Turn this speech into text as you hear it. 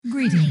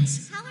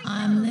Greetings.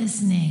 I'm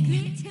listening.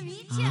 Good to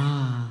meet you.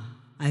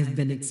 I've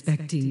been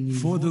expecting you.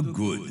 For the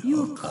good.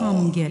 You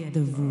come get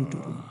the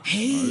voodoo.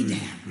 Hey there.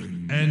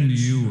 And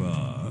you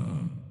are?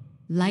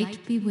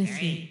 Light be with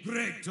you.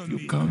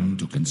 You come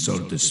to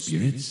consult the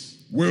spirits?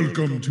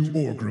 Welcome to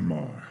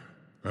Orgrimmar.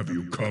 Have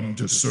you come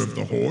to serve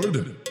the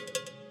Horde?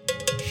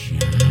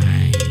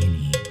 Shiny.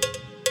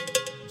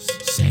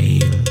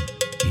 Sail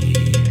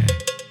here,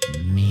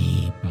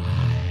 me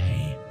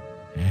buy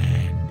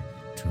and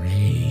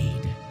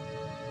trade.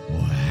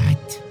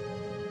 What?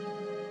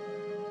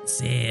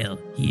 Sail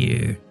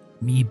here,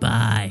 me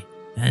buy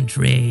and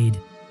trade.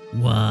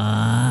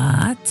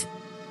 What?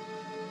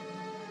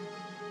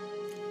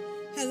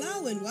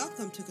 Hello and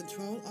welcome to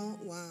Ctrl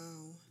Alt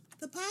WoW,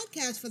 the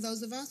podcast for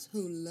those of us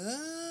who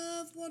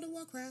love World of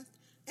Warcraft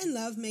and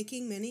love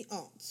making many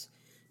alts.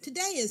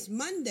 Today is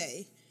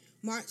Monday,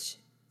 March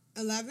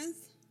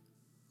 11th,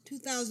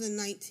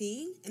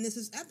 2019, and this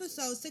is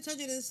episode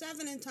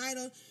 607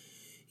 entitled,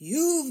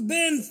 You've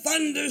Been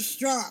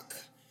Thunderstruck.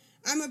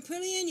 I'm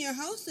Aprillian, your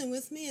host, and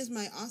with me is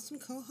my awesome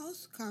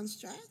co-host,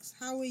 Constructs.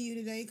 How are you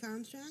today,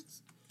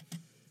 Constructs?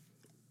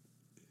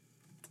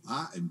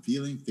 I am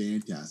feeling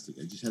fantastic.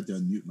 I just had to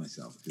unmute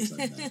myself because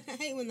I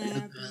hate when that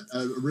happens.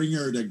 A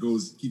ringer that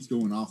keeps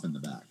going off in the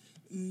back.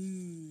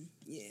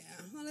 Yeah,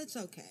 well, it's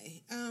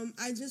okay.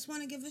 I just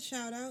want to give a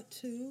shout out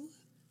to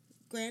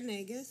Grand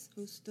Nagus,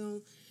 who's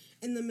still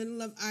in the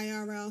middle of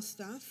IRL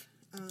stuff,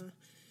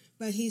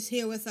 but he's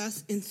here with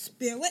us in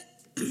spirit,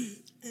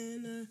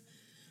 and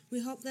we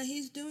hope that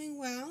he's doing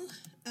well.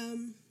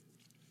 Amen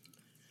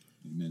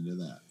to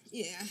that.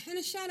 Yeah, and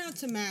a shout out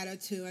to Matter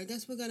too. I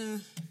guess we're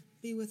gonna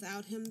be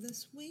without him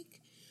this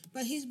week,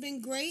 but he's been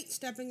great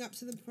stepping up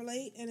to the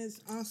plate, and it's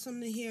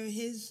awesome to hear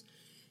his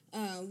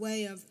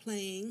way of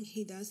playing.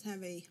 He does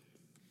have a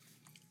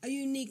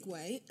unique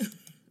way.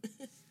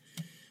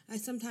 I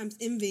sometimes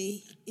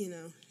envy,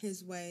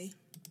 his way.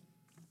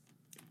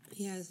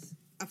 He has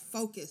a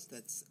focus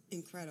that's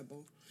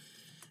incredible.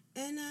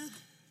 And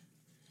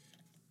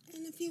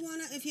if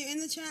you're in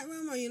the chat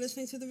room or you're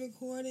listening to the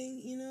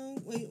recording,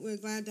 we're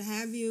glad to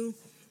have you.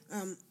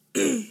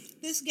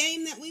 This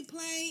game that we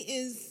play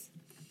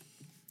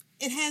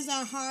it has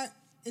our heart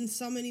in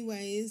so many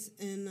ways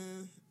and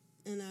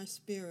our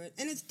spirit,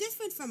 and it's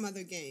different from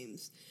other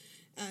games.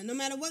 No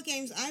matter what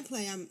games I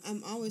play,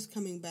 I'm always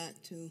coming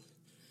back to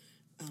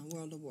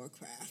World of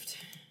Warcraft.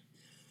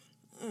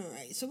 All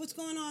right, so what's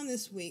going on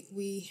this week?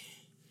 We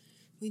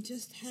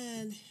just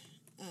had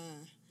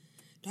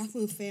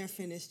Darkmoon Fair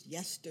finished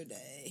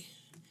yesterday.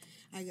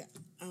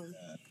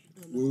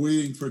 We're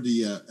waiting for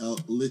the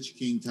Lich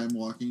King time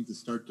walking to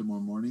start tomorrow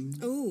morning.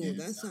 Oh,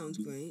 that sounds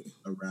great.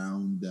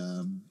 Around,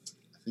 I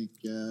think,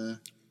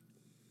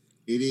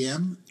 8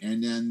 a.m.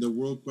 And then the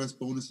World Quest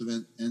bonus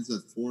event ends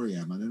at 4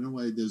 a.m. I don't know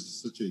why there's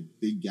such a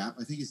big gap.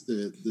 I think it's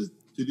the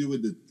to do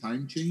with the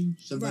time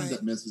change. Sometimes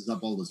that messes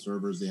up all the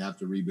servers. They have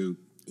to reboot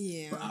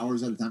for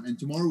hours at a time. And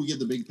tomorrow we get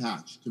the big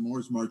patch.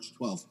 Tomorrow's March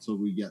 12th. So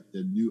we get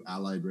the new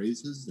allied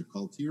races, the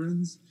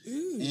Kultirans,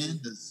 and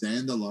the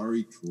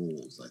Zandalari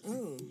Trolls, I think.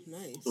 Oh,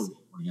 nice. So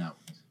rolling out.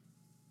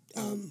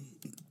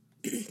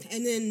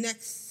 And then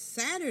next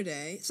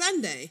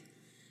Sunday,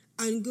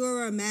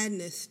 Angura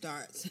Madness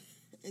starts.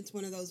 It's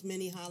one of those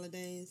mini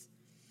holidays.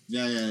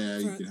 Yeah.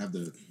 You can have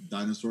the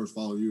dinosaurs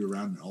follow you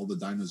around, and all the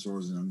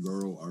dinosaurs in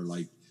Anguro are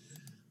like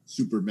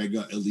super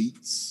mega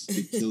elites.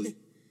 They kill you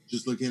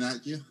just looking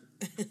at you.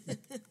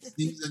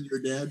 Sneeze and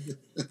you're dead.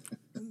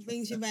 It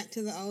brings you back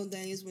to the old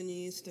days when you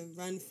used to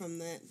run from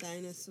that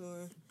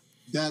dinosaur.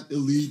 That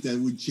elite that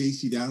would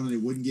chase you down and it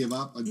wouldn't give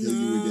up until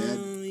you were dead.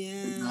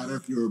 Yeah. No matter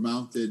if you were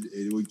mounted,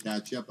 it would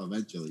catch you up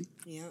eventually.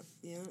 Yeah.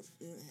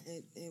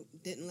 It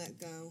didn't let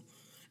go.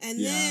 And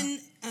then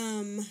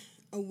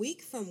a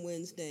week from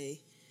Wednesday,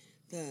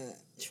 the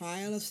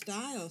Trial of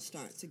Style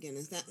starts again.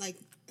 Is that?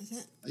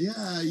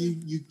 Yeah,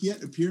 you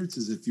get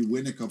appearances if you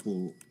win a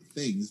couple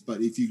things,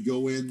 but if you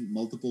go in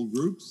multiple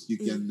groups, you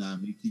can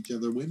make each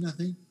other win, I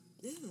think.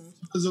 Yeah.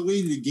 So there's a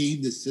way to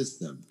game the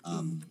system.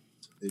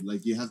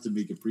 You have to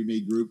make a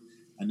pre-made group,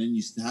 and then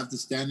you have to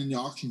stand in the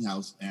auction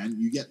house, and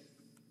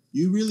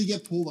you really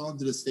get pulled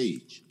onto the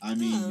stage. I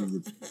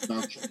mean, you're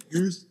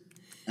auctioneers,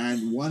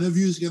 and one of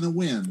you is going to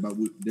win, but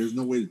there's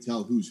no way to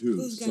tell who's who.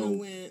 Who's going to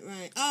win,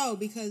 right. Oh,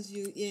 because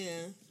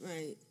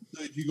right.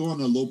 So if you go on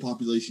a low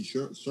population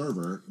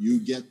server, you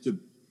get to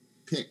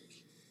pick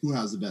who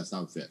has the best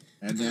outfit.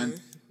 And then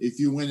if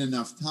you win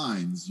enough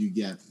times, you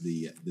get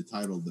the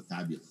title of the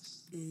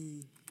Fabulous.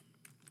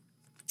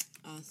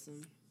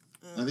 Awesome.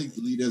 I think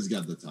Lita's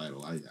got the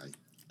title. I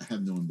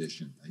have no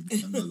ambition.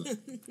 I'm not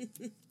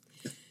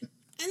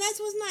And that's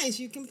what's nice.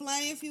 You can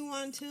play if you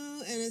want to,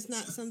 and it's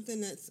not something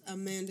that's a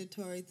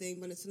mandatory thing,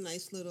 but it's a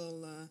nice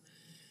little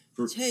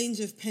change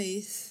of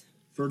pace.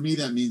 For me,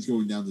 that means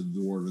going down to the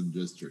Dwarven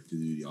District to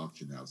do the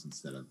auction house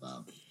instead of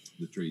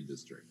the Trade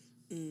District.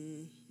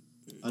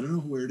 I don't know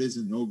where it is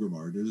in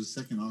Orgrimmar. There's a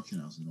second auction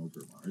house in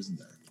Orgrimmar, isn't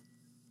there?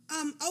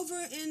 Over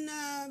in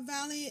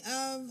Valley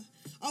of...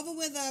 Over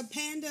where the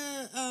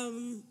Panda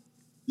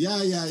Yeah.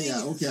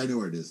 Okay, I know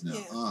where it is now.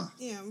 Yeah,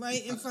 yeah,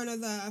 right in front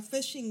of the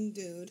fishing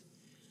dude.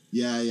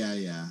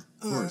 Yeah.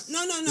 Of course.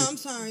 No, I'm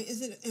sorry.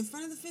 Is it in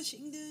front of the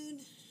fishing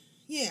dude?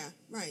 Yeah,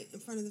 right, in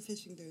front of the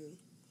fishing dude.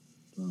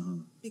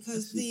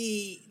 Because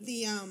the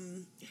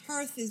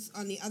hearth is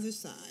on the other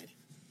side.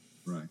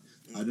 Right.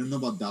 I don't know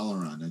about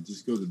Dalaran. I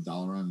just go to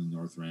Dalaran and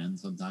North Rand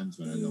sometimes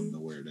when I don't know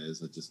where it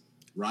is. I just,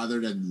 rather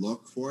than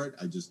look for it,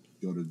 I just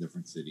go to a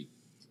different city.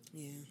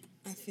 Yeah,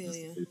 I feel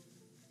you.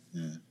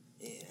 Yeah.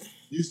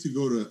 Used to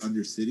go to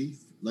Undercity.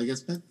 Like, I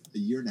spent a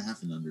year and a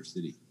half in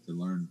Undercity to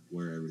learn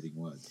where everything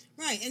was.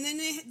 Right, and then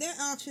their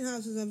auction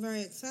houses are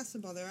very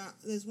accessible.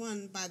 There's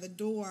one by the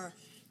door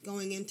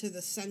going into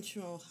the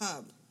central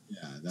hub.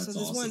 Yeah, that's awesome. So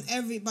there's one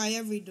by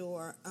every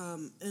door.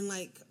 And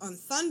like on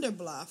Thunder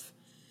Bluff,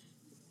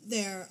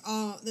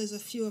 there's a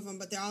few of them,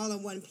 but they're all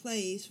in one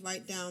place,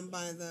 right down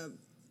by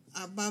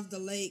above the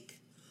lake.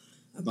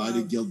 By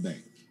the Guild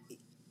Bank.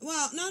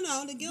 Well,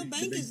 no, the Guild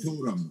Bank is...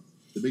 Totem.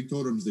 The big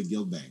totem's the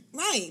Guild Bank.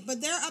 Right,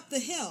 but they're up the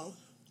hill.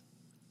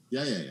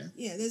 Yeah.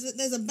 Yeah,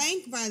 there's a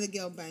bank by the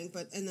Guild Bank,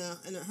 but in a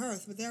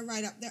hearth, but they're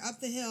up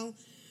the hill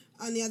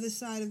on the other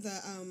side of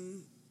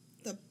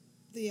the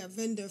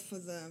vendor for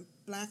the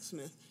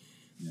blacksmith.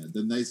 Yeah,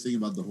 the nice thing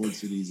about the Horde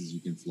cities is you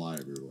can fly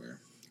everywhere.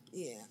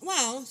 Yeah.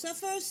 Well, except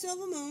for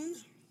Silver Moon.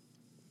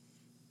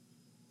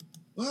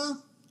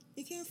 Well,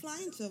 you can't fly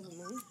in Silver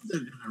Moon.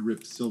 They're gonna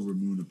rip Silver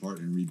Moon apart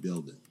and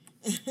rebuild it.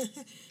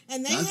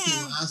 And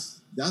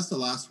that's the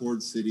last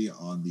Horde city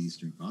on the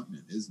Eastern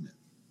Continent, isn't it?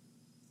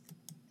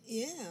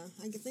 Yeah,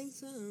 I think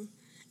so.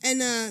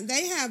 And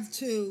they have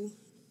two.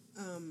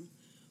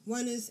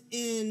 One is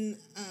in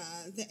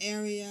the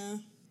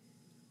area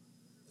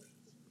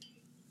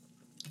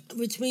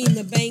between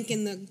the bank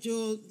and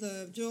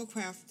the jewel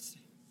crafts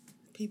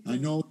people. I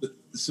know that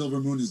Silver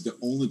Moon is the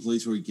only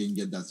place where you can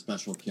get that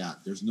special cat.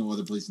 There's no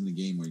other place in the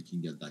game where you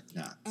can get that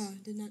cat. Oh, I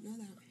did not know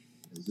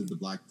that. Is it the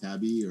Black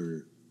Tabby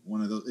or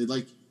one of those?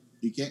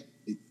 You can't.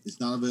 It's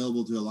not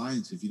available to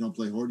Alliance. If you don't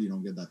play Horde, you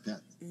don't get that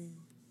pet.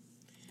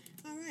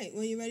 All right.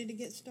 Well, you ready to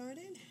get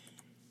started?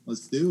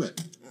 Let's do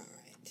it. All right.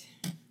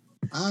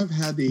 I've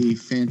had a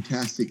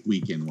fantastic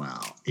weekend.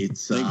 Wow,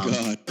 it's thank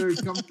God. Very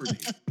comforting.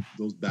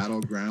 Those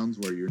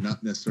battlegrounds where you're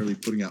not necessarily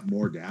putting out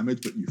more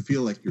damage, but you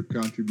feel like you're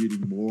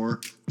contributing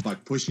more by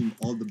pushing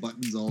all the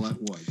buttons all at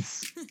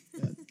once.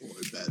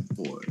 Bad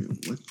boy,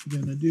 what you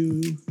gonna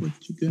do? What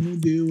you gonna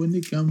do when they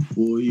come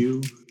for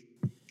you?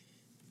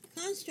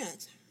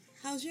 Constructs,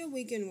 how's your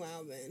weekend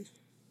WoW been?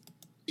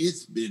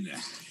 It's been a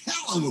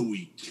hell of a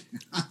week.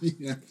 I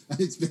mean,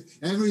 it's been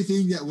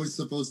everything that was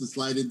supposed to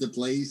slide into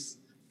place.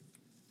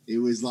 It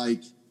was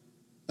like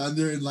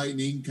thunder and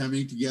lightning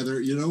coming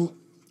together. I don't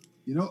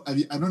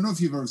know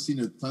if you've ever seen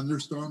a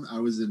thunderstorm. I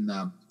was in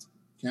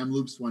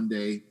Kamloops one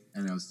day,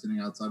 and I was sitting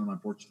outside on my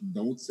porch.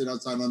 Don't sit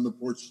outside on the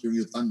porch during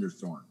a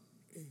thunderstorm.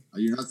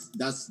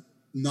 That's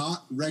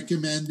not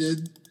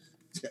recommended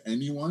to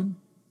anyone.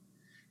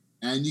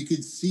 And you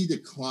could see the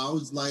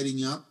clouds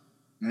lighting up,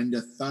 and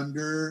the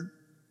thunder,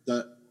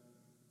 the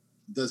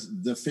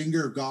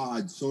finger of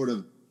God, sort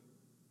of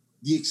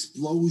the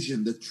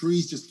explosion, the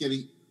trees just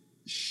getting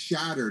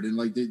shattered, and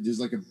like there's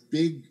like a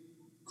big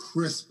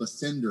crisp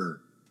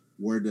cinder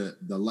where the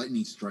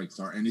lightning strikes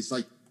are, and it's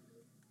like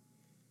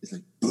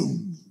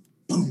boom,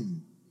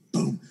 boom,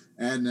 boom,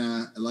 and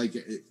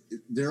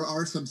there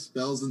are some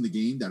spells in the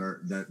game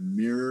that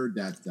mirror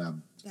that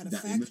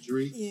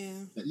imagery,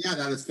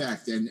 that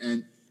effect,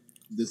 and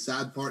the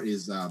sad part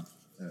is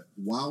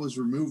WoW has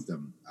removed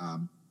them.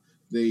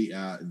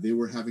 They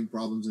were having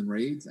problems in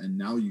raids, and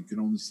now you can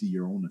only see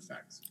your own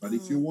effects. But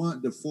if you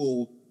want the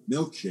full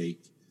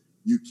milkshake,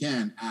 you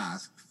can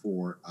ask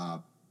for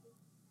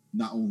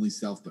not only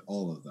self, but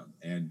all of them.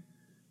 And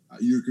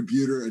your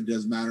computer, it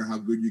doesn't matter how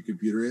good your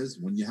computer is.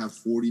 When you have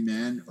 40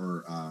 men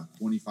or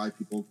 25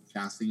 people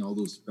casting all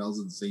those spells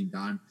at the same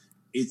time,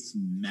 it's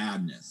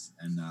madness.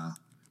 And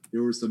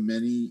there were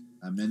many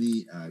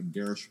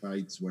garish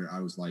fights where I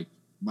was like,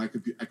 my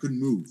computer, I couldn't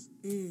move.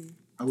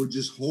 I would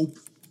just hope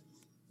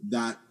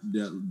that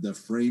the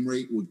frame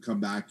rate would come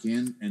back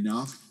in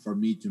enough for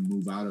me to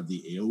move out of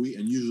the AoE.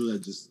 And usually I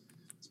just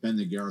spend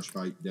the garish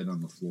fight dead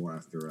on the floor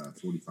after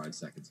 45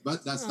 seconds.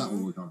 But that's not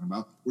what we're talking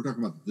about. We're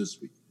talking about this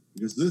week.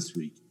 Because this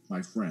week,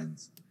 my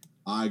friends,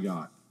 I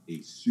got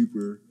a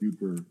super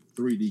duper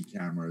 3D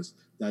cameras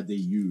that they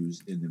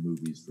use in the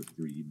movies for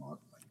 3D modeling.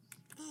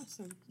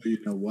 Awesome. So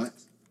you know what?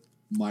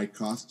 My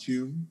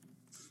costume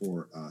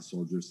for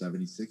Soldier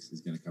 76 is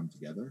going to come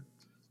together.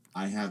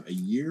 I have a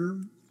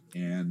year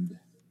and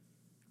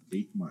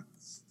 8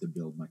 months to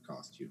build my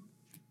costume.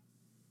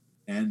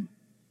 And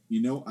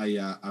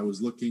I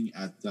was looking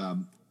at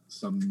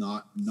some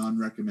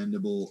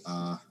non-recommendable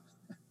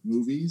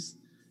movies,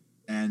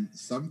 and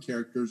some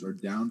characters are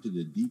down to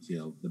the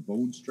detail, the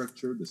bone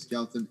structure, the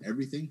skeleton,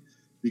 everything,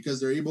 because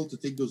they're able to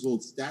take those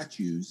old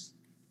statues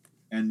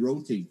and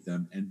rotate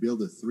them and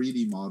build a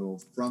 3D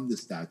model from the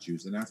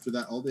statues. And after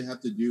that, all they have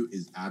to do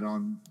is add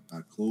on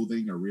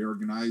clothing or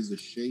reorganize the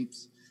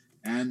shapes,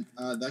 And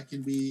that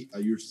can be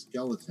your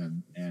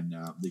skeleton, and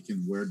they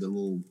can wear the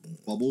little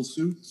bubble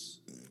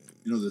suits,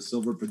 the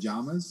silver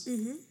pajamas.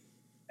 Mm-hmm.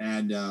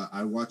 And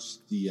I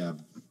watched the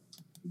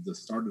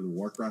start of the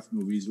Warcraft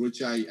movies,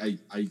 which I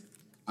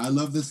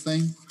love this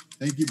thing.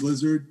 Thank you,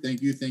 Blizzard.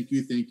 Thank you.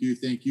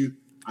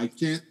 I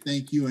can't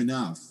thank you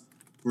enough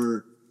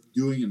for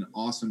doing an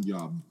awesome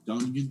job.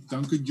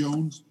 Duncan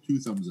Jones, 2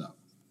 thumbs up.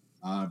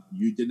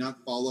 You did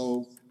not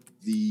follow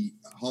the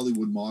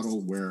Hollywood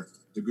model where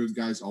the good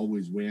guys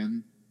always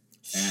win,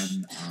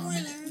 and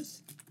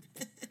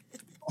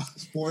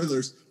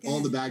spoilers,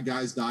 all the bad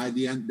guys die at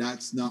the end.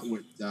 That's not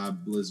what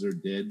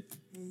Blizzard did.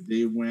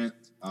 They went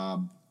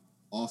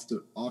off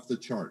the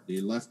chart. They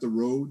left the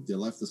road, they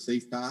left the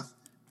safe path,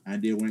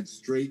 and they went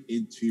straight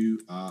into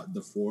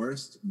the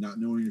forest, not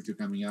knowing if you're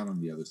coming out on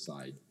the other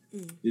side.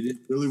 They did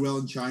really well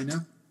in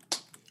China.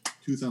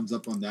 2 thumbs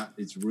up on that.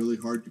 It's really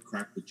hard to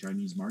crack the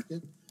Chinese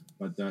market,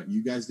 but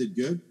you guys did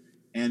good.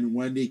 And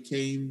when they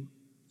came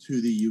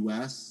to the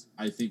U.S.,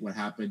 I think what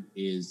happened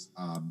is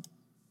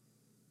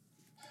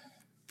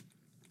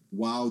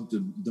WoW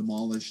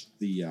demolished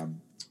the.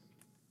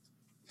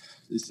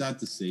 It's sad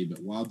to say, but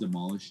WoW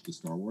demolished the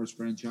Star Wars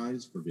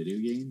franchise for video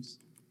games.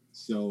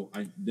 So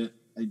I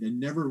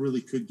never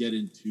really could get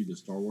into the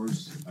Star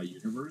Wars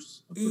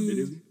universe for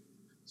video games.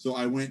 So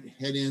I went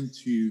head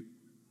into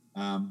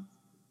all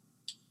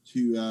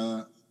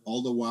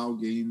the WoW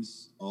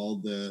games, all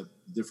the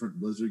different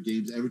Blizzard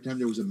games. Every time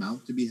there was a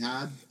mount to be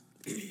had,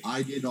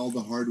 I did all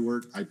the hard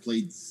work. I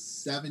played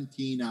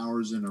 17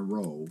 hours in a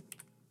row.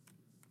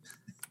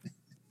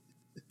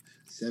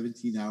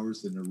 17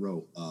 hours in a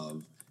row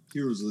of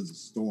Heroes of the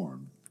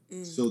Storm,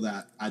 so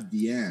that at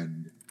the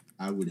end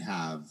I would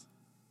have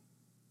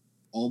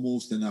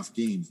almost enough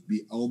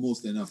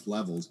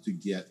levels to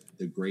get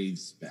the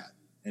Graves pet,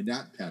 and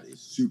that pet is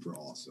super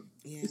awesome.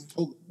 It's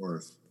totally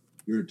worth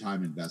your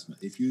time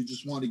investment. If you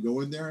just want to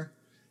go in there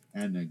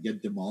and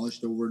get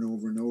demolished over and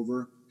over and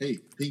over, hey,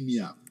 ping me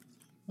up.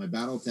 My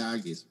battle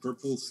tag is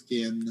purple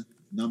skin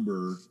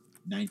number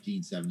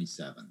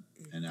 1977,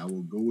 and I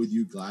will go with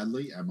you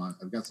gladly.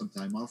 I've got some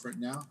time off right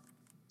now.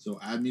 So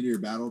add me to your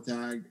battle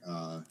tag.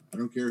 I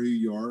don't care who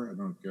you are. I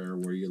don't care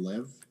where you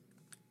live.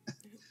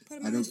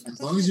 As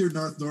long as you're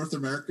North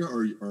America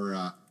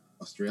or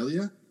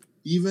Australia,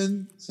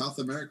 even South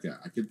America.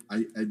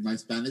 My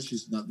Spanish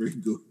is not very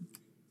good,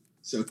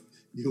 so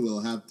you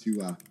will have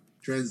to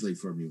translate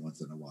for me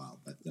once in a while.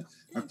 But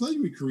I've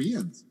played with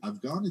Koreans. I've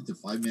gone into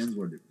 5-mans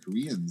where the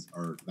Koreans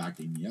are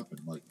backing me up,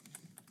 and like,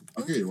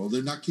 okay, well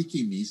they're not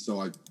kicking me,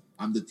 so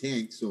I'm the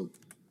tank, so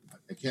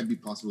I can't be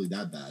possibly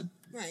that bad.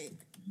 Right.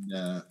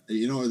 And,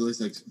 it's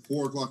like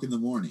 4 o'clock in the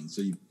morning.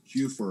 So you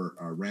queue for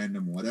a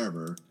random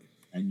whatever,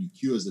 and you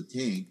queue as a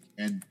tank.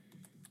 And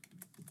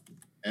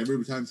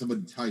every time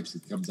somebody types,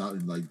 it comes out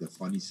in like the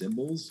funny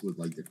symbols with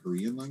like the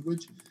Korean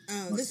language.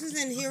 Oh, this is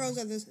in Heroes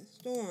of the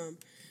Storm.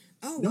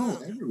 Oh, no,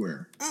 wow.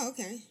 Everywhere. Oh,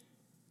 okay.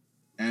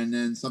 And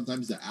then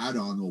sometimes the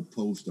add-on will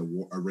post a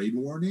raid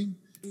warning,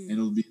 and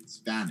it'll be in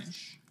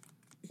Spanish.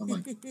 I'm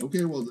like,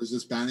 okay, well, there's a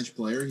Spanish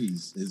player.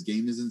 His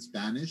game is in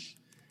Spanish.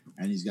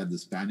 And he's got the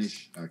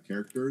Spanish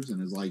characters,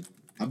 and it's like,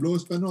 hablo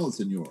español,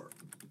 señor.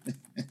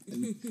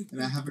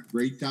 and I have a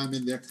great time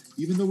in there.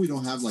 Even though we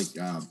don't have like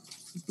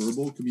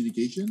verbal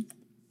communication,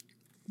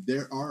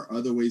 there are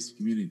other ways to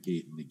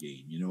communicate in the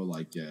game.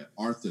 Like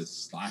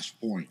Arthas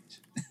 /point.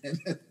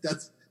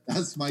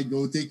 that's my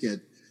go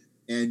ticket.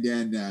 And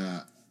then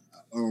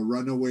or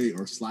runaway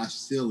or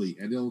 /silly,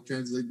 and it'll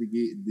translate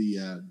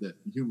the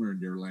humor in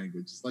their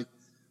language. It's like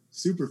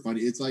super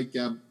funny. It's like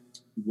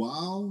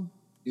WoW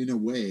in a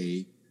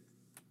way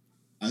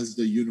as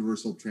the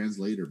universal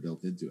translator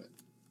built into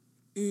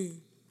it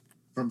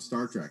from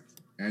Star Trek.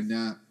 And,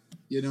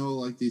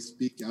 like they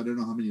speak, I don't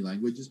know how many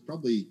languages,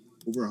 probably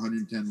over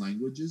 110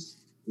 languages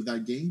with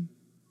that game.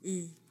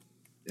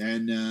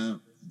 And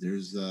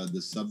there's the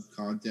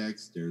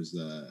subcontext, there's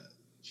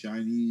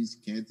Chinese,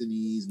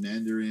 Cantonese,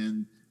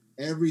 Mandarin,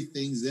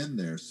 everything's in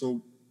there.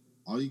 So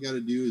all you got to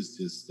do is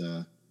just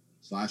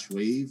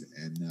 /wave,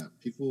 and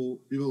people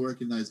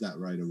recognize that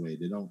right away.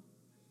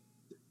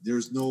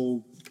 There's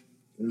no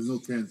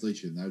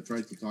translation. I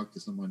tried to talk to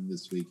someone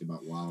this week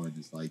about WoW, and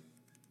it's like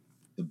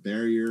the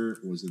barrier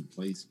was in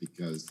place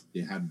because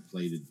they hadn't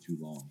played it too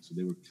long, so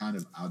they were kind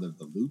of out of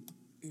the loop.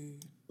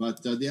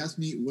 But they asked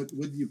me, "What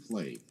do you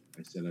play?"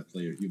 I said, "I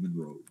play a human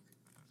rogue,"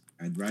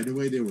 and right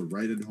away they were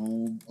right at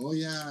home. Oh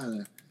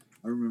yeah,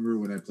 I remember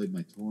when I played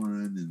my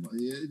Tauren, and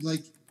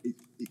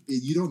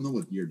you don't know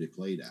what year they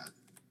played at.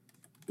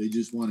 They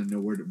just want to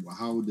know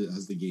how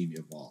has the game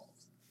evolved.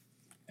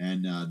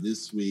 And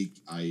this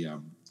week I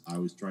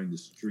was trying to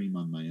stream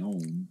on my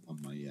own on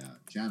my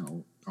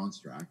channel,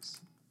 Constructs,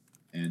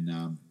 and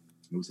I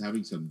was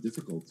having some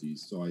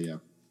difficulties. So I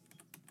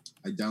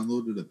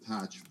downloaded a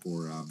patch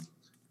for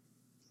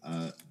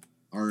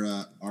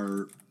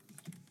our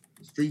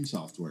stream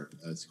software.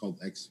 It's called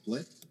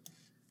XSplit,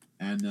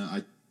 and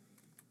I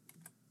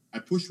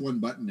pushed one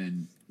button,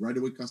 and right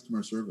away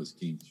customer service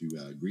came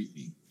to greet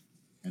me,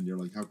 and they're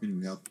like, "How can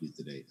we help you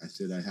today?" I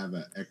said, "I have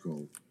an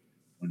Echo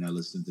when I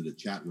listen to the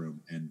chat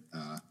room. And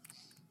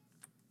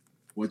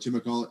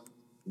whatchamacallit,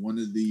 one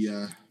of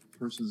the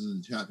persons in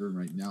the chat room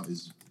right now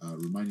is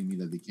reminding me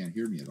that they can't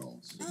hear me at all.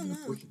 So I'm going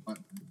to push a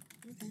button.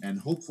 Okay. And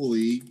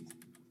hopefully,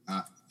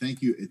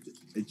 thank you,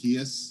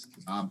 Atias.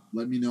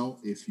 Let me know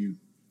if you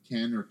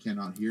can or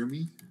cannot hear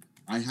me.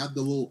 I have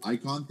the little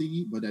icon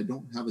thingy, but I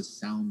don't have a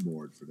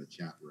soundboard for the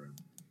chat room.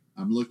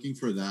 I'm looking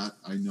for that.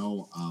 I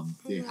know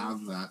they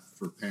have that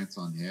for Pants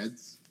on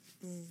Heads.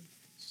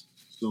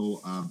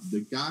 So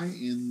the guy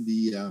in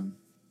the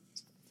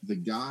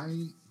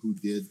guy who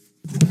did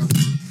the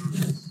customer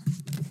service,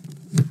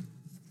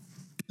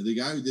 the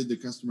guy who did the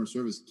customer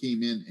service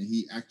came in and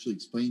he actually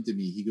explained to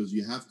me. He goes,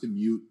 "You have to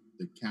mute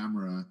the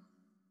camera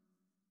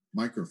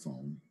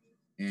microphone,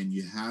 and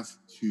you have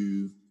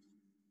to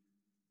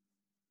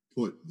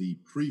put the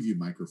preview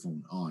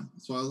microphone on."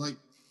 So I was like,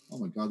 oh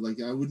my God,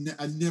 like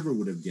I never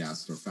would have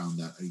guessed or found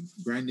that.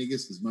 Grand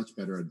Negus is much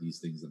better at these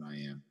things than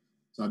I am.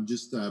 So I'm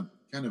just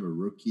kind of a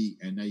rookie,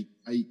 and I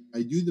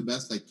do the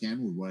best I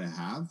can with what I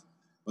have.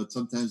 But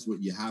sometimes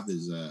what you have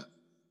is a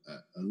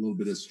little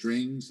bit of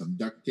string, some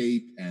duct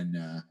tape, and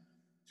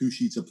 2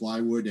 sheets of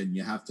plywood, and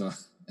you have to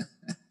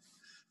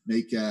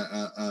make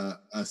a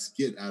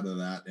skit out of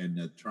that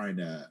and try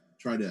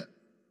to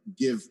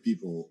give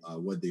people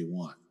what they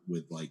want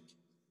with like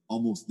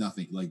almost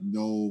nothing, like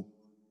no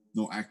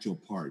actual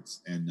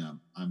parts. And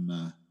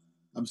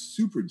I'm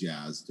super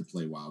jazzed to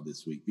play WoW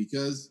this week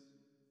because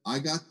I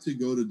got to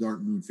go to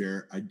Dark Moon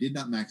Fair. I did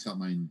not max out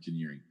my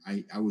engineering.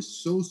 I was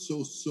so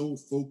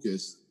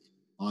focused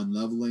on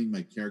leveling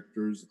my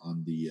characters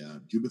on the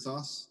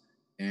Jubathos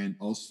and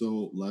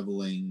also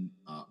leveling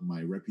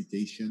my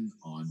reputation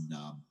on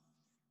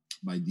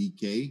my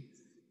DK.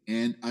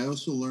 And I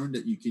also learned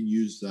that you can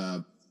use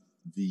the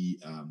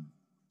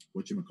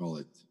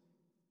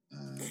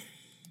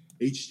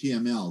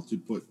HTML to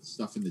put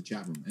stuff in the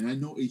chat room. And I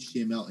know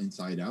HTML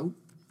inside out.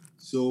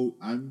 So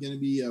I'm going to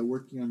be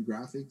working on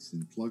graphics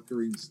and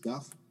plugging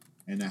stuff.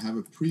 And I have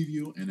a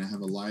preview and I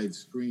have a live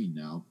screen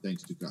now,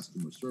 thanks to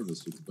customer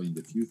service, who explained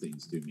a few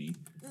things to me.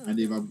 And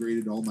they've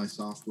upgraded all my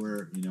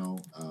software,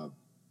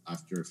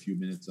 after a few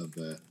minutes of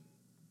the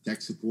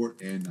tech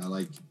support. And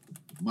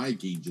my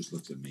game just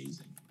looks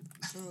amazing.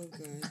 Oh,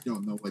 good. I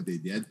don't know what they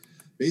did.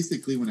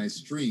 Basically, when I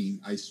stream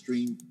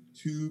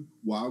 2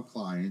 WoW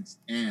clients,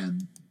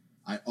 and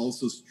I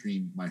also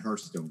stream my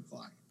Hearthstone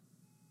client.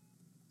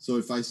 So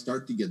if I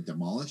start to get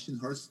demolished in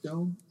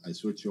Hearthstone, I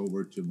switch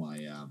over to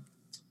my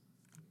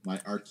my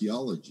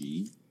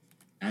archaeology,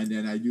 and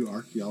then I do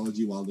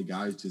archaeology while the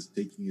guy is just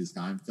taking his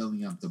time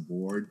filling up the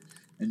board.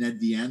 And at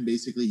the end,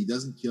 basically, he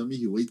doesn't kill me.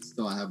 He waits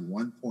till I have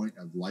 1 point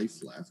of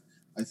life left.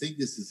 I think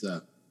this is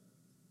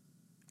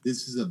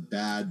a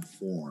bad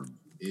form,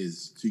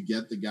 is to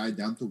get the guy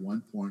down to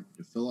 1 point,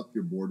 to fill up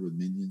your board with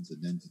minions,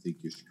 and then to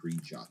take your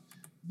screenshot.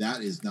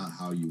 That is not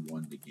how you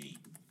won the game.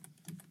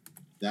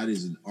 That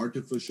is an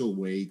artificial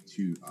way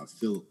to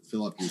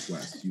fill up your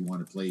quest. You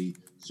want to play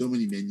so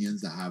many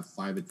minions that have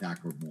 5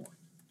 attack or more.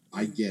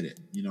 I get it.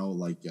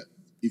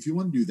 If you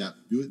want to do that,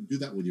 do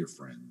that with your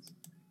friends.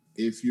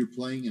 If you're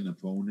playing an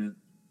opponent,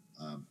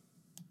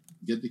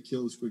 get the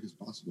kill as quick as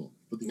possible.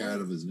 Put the guy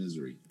out of his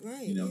misery.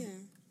 Right.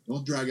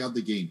 Don't drag out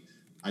the game.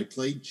 I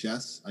played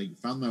chess. I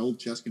found my old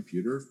chess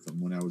computer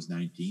from when I was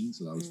 19,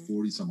 so that was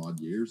 40 some odd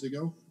years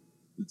ago.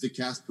 It's a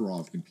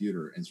Kasparov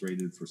computer, and it's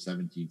rated for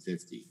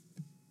 1750.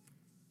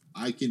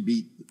 I can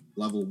beat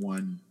level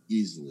 1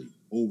 easily,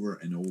 over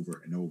and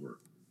over and over.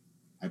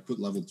 I put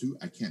level 2,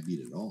 I can't beat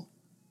it at all.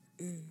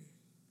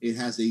 It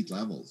has 8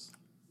 levels.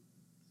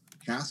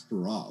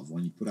 Kasparov,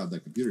 when he put out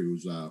that computer, he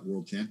was a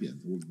world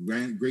champion,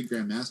 great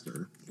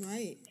grandmaster.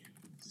 Right.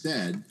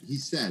 He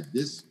said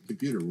this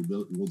computer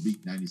will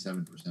beat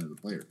 97% of the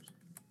players.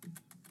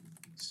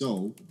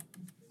 So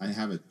I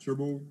have a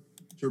turbo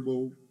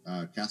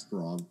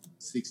Kasparov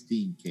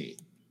 16K.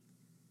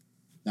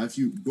 Now, if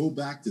you go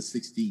back to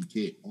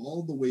 16K,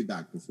 all the way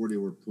back before they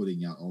were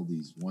putting out all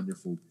these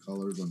wonderful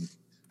colors on the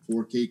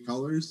 4K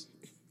colors,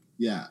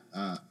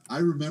 I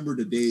remember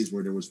the days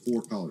where there was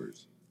 4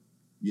 colors.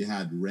 You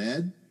had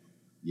red,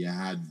 you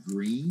had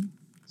green,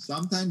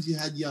 sometimes you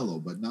had yellow,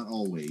 but not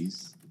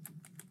always.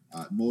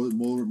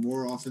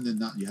 More often than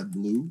not, you had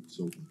blue.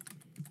 So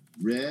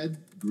red,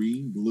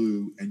 green,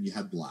 blue, and you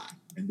had black.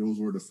 And those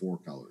were the 4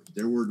 colors.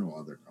 There were no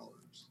other colors.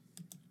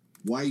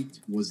 White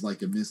was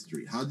like a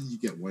mystery. How did you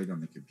get white on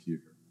the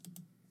computer?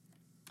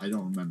 I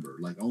don't remember.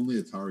 Only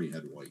Atari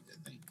had white,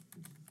 I think.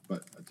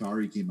 But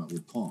Atari came out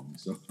with Pong,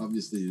 so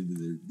obviously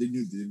they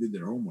did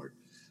their homework.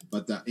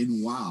 But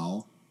in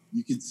WoW,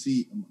 you could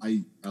see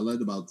I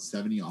let about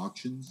 70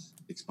 auctions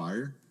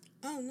expire.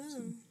 Oh no!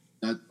 So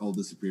that all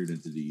disappeared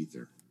into the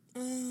ether.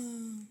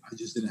 Oh. I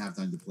just didn't have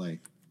time to play.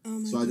 Oh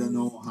my So I don't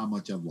know how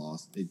much I've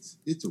lost. It's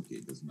okay.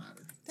 It doesn't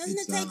matter. Doesn't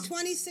it take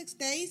 26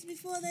 days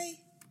before they?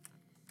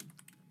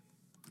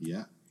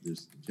 Yeah,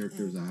 there's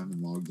characters I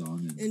haven't logged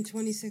on in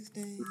 26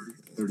 days.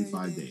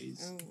 35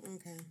 days. Oh,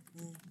 okay.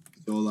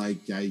 So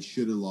I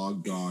should have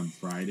logged on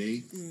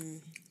Friday,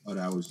 but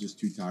I was just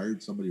too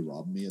tired. Somebody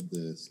robbed me at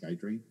the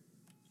SkyTrain.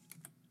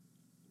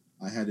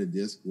 I had a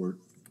disc worth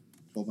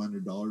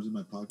 $1,200 in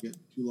my pocket,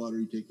 2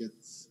 lottery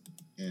tickets,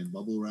 and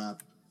bubble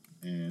wrap,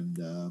 and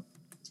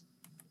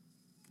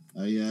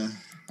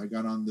I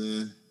got on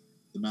the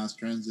mass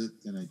transit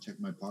and I checked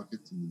my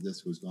pockets and the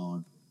disc was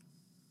gone.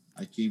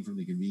 I came from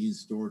the convenience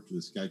store to the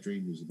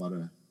SkyTrain. It was about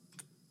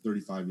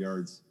 35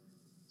 yards.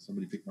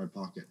 Somebody picked my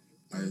pocket.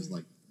 I was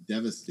like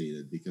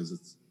devastated because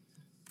it's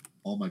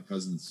all my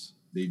cousin's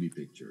baby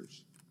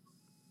pictures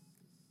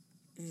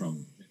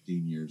from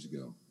 15 years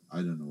ago. I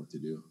don't know what to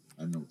do.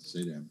 I don't know what to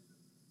say to him.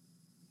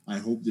 I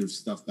hope there's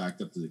stuff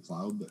backed up to the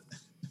cloud, but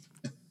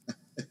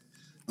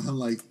I'm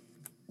like,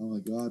 oh my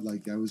God,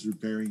 like I was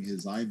repairing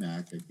his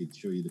iMac. I could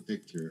show you the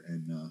picture.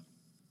 And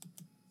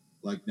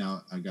like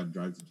now I got to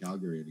drive to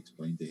Calgary and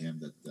explain to him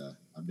that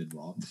I've been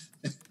robbed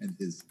and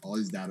all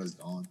his data's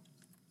gone.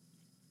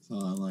 So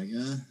I'm like,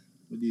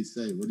 what do you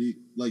say? What do you,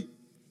 like,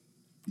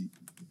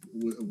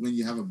 when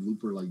you have a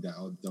blooper like that,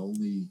 the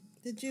only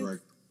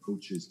correct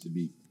approach is to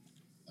be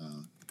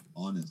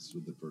honest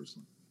with the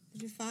person.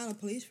 Did you file a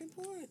police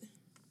report?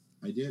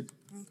 I did.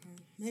 Okay.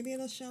 Maybe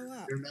it'll show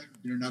up.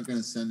 They're not going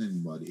to send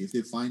anybody. If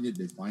they find it,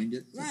 they find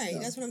it. Right.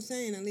 That's what I'm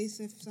saying. At least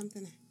if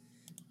something.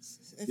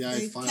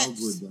 I filed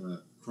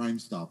with Crime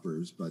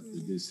Stoppers, but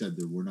they said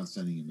that we're not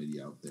sending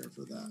anybody out there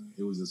for that.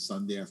 It was a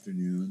Sunday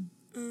afternoon.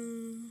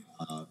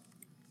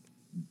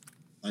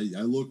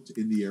 I looked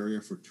in the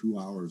area for 2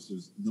 hours.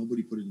 There's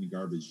nobody put it in the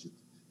garbage.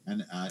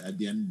 And at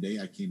the end of the day,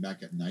 I came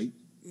back at night.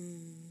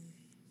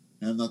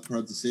 And I'm not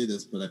proud to say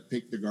this, but I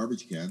picked the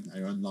garbage can. I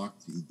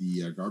unlocked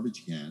the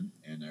garbage can,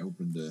 and I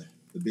opened the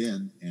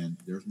bin, and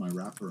there's my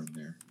wrapper in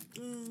there.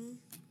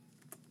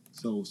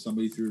 So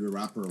somebody threw the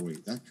wrapper away.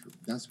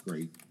 That's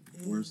great.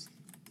 Where's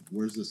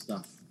the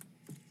stuff?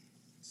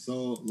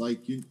 So,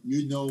 like, you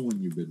know when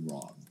you've been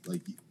robbed.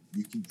 Like,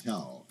 you can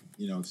tell,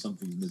 if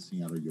something's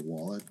missing out of your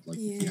wallet. Like,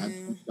 if you had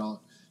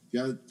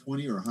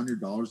 $20 or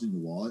 $100 in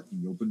your wallet,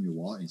 and you open your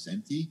wallet and it's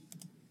empty,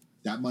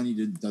 that money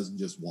doesn't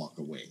just walk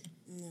away.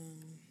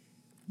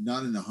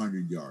 Not in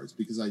 100 yards,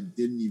 because I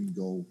didn't even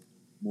go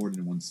more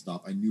than one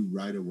stop. I knew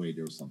right away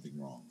there was something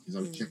wrong because I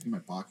was checking my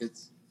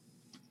pockets,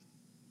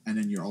 and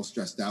then you're all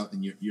stressed out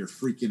and you're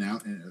freaking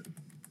out, and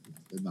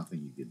there's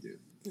nothing you can do.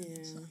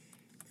 Yeah.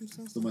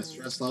 So my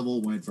stress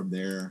level went from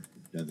there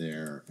to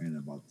there in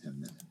about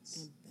 10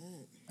 minutes.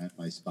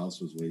 My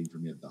spouse was waiting for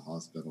me at the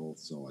hospital,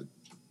 so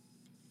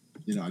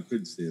I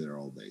couldn't stay there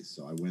all day.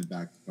 So I went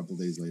back a couple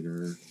days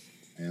later.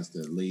 I asked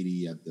the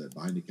lady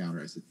behind the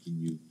counter. I said, "Can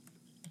you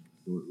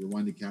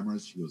rewind the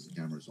cameras?" She goes, "The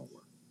cameras don't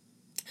work."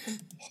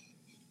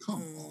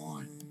 Come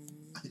on.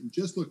 I'm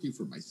just looking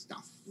for my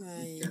stuff.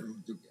 Right.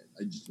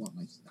 I just want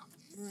my stuff.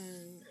 Right.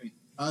 Anyway,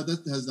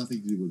 that has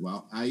nothing to do with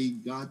WoW. I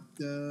got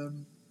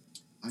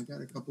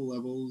a couple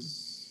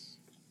levels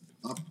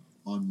up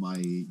on my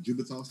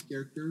Jubathos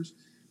characters,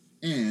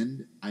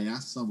 and I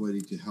asked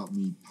somebody to help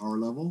me power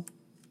level.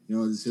 You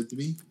know what they said to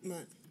me?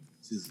 What?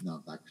 This is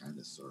not that kind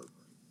of server.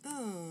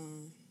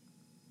 Oh.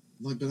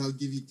 I'm like, but I'll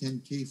give you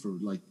 10K for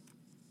like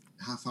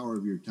half hour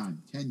of your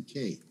time.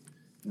 10K.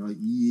 They're like,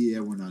 yeah,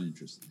 we're not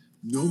interested.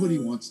 Nobody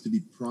wants to be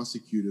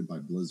prosecuted by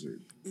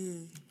Blizzard.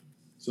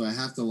 So I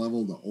have to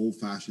level the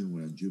old-fashioned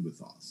way on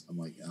Jubathos. I'm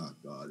like, oh,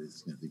 God,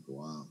 it's going to take a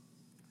while.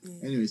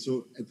 Anyway,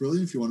 so,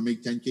 Brilliant, if you want to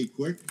make 10K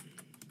quick,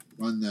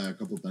 run a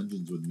couple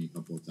dungeons with me a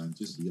couple of times.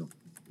 Just heal.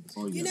 That's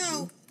all you got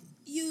to do.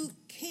 You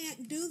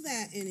can't do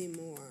that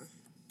anymore.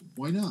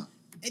 Why not?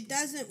 It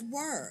doesn't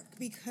work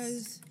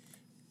because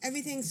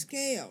everything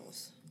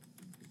scales.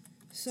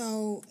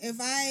 So if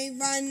I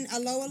run a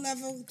lower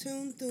level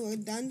tune through a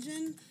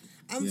dungeon,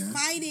 I'm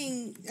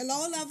fighting. A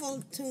lower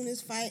level tune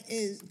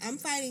I'm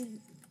fighting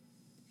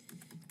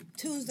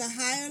tunes the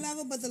higher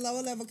level, but the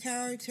lower level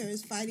character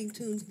is fighting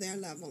tunes their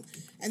level,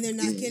 and they're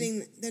not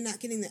getting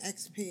the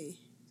XP.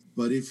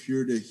 But if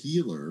you're the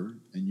healer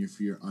and if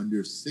you're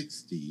under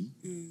 60,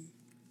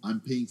 I'm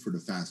paying for the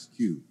fast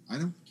queue. I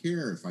don't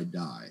care if I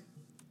die.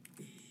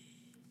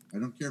 I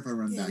don't care if I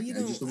run back. I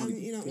just don't want to.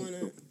 You don't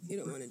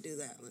want to do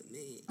that with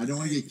me. I don't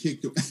want to get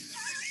kicked.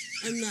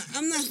 I'm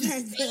not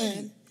that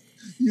good.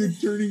 You're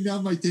turning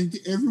down my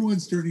 10K.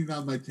 Everyone's turning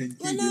down my 10K.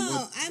 Well,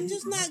 no, I'm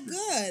just not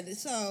good.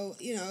 So,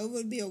 it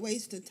would be a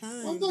waste of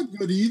time. I'm not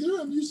good either.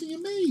 I'm using a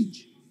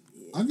mage.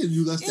 I'm going to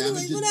do less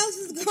damage. What else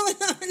is going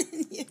on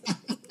in you?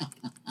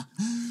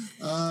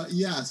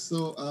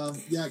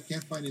 I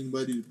can't find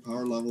anybody to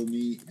power level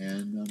me,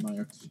 and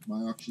my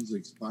auctions are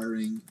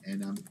expiring,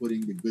 and I'm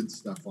putting the good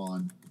stuff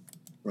on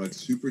for like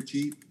super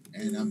cheap,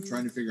 and I'm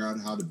trying to figure out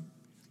how to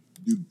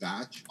do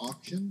batch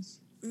auctions.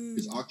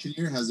 Because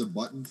Auctioneer has a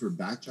button for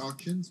batch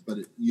auctions, but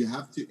you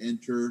have to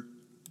enter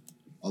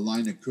a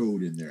line of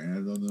code in there, and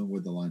I don't know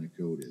what the line of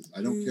code is.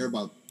 I don't care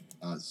about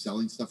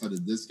selling stuff at a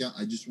discount.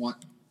 I just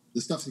want the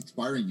stuff's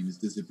expiring and it's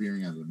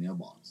disappearing out of the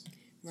mailbox.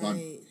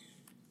 Right.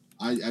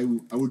 So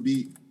I would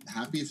be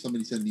happy if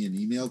somebody sent me an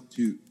email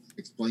to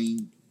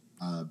explain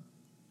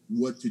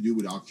what to do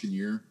with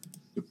Auctioneer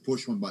to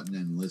push one button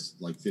and list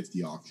like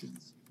 50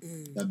 auctions.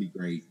 That'd be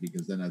great,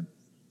 because then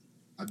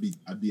I'd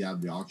be out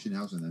of the auction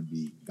house and I'd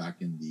be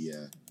back in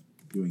the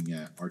doing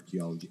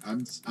archaeology.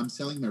 I'm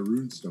selling my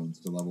rune stones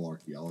to level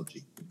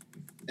archaeology.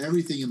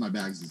 Everything in my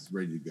bags is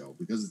ready to go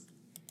because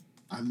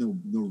I have no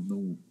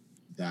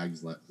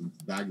bags left,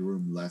 bag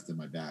room left in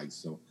my bags.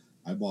 So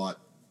I bought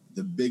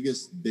the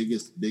biggest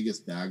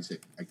bags that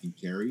I can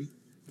carry.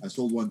 I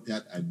sold one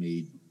pet. I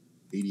made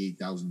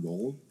 88,000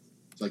 gold.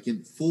 So I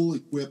can full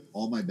equip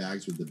all my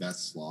bags with the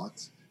best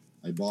slots.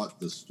 I bought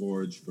the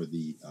storage for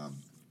the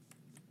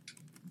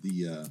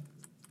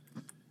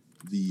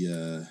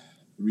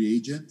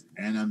reagent,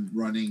 and I'm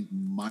running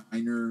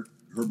minor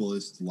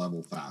herbalist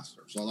level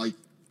faster. So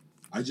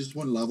I just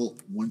want to level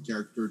one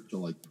character to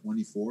like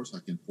 24 so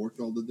I can port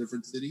to all the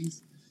different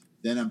cities.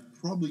 Then I'm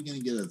probably going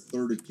to get a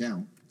third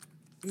account.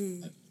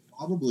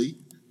 Probably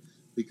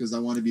because I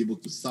want to be able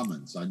to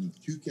summon. So I need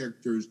 2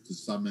 characters to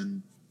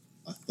summon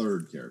a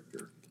third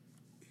character.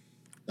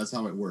 That's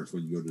how it works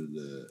when you go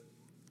to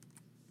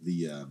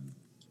the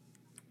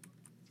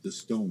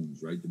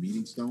stones, right? The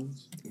meeting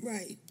stones.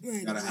 Right.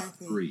 You gotta have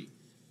 3.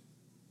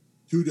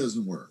 2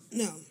 doesn't work.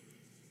 No.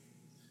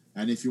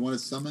 And if you want to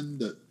summon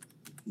the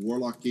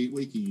Warlock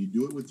Gateway, can you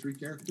do it with 3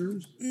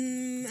 characters?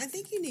 I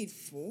think you need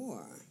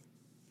 4.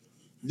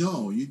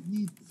 No, you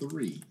need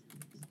 3.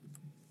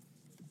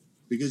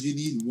 Because you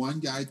need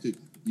one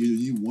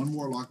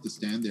Warlock to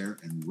stand there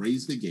and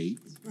raise the gate.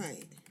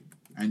 Right.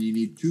 And you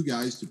need 2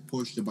 guys to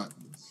push the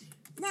buttons.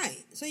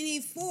 Right. So you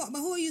need 4. But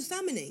who are you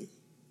summoning?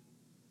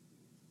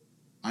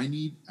 I'm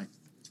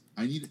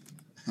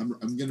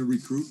going to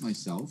recruit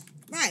myself.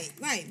 Right.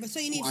 But so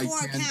you need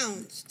 4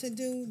 accounts to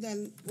do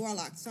the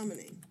Warlock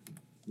summoning.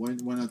 Why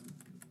not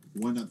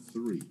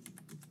 3?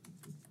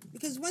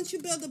 Because once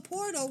you build a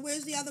portal,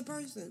 where's the other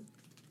person?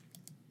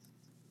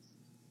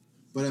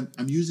 But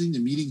I'm using the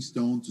meeting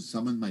stone to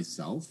summon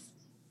myself.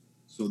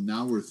 So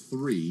now we're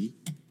 3.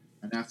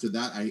 And after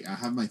that, I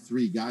have my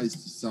 3 guys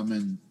to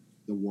summon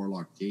the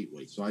Warlock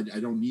Gateway. So I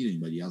don't need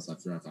anybody else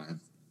after that.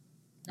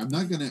 I'm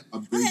not going to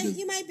upgrade. Okay,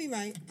 you might be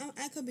right.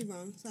 I could be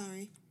wrong.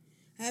 Sorry.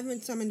 I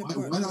haven't summoned the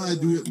portal. Why don't I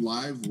do it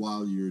live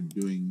while you're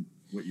doing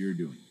what you're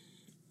doing?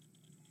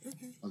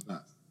 Okay. How's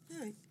that? All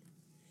right.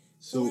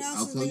 So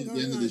I'll tell you at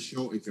the end of the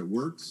show if it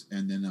works,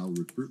 and then I'll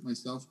recruit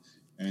myself.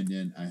 And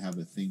then I have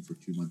a thing for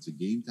 2 months of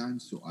game time,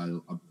 so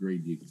I'll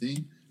upgrade the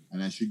thing,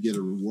 and I should get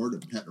a reward, a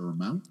pet or a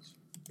mount.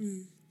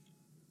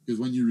 Because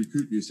when you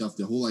recruit yourself,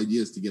 the whole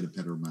idea is to get a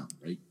pet or a mount,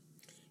 right?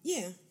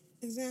 Yeah,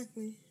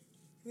 exactly.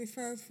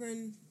 Refer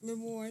friend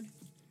reward.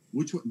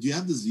 Which one? Do you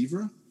have the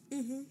zebra?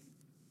 Mm-hmm.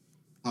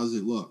 How does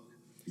it look?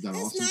 Is that it's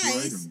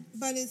awesome? Nice,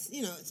 but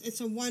it's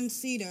a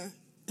 1-seater.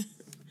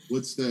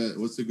 What's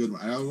the good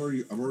one?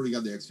 I've already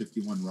got the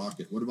X-51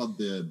 rocket. What about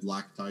the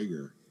Black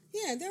Tiger?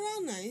 Yeah, they're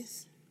all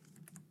nice.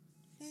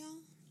 They're all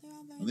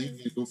I think I'm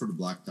gonna go for the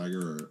Black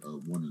Tiger or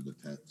one of the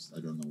pets. I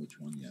don't know which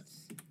one yet.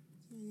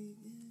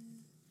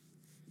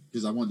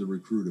 Because I wanted to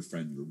recruit a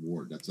friend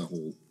reward. That's a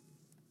whole.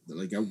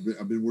 Like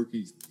I've been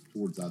working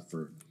towards that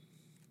for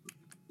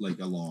like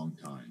a long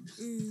time,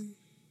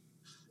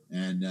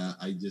 and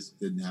I just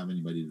didn't have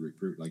anybody to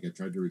recruit. Like I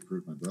tried to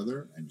recruit my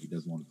brother, and he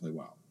doesn't want to play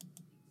WoW.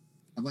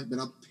 I'm like, but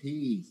I'll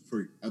pay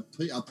for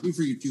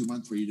you 2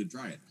 months for you to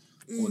try it.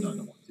 Oh no, I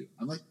don't want to.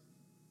 I'm like,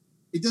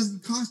 it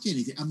doesn't cost you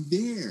anything. I'm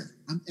there.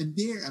 I'm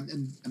there.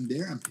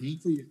 I'm paying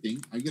for your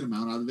thing. I get a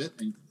mount out of it,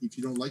 and if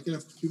you don't like it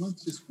after 2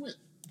 months, just quit.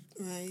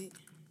 Right.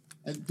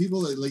 And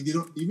people like they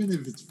don't, even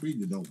if it's free,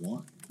 they don't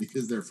want it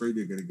because they're afraid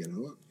they're gonna get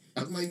hooked.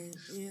 I'm like,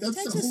 it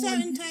takes a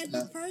certain type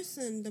of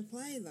person to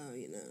play, though.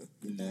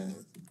 Yeah.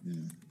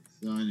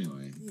 So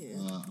anyway,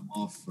 I'm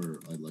off for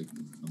like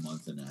a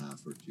month and a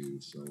half or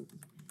 2. So I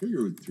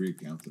figure with 3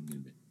 accounts, I'm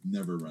gonna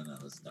never run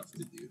out of stuff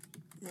to do.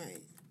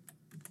 Right.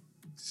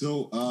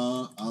 So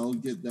I'll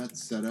get that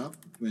set up,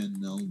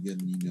 and I'll get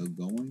an email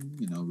going,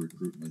 and I'll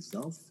recruit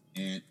myself.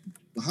 And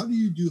how do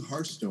you do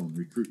Hearthstone?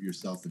 Recruit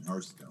yourself in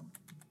Hearthstone.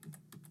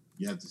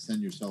 You have to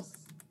send yourself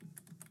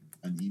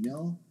an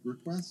email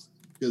request,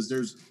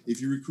 because if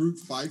you recruit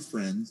 5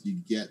 friends,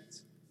 you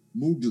get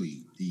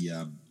Mowgli,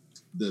 the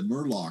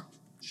Murloc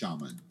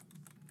shaman,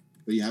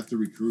 but you have to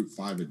recruit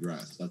 5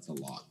 address. That's a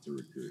lot to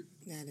recruit.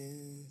 That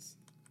is.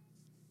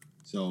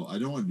 So I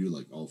don't want to do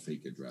like all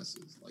fake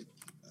addresses. Like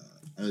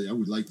I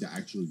would like to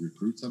actually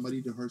recruit somebody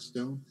to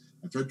Hearthstone.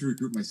 I tried to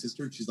recruit my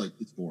sister, and she's like,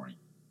 "It's boring."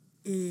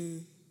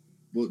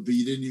 Well, but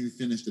you didn't even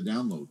finish the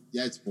download.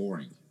 Yeah, it's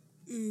boring.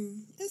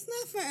 It's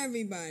not for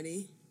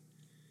everybody.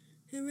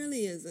 It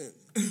really isn't.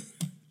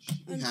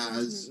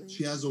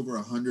 She has over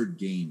 100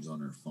 games on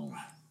her phone.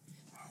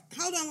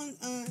 Hold on,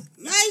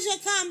 Major,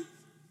 come.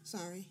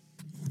 Sorry.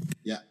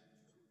 Yeah.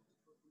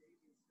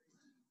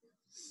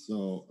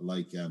 So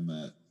like I'm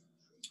at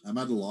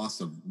a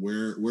loss of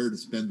where to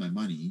spend my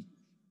money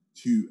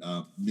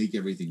to make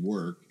everything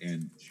work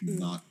and to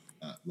not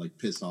like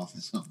piss off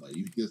at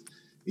somebody, because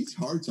it's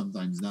hard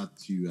sometimes not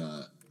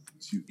to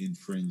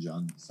infringe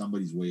on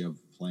somebody's way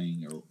of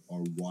playing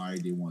or why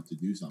they want to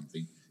do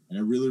something. And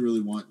I really,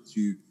 really want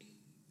to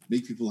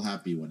make people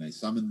happy. When I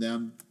summon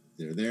them,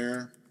 they're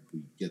there.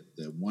 We get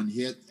the one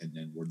hit, and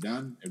then we're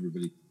done.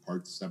 Everybody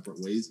parts separate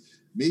ways.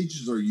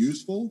 Mages are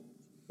useful,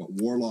 but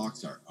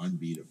warlocks are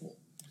unbeatable.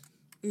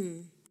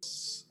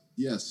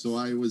 Yeah, so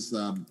I was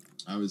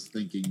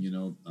thinking,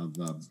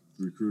 of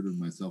recruiting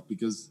myself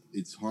because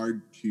it's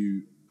hard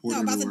to port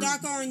No, about the everywhere.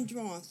 dark orange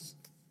dwarfs.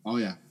 Oh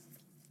yeah,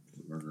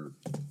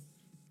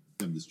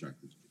 I'm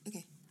distracted.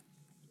 Okay.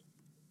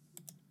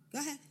 Go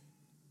ahead.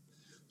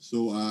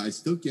 So I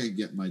still can't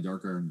get my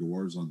Dark Iron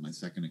Dwarves on my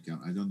second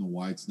account. I don't know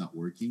why it's not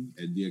working.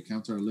 And the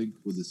accounts are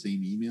linked with the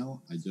same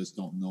email. I just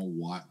don't know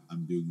what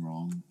I'm doing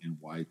wrong and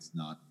why it's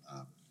not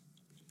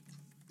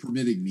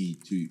permitting me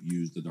to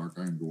use the Dark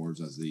Iron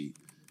Dwarves as the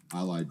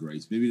allied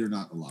race. Maybe they're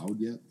not allowed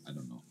yet. I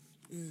don't know.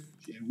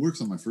 It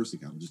works on my first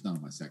account, just not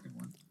on my second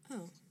one.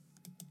 Oh.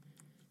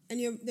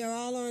 And they're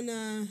all on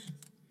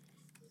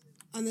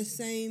the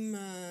same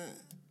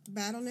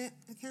BattleNet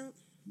account?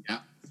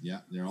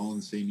 Yeah, they're all on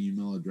the same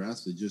email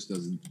address. It just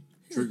doesn't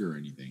trigger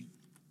anything.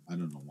 I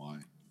don't know why.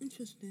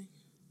 Interesting.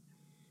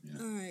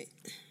 Yeah. All right.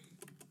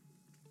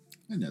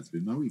 And that's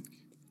been my week.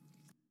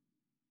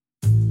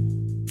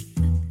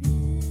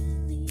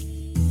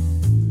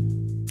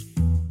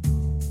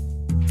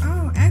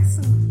 Oh,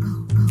 excellent.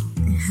 Oh.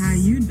 How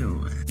you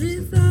doing?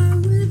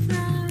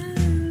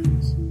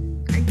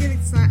 I get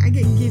excited. I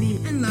get giddy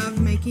and love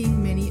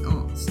making many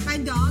alts. My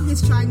dog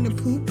is trying to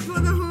poop for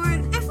the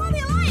Horde and for the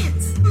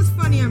Alliance. It was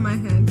funny on my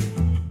head.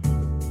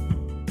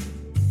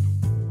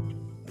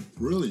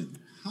 Brilliant.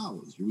 How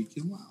was your week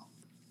in WoW?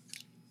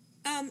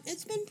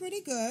 It's been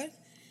pretty good.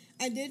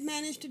 I did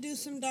manage to do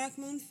some Dark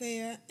Moon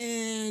Fair,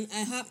 and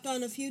I hopped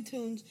on a few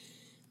tunes.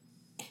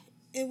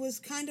 It was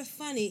kind of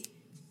funny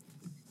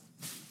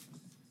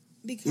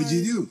because. What'd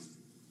you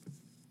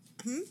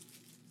do?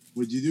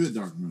 What'd you do at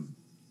Dark Moon?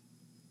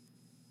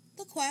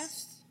 The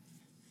quest.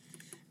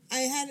 I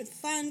had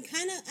fun.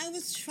 I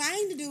was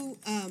trying to do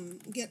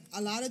get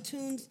a lot of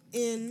tunes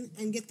in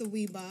and get the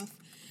Wii buff.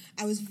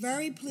 I was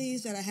very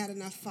pleased that I had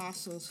enough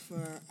fossils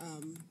for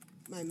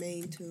my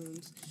main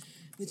tunes,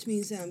 which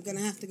means that I'm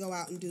gonna have to go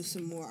out and do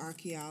some more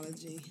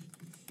archaeology.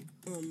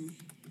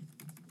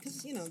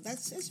 Because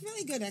it's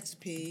really good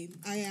XP.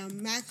 I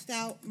maxed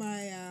out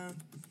my.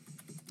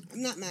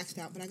 I'm not maxed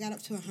out, but I got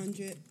up to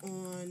 100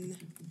 on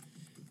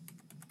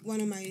one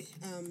of my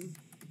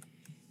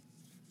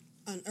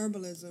on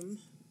herbalism,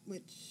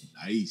 which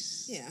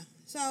nice. Yeah.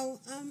 So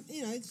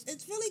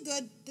it's really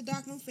good. The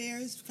Dark Moon Fair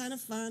is kind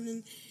of fun,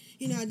 and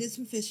I did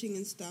some fishing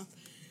and stuff,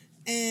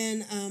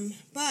 and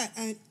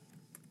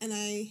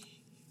I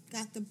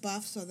got the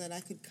buff so that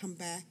I could come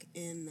back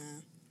and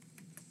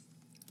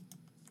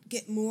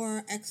get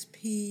more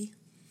XP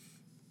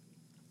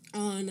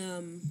on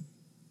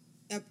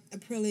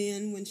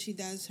Aprillian when she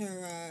does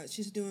her.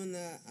 She's doing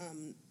the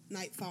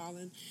Nightfall,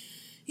 and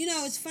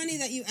it's funny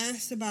that you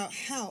asked about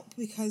help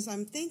because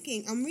I'm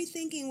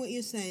rethinking what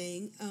you're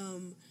saying.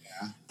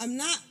 I'm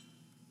not.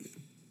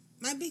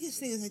 My biggest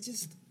thing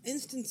is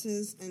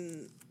instances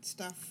and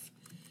stuff.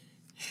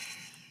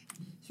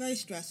 It's very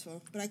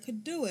stressful, but I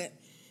could do it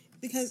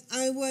because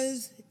I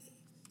was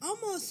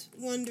almost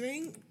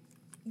wondering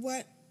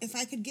what if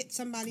I could get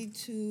somebody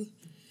to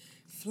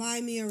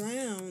fly me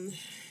around.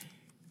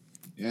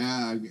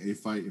 Yeah,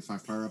 if I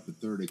fire up a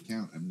third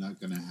account, I'm not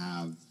gonna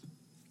have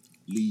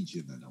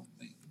Legion. I don't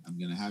think I'm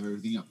gonna have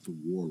everything up to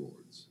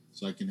Warlords,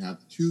 so I can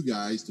have two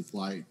guys to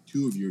fly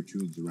two of your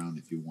tunes around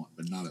if you want,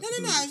 but not a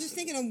third. No. I was just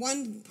thinking of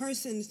one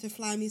person to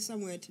fly me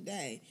somewhere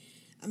today.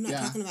 I'm not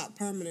talking about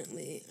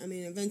permanently. I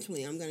mean,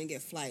 eventually I'm gonna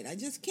get flight. I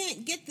just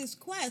can't get this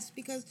quest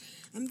because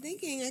I'm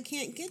thinking I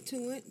can't get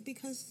to it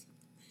because.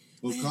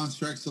 Well,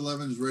 Constructs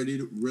 11 is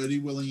ready,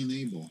 willing, and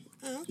able.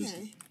 Oh, okay. Just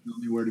tell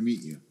me where to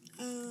meet you.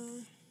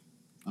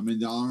 I'm in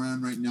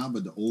Dalaran right now,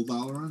 but the old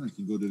Dalaran, I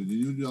can go to the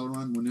new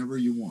Dalaran whenever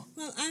you want.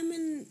 Well, I'm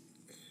in.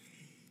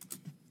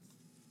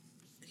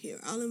 Here,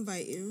 I'll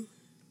invite you.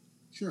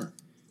 Sure.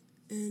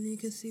 And you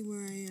can see where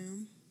I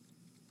am.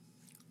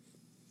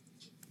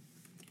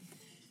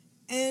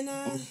 And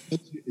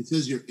it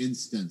says you're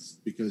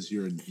instanced because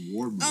you're in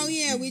war mode. Oh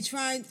yeah, we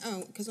tried.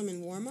 Oh, because I'm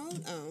in war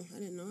mode. Oh, I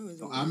didn't know I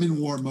was. I'm in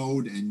war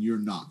mode, and you're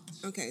not.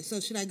 Okay, so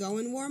should I go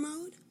in war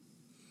mode?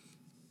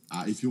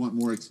 If you want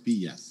more XP,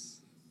 yes.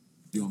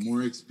 Do you want more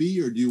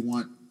XP, or do you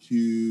want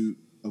to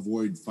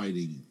avoid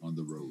fighting on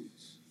the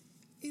roads?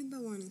 Either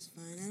one is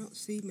fine. I don't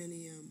see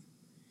many.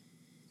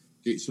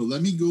 Okay, so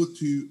let me go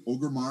to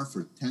Ogremar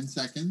for 10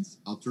 seconds.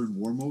 I'll turn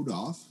war mode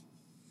off.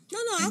 No,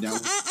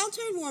 I'll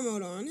turn war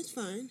mode on. It's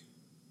fine.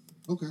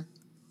 Okay.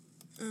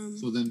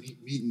 So then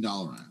meet in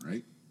Dalaran,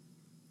 right?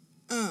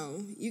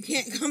 Oh, you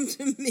can't come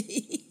to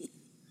me.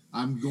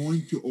 I'm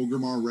going to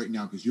Ogremar right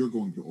now because you're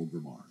going to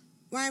Ogremar.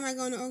 Why am I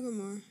going to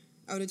Ogremar?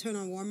 Oh, to turn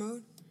on war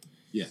mode?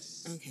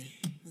 Yes. Okay,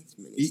 that's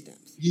many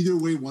steps. Either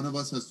way, one of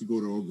us has to go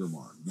to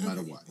Ogremar, no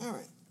matter what. All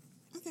right.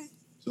 Okay.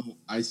 So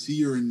I see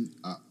you're in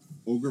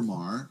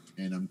Ogremar,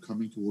 and I'm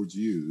coming towards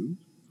you.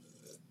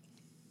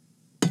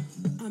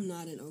 I'm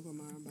not in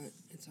Ogremar, but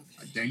it's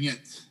okay. Dang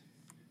it.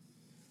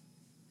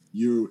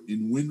 You're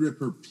in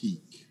Windripper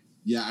Peak.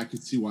 Yeah, I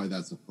could see why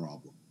that's a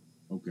problem.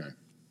 Okay.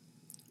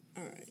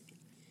 All right.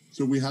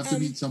 So we have to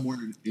meet somewhere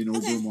in Ogremar.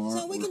 Okay,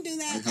 so we can do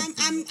that.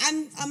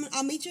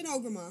 I'll meet you in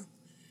Ogremar.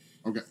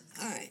 Okay.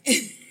 All right.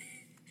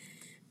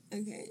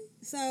 Okay.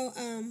 So,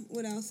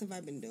 what else have I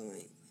been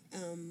doing?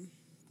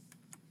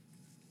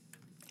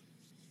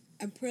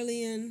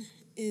 Aprillian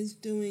is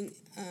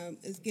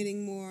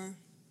getting more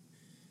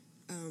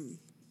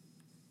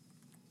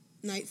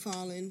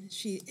Nightfallen.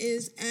 She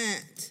is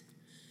at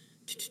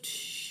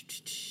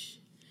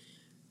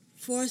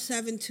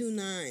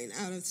 4729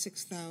 out of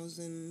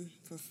 6,000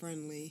 for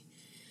friendly.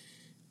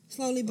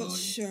 Slowly but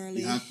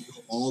surely. You have to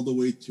go all the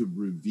way to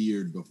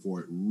revered before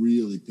it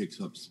really picks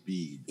up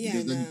speed. Yeah,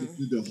 because then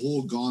you do the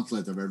whole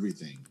gauntlet of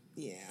everything.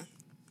 Yeah.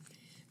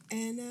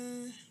 And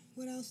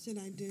what else did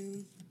I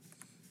do?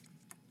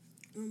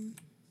 Why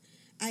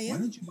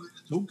don't you buy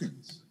the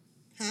tokens?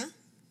 Huh?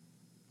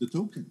 The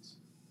tokens.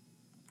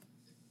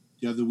 Do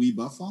you have the Wii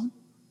buff on?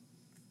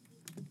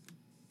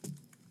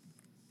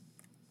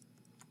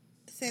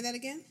 Say that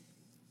again?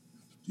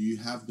 Do you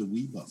have the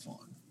Wii buff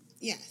on?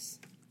 Yes.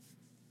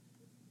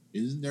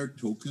 Isn't there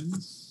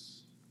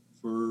tokens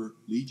for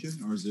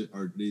Legion, or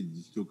are they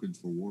just tokens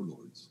for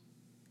Warlords?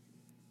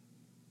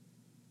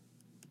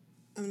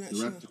 I'm not the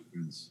sure. rep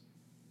tokens.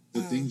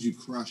 The things you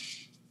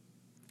crush.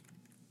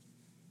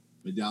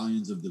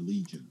 Medallions of the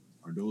Legion.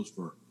 Are those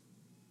for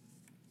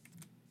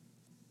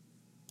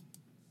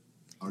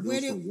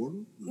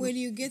Warlords? Where do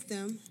you get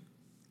them?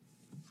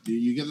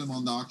 You get them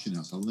on the auction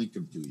house. I'll link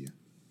them to you.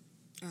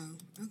 Oh,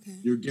 okay.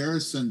 Your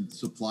garrison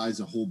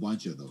supplies a whole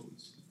bunch of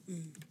those.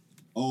 Mm.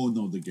 Oh,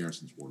 no, the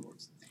garrison's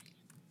Warlords.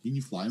 Can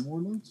you fly in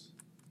Warlords?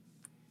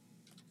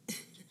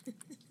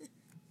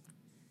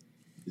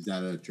 Is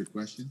that a trick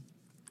question?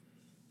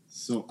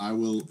 So I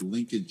will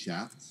link in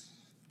chat.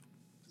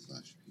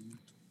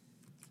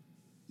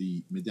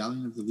 The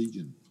Medallion of the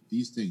Legion.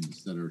 These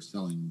things that are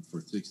selling for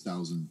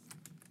 6,000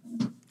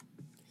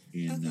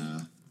 in... Okay.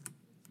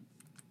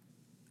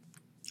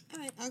 All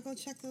right, I'll go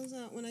check those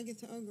out when I get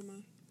to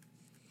Ogrimmar.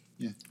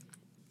 Yeah.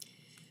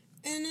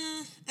 And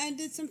I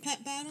did some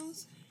pet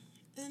battles.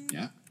 And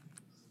yeah.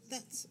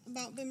 That's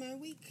about been my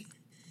week.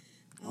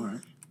 All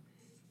right.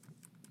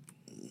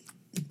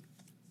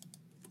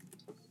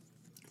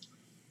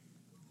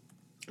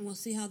 And we'll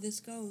see how this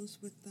goes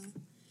with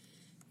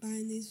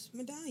buying these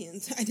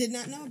medallions. I did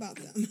not know about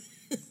them.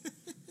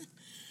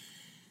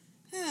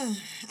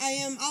 I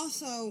am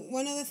also,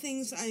 one of the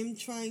things I am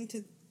trying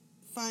to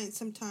find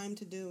some time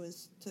to do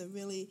is to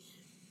really...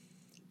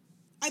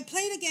 I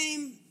played a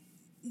game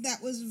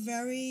that was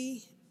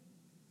very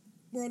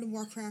World of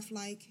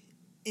Warcraft-like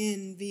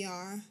in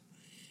VR,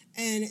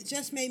 and it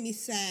just made me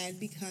sad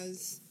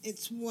because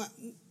it's what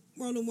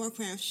World of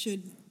Warcraft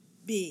should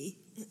be,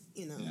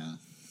 you know. Yeah.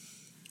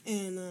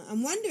 And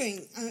I'm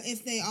wondering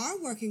if they are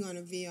working on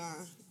a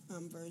VR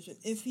version.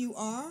 If you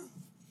are,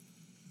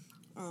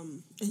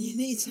 and you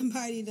need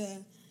somebody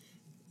to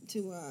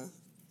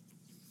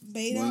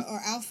beta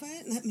or alpha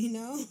it, let me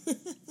know.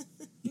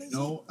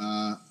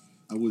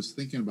 I was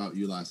thinking about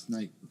you last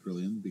night,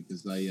 Aprillian,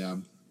 because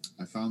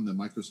I found the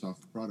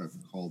Microsoft product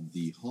called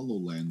the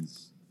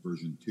HoloLens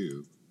version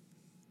 2,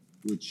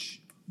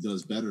 which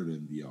does better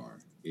than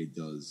VR. It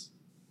does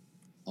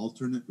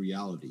alternate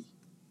reality.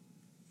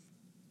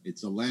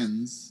 It's a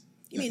lens.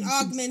 You mean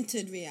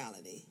augmented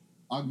reality?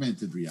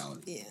 Augmented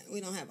reality. Yeah,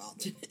 we don't have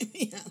alternate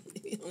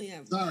reality. We only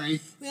have.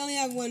 Sorry. We only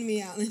have one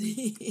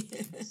reality.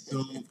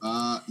 So,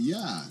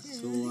 yeah.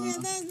 So,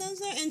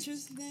 those are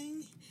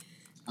interesting.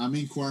 I'm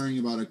inquiring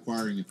about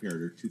acquiring a pair.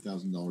 They're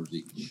 $2,000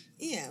 each.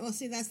 Yeah, well,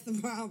 see, that's the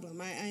problem.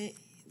 $2,000.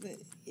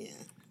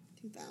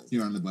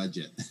 You're on the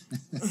budget.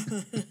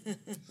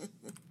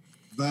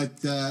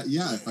 But,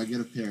 yeah, if I get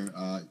a pair,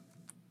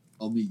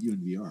 I'll meet you in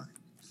VR.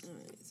 All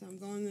right, so I'm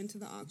going into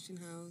the auction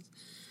house.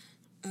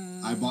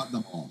 I bought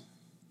them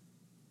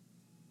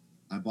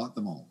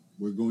all.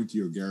 We're going to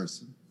your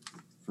garrison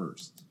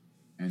first,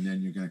 and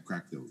then you're going to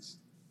crack those.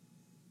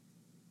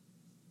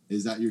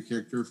 Is that your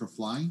character for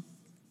flying?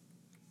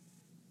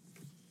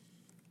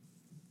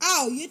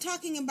 Oh, you're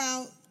talking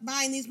about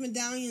buying these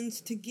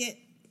medallions to get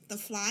the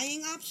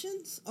flying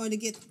options, or to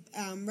get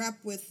rep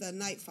with the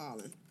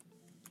Nightfallen?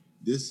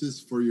 This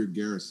is for your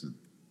garrison.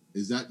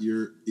 Is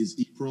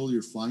April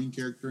your flying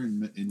character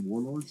in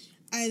Warlords?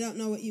 I don't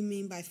know what you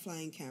mean by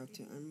flying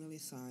character. I'm really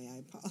sorry. I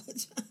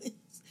apologize.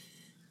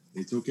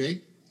 It's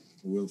okay.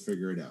 We'll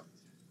figure it out.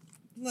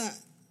 What?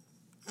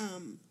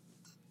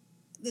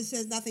 This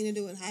has nothing to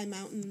do with High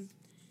Mountain?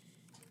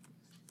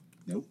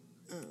 Nope.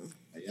 Oh.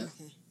 Yeah.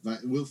 Okay.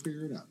 But we'll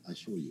figure it out. I'll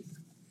show you.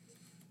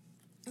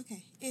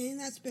 Okay. And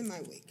that's been my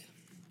week.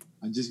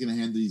 I'm just going to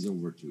hand these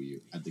over to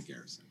you at the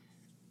garrison.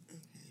 Okay.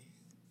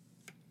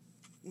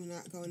 We're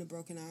not going to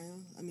Broken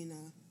Isle?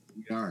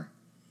 We are.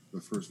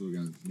 But first we're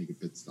going to make a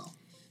pit stop.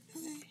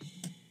 Okay.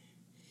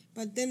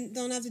 But then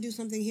don't have to do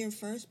something here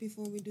first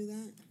before we do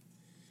that?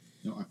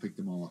 No, I picked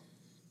them all up.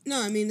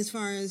 No, I mean as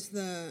far as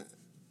the...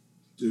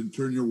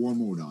 Turn your war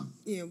mode on.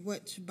 Yeah,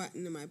 which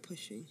button am I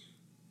pushing?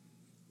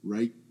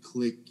 Right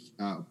click,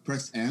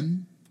 press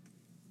N,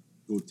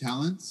 go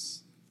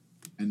talents,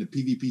 and the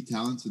PvP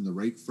talents in the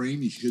right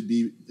frame. You should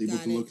be able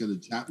to look at the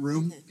chat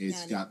room. Okay,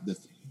 it's got the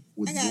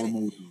with war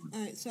mode on.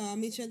 All right, so I'll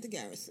meet you at the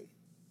garrison.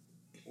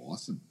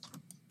 Awesome.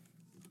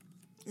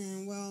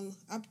 And we'll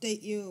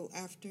update you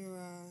after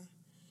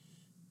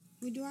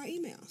we do our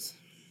emails.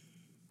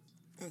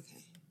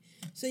 Okay.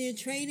 So you're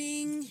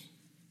trading...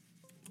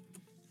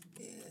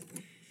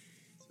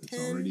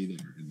 It's already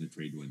there in the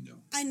trade window.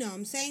 I know.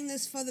 I'm saying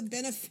this for the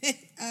benefit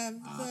of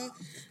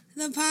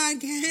the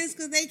podcast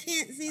because they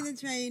can't see the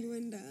trade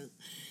window.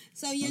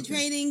 So you're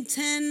trading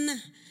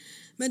 10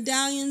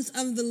 medallions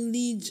of the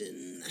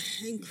Legion,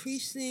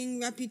 increasing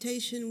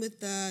reputation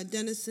with the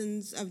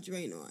denizens of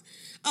Draenor.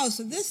 Oh,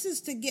 so this is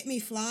to get me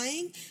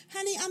flying?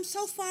 Honey, I'm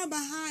so far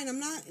behind.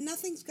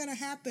 Nothing's going to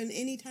happen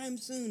anytime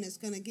soon that's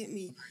going to get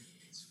me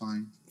It's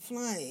fine.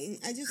 flying.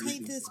 I just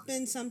hate to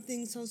spend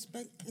something so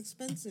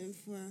expensive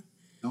for...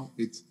 No,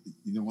 it's,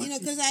 you know what? You know,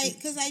 because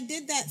I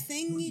did that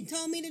thing you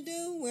told me to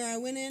do where I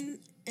went in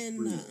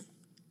and...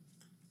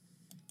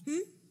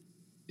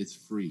 It's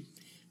free.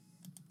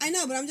 I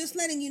know, but I'm just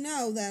letting you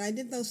know that I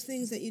did those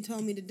things that you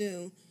told me to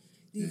do.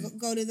 You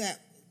go to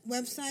that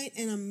website,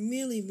 and I'm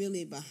really,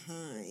 really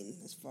behind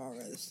as far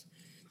as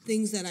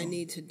things that I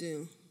need to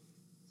do.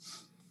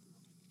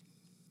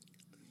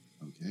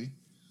 Okay.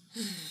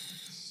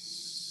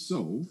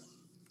 So,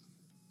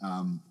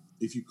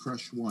 if you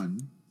crush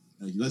one,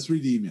 let's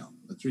read the email.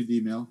 Let's read the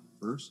email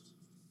first.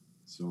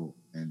 So,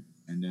 and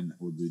then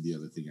we'll do the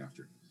other thing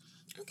after.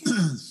 Okay.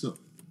 So.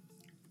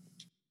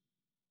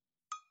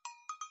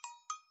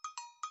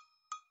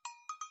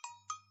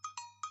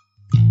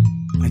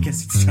 I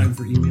guess it's time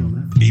for email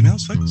now.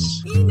 Emails,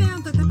 folks? Email.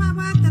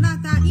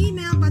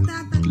 Email.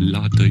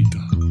 La data.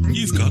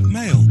 You've got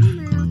mail.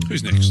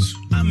 Who's next?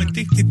 I'm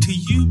addicted to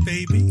you,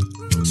 baby.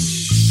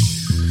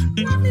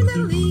 Lovely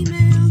little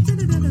email.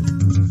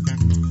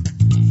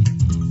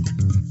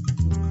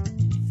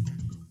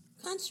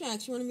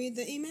 Constructs, you want to read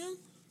the email?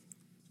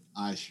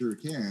 I sure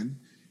can,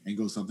 and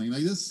go something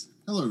like this.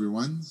 Hello,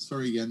 everyone.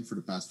 Sorry again for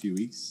the past few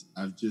weeks.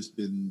 I've just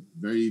been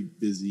very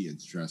busy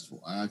and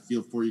stressful. I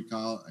feel for you,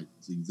 Kyle.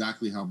 It's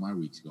exactly how my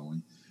week's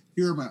going.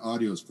 Here are my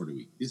audios for the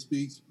week. This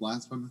week's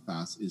Blast from the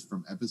Past is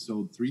from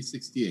episode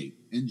 368.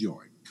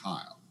 Enjoy,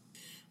 Kyle.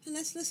 And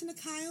let's listen to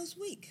Kyle's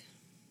week.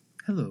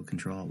 Hello,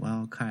 Control.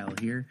 Well, Kyle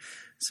here.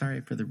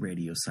 Sorry for the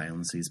radio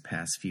silence these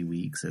past few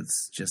weeks.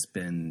 It's just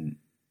been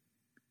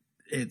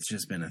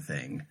a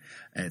thing.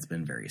 It's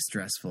been very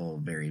stressful,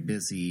 very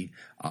busy.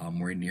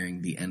 We're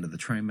nearing the end of the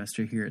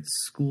trimester here at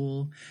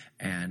school,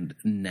 and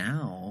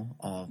now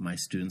all of my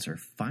students are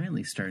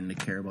finally starting to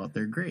care about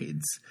their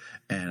grades.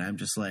 And I'm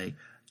just like,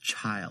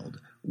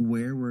 child,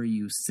 where were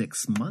you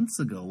 6 months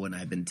ago when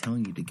I've been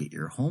telling you to get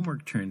your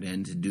homework turned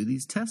in, to do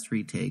these test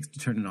retakes, to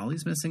turn in all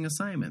these missing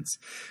assignments?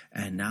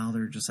 And now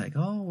they're just like,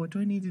 oh, what do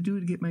I need to do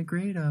to get my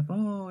grade up?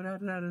 Oh,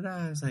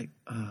 da-da-da-da-da. It's like,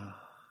 oh.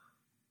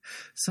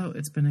 So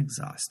it's been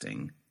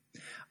exhausting.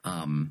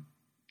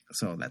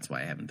 So that's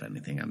why I haven't done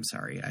anything. I'm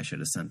sorry. I should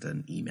have sent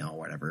an email or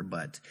whatever,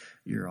 but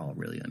you're all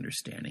really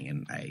understanding,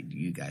 and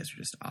you guys are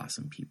just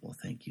awesome people.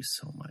 Thank you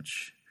so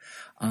much.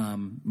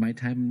 My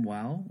time in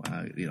WoW,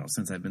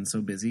 since I've been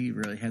so busy,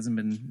 really hasn't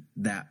been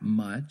that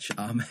much.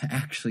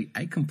 Actually,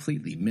 I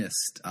completely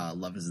missed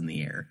Love is in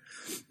the Air.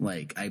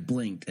 Like, I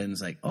blinked and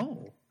was like,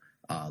 oh,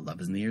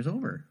 Love is in the Air's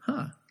over.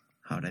 Huh.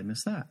 How did I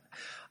miss that?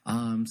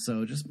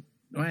 So just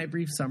my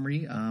brief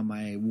summary,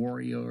 my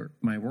warrior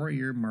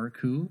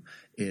Marku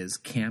is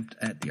camped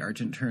at the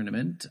Argent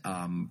tournament.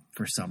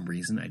 For some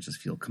reason, I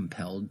just feel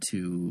compelled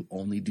to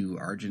only do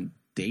Argent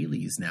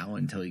dailies now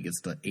until he gets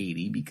to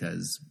 80,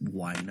 because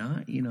why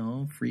not?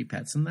 Free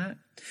pets and that.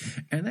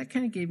 And that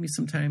kind of gave me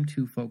some time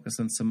to focus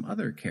on some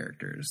other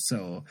characters.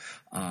 So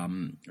a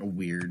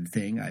weird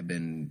thing, I've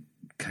been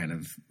kind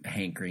of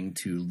hankering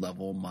to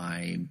level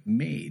my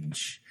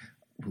mage,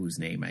 whose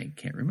name I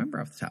can't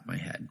remember off the top of my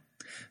head.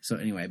 So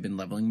anyway, I've been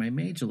leveling my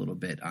mage a little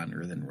bit on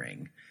Earthen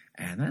Ring,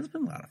 and that's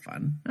been a lot of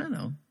fun. I don't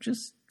know,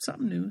 just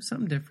something new,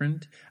 something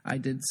different. I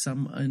did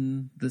some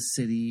in the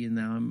city, and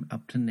now I'm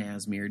up to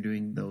Nazmir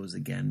doing those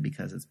again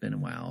because it's been a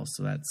while,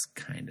 so that's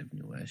kind of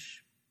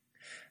newish.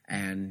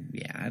 And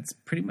yeah, it's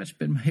pretty much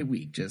been my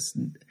week, just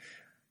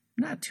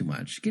not too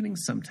much, getting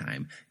some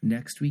time.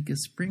 Next week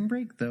is spring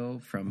break, though,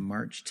 from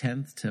March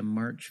 10th to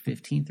March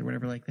 15th or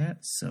whatever like that,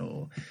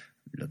 so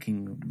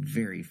looking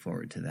very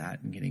forward to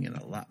that and getting in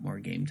a lot more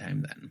game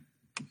time then.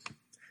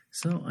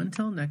 So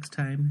until next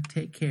time,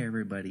 take care,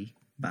 everybody.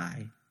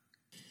 Bye.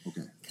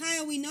 Okay.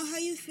 Kyle, we know how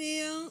you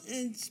feel.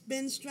 It's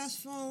been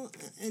stressful,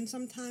 and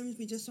sometimes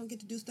we just don't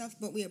get to do stuff,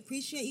 but we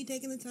appreciate you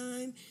taking the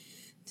time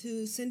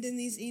to send in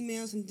these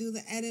emails and do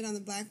the edit on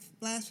the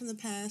Blast from the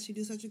Past. You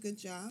do such a good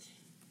job.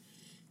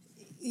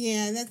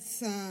 Yeah,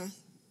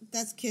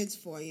 that's kids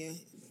for you.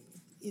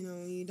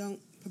 You don't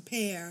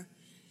prepare,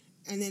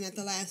 and then at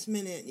the last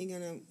minute, you're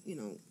going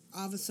to,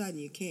 all of a sudden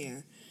you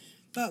care.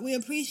 But we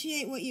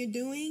appreciate what you're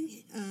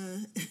doing.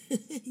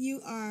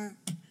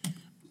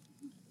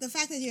 The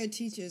fact that you're a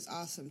teacher is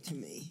awesome to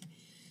me.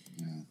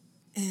 Yeah.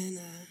 And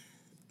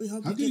we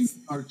hope How did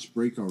March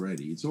break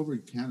already? It's over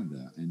in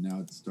Canada, and now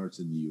it starts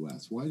in the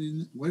U.S. Why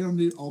don't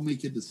they all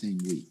make it the same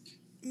week?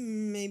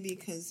 Maybe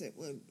because it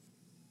would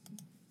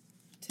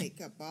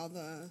take up all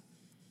the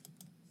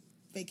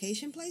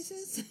vacation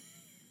places.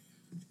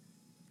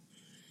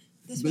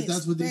 But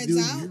that's what they do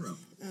in Europe.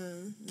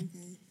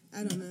 Okay.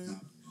 I don't know.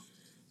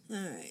 All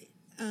right.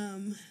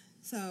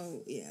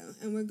 So yeah,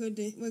 and we're glad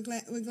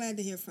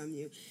to hear from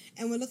you,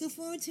 and we're looking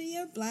forward to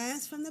your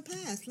blast from the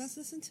past. Let's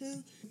listen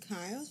to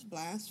Kyle's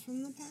blast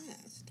from the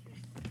past.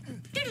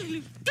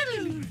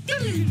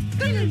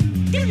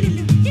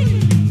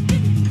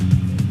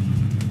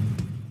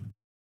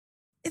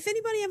 If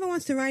anybody ever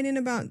wants to write in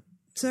about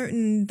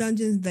certain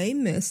dungeons they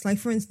miss, like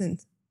for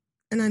instance,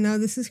 and I know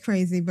this is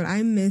crazy, but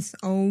I miss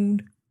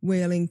old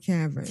Wailing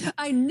Cavern.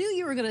 I knew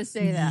you were going to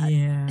say that.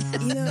 Yeah.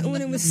 You know,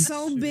 when it was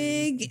so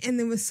big and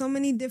there was so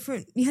many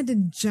different, you had to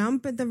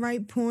jump at the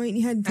right point.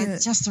 You had to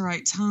at just the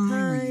right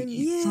time.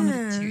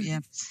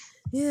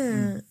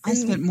 Yeah. I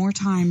spent more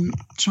time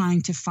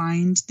trying to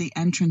find the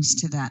entrance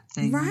to that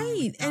thing.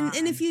 Right.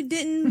 And if you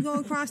didn't go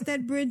across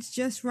that bridge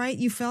just right,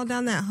 you fell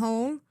down that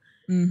hole.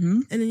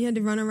 Mm-hmm. And then you had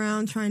to run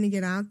around trying to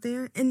get out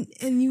there. And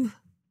you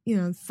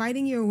know,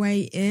 fighting your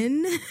way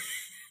in.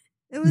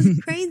 It was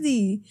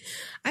crazy.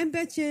 I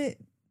bet you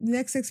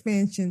next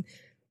expansion,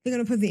 they're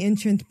going to put the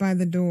entrance by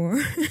the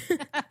door.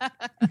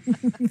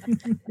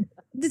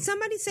 Did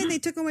somebody say they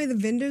took away the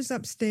vendors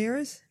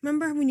upstairs?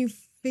 Remember when you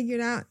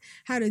figured out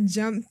how to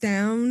jump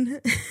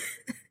down?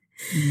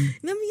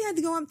 Remember you had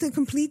to go up to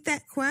complete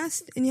that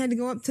quest and you had to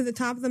go up to the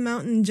top of the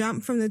mountain and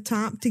jump from the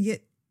top to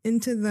get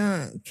into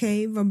the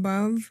cave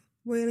above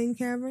Wailing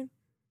Cavern?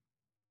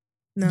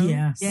 No.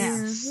 Yes.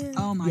 Yeah.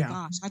 Oh my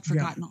gosh, I'd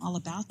forgotten all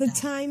about that. The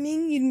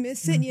timing, you'd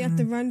miss it. You have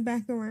to run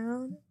back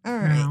around. All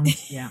right.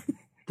 Yeah.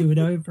 Do it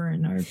over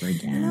and over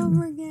again. And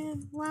over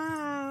again.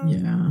 Wow.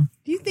 Yeah.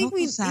 Do you think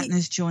Satin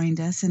has joined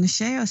us? And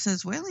Asheo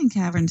says Wailing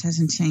Caverns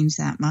hasn't changed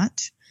that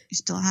much. You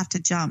still have to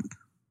jump.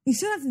 You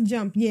still have to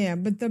jump, yeah.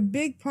 But the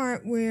big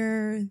part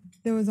where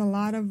there was a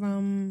lot of I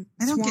don't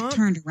get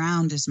turned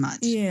around as much.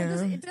 Yeah.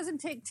 Well, it doesn't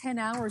take 10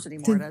 hours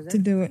anymore, does it? To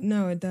do it.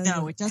 No, it doesn't.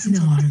 No, it doesn't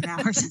take 10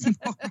 hours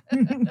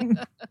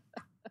anymore.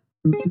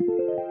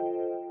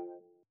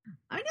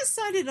 I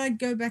decided I'd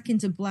go back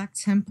into Black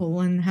Temple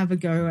and have a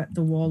go at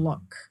the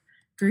Warlock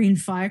Green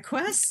Fire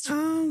quest.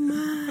 Oh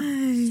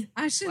my!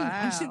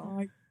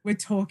 Actually, we're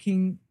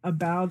talking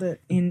about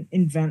it in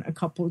Vent a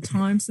couple of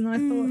times, and I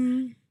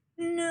thought,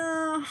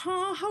 no,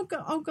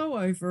 I'll go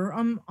over.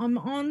 I'm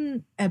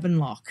on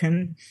Ebonlock,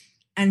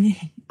 and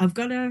I've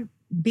got to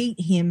beat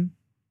him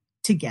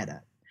to get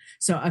it.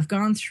 So I've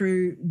gone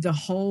through the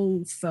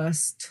whole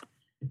first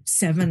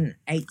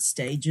 7-8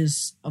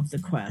 stages of the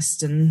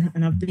quest, and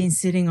I've been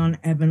sitting on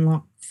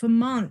Ebonlock for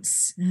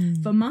months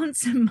and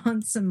months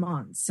and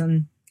months.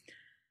 And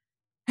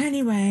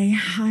anyway,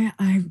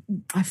 I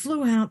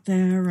flew out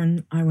there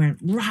and I went,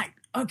 right,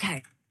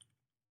 okay.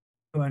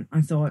 And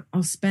I thought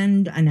I'll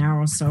spend an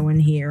hour or so in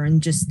here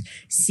and just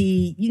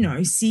see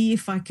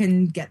if I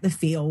can get the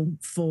feel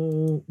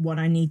for what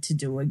I need to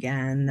do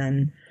again.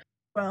 And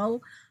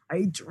well,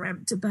 I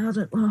dreamt about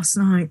it last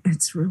night.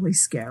 It's really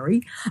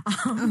scary.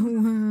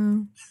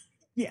 Wow.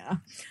 Yeah.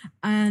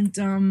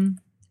 And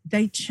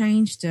they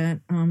changed it.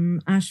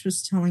 Ash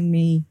was telling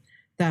me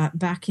that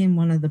back in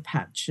one of the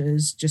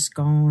patches just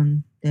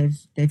gone,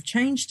 they've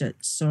changed it.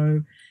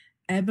 So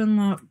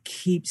Ebonlock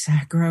keeps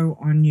aggro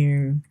on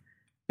you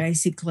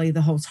basically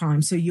the whole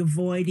time. So your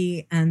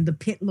Voidy and the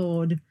Pit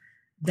Lord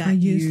that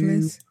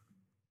you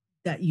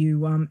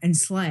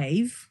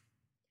enslave,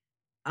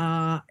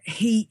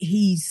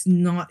 he's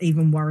not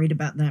even worried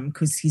about them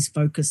because he's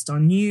focused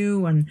on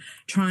you and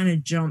trying to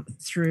jump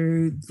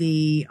through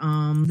the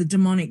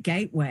demonic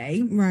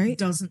gateway. Right.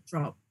 Doesn't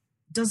drop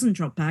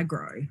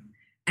aggro,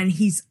 and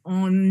he's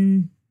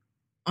on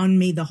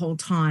me the whole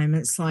time.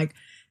 It's like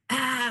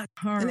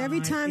and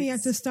every time you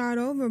have to start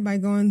over by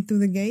going through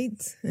the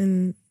gates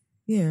and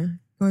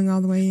going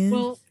all the way in.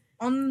 Well,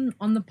 on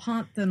the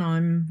part that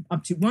I'm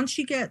up to, once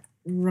you get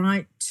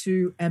right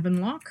to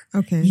Ebonlock,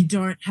 okay, you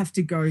don't have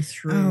to go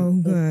through. Oh,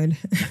 good.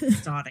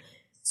 Starting.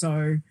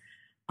 So,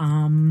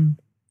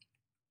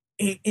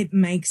 it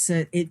makes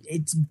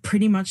it's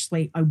pretty much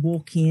like I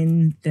walk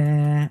in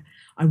there,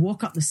 I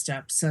walk up the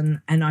steps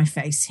and I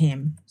face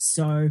him.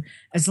 So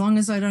as long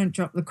as I don't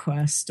drop the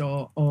quest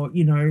or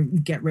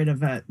get rid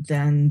of it,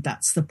 then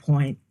that's the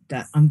point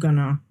that I'm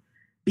gonna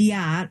be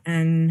at.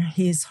 And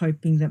he's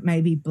hoping that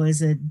maybe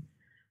Blizzard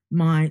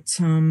might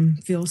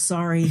feel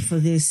sorry for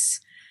this.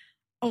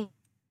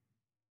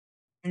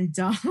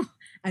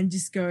 And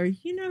just go,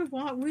 you know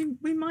what,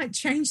 we might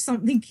change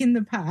something in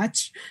the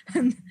patch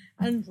and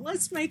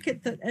let's make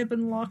it that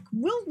Ebonlock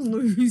will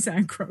lose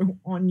aggro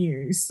on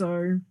you.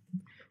 So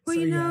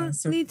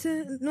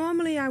Nita,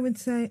 normally I would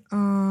say,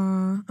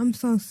 I'm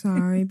so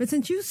sorry, but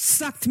since you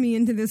sucked me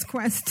into this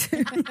quest,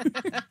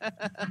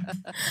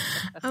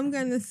 I'm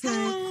gonna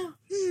say,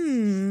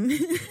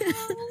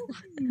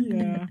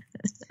 yeah.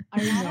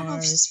 I don't know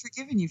if she's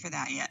forgiven you for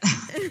that yet.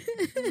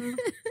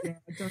 Yeah,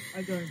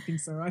 I don't think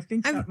so. I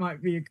think that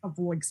might be a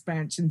couple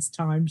expansions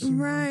time.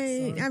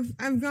 Right. So.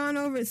 I've gone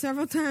over it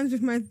several times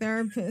with my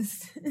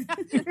therapist.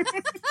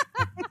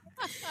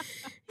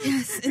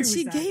 Yes, and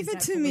she gave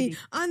it to me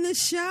on the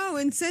show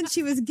and said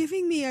she was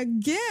giving me a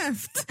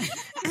gift.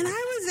 And I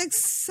was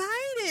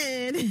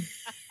excited.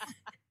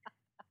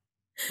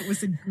 It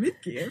was a good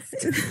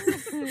gift.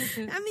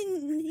 I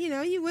mean,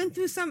 you went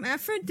through some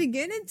effort to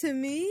get it to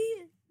me.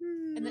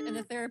 And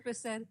the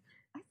therapist said,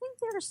 I think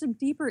there are some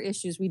deeper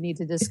issues we need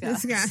to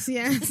discuss.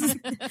 Yes.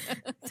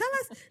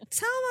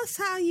 Tell us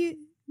how you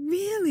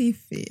really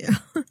feel.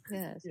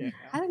 Yes. Yeah.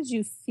 How did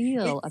you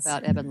feel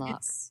about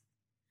Ebonlock?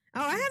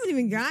 Oh, I haven't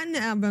even gotten to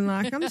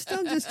Ebonlock. I'm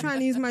still just trying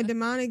to use my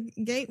demonic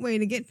gateway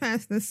to get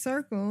past the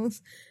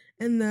circles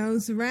and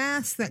those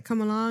wraths that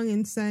come along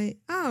and say,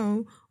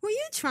 oh, were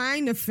you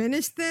trying to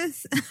finish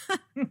this?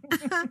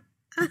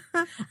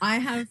 I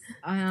have,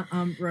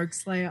 Rogue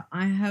Slayer,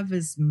 I have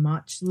as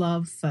much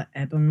love for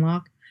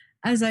Ebonlock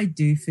as I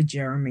do for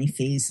Jeremy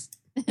Fizz.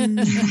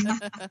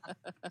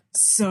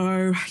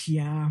 So,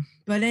 yeah.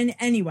 But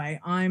anyway,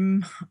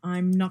 I'm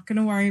not going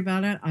to worry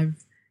about it.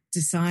 I've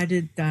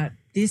decided that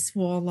this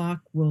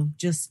warlock will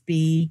just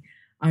be...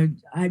 I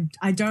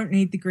don't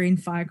need the green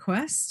fire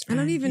quest. I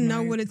don't even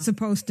know what it's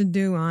supposed to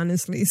do,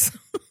 honestly. So.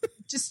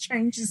 It just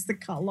changes the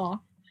color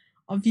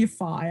of your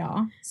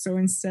fire. So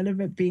instead of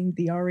it being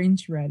the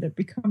orange-red, it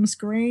becomes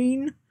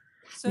green.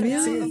 So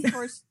now, of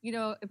course,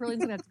 Berlin's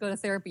going to have to go to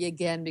therapy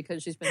again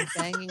because she's been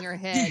banging her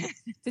head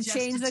to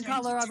change the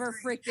color of her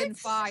freaking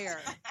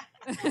fire.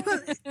 Well,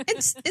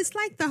 it's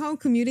like the whole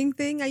commuting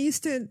thing. I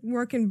used to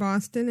work in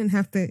Boston and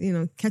have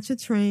to, catch a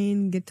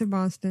train, get to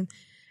Boston.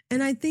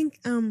 And I think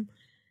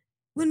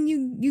when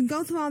you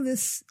go through all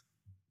this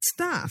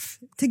stuff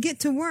to get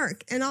to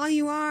work and all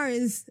you are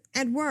is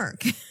at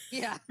work.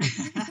 Yeah.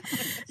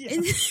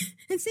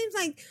 It seems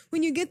like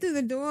when you get through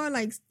the door,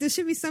 like there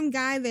should be some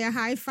guy there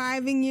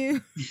high-fiving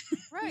you.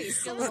 Right.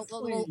 A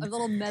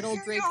little metal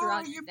draped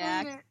around your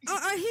neck. Or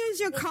here's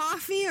your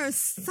coffee or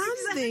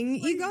something.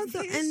 Exactly. You go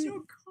through Here's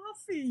your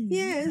coffee.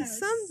 Yeah, Yes.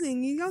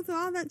 something. You go through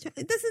all that.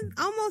 This is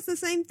almost the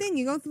same thing.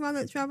 You go through all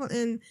that trouble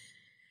and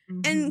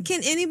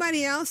can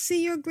anybody else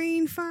see your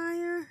green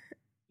fire?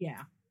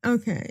 Yeah.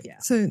 Okay. Yeah.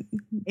 So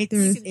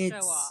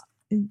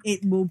it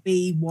will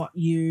be what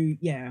you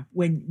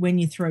when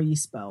you throw your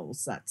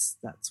spells,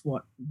 that's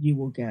what you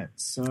will get.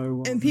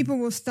 So and people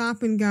will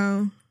stop and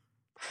go,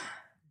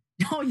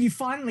 oh, you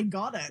finally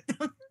got it.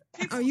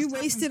 Oh, you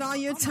wasted all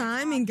your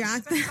time and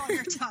got that. All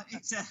your time,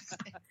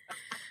 exactly.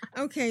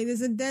 Okay,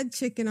 there's a dead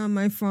chicken on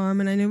my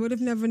farm, and I would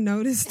have never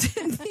noticed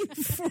it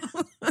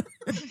before.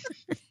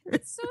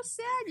 It's so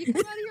sad. You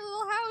come out of your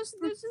little house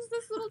and there's just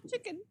this little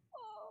chicken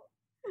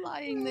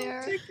lying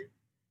there.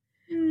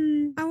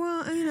 Oh,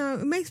 well,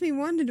 it makes me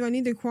wonder, do I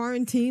need to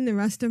quarantine the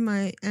rest of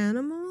my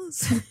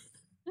animals?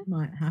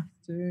 Might have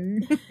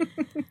to.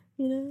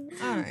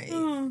 All right.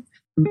 Oh.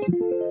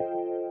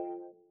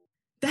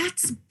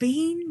 That's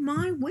been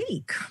my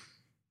week.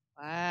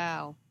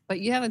 Wow. But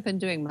you haven't been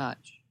doing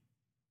much.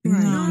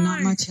 Right. No,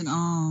 not much at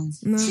all.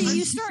 No.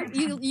 See,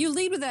 you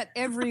lead with that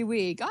every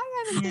week. I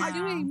haven't been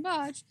doing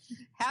much.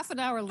 Half an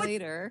hour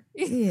later.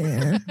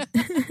 Yeah.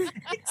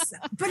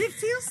 But it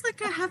feels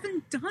like I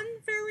haven't done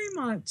very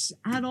much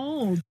at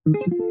all.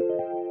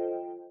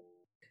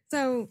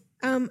 So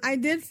I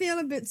did feel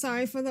a bit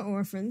sorry for the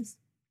orphans.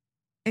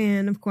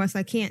 And, of course,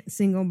 I can't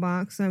single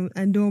box.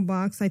 I dual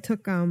box. I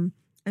took Anana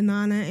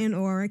and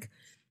Auric.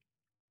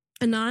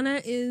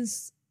 Anana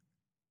is...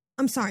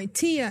 I'm sorry,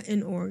 Tia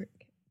and Auric.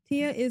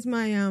 Tia is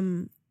my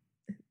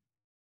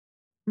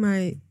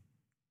my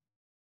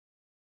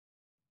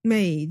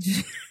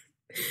mage.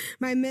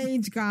 My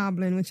mage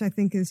goblin, which I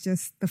think is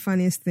just the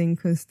funniest thing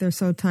because they're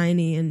so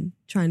tiny and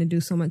trying to do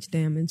so much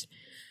damage.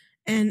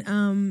 And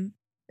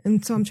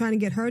so I'm trying to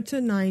get her to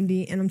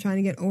 90 and I'm trying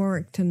to get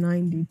Auric to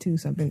 90 too.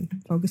 So I've been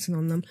focusing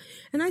on them.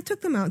 And I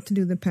took them out to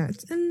do the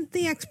pets. And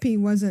the XP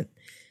wasn't,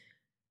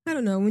 I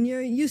don't know, when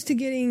you're used to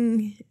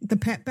getting the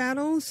pet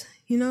battles,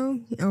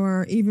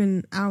 or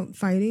even out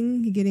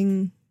fighting, you're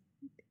getting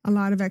a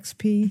lot of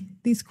XP.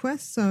 These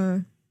quests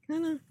are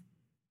kind of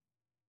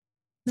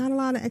not a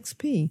lot of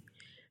XP.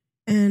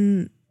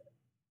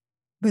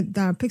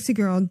 But Pixie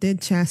Girl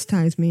did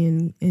chastise me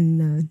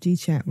in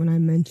G-Chat when I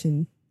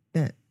mentioned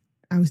that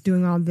I was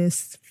doing all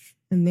this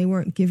and they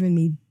weren't giving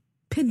me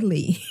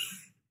piddly.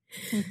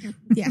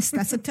 Yes,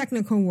 that's a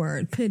technical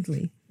word,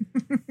 piddly.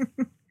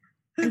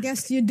 I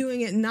guess you're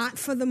doing it not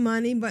for the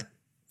money, but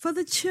for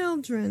the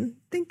children.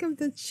 Think of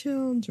the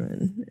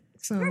children.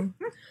 So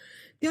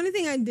the only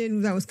thing I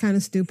did that was kind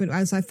of stupid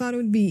was I thought it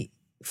would be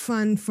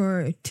fun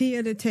for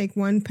Tia to take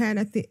one pet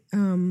at the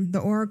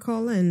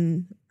Oracle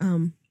and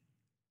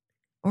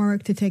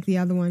Auric to take the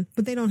other one,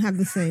 but they don't have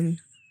the same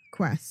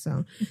quest.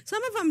 So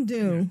some of them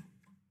do,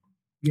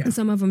 and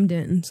some of them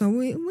didn't. So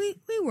we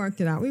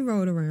worked it out. We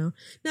rode around.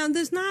 Now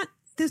there's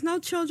no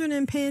children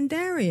in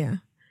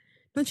Pandaria.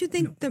 Don't you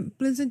think that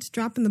Blizzard's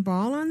dropping the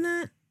ball on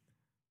that?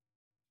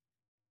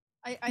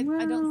 I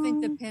don't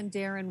think that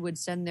Pandaren would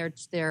send their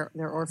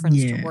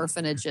orphans to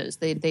orphanages.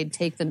 They'd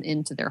take them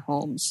into their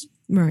homes.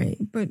 Right,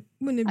 but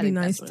wouldn't it be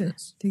nice to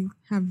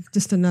have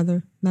just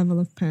another level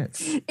of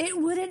pets? It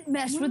wouldn't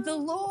mess with the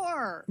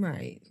lore.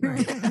 Right.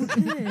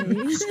 Okay.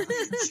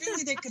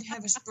 Surely they could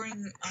have us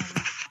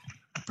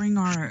bring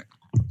our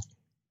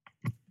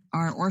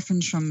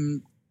orphans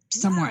from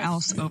somewhere Yes.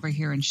 else over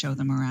here and show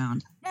them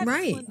around.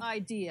 Right. Excellent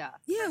idea.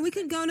 Yeah, we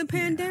could go to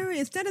Pandaria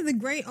instead of the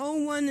great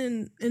old one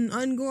in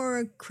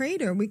Ungora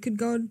Crater. We could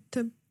go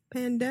to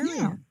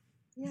Pandaria.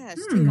 Yes,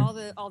 take all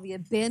the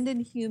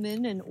abandoned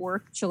human and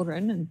orc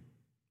children and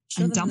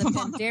show And them dump the them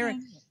on the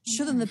Pandaren.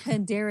 Show them the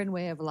Pandaren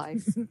way of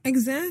life.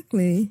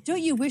 Exactly.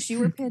 Don't you wish you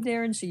were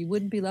Pandaren so you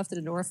wouldn't be left at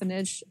an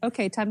orphanage?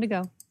 Okay, time to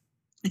go.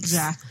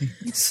 Exactly.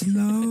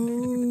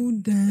 Slow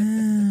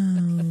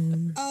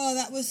down. Oh,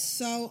 that was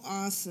so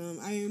awesome.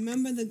 I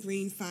remember the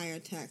green fire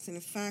text. And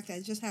in fact, I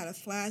just had a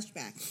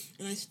flashback.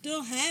 And I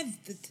still have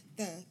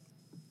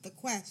the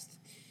quest.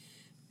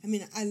 I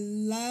mean, I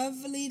love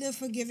Lita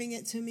for giving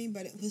it to me,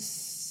 but it was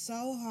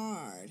so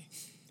hard.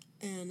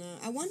 And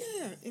I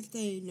wonder if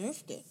they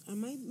nerfed it.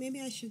 Maybe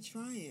I should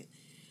try it.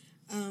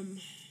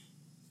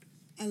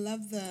 I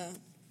love the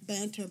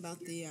banter about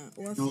the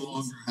orphans. You no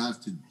longer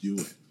have to do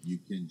it. You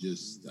can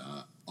just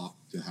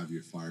opt to have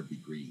your fire be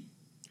green.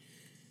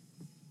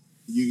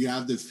 You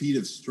have the feat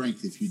of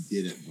strength if you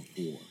did it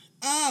before.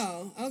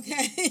 Oh,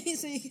 okay.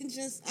 So you can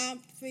just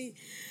opt for...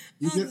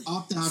 You can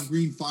opt to have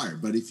green fire,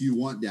 but if you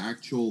want the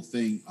actual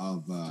thing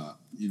of,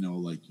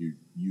 like you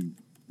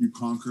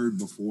conquered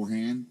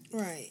beforehand.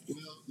 Right.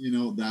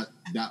 Well,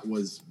 that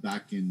was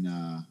back in,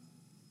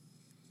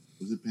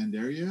 was it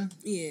Pandaria?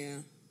 Yeah.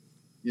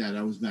 Yeah,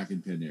 that was back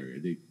in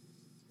Pandaria. They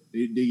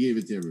gave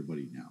it to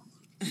everybody now.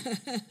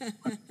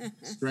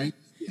 Strength,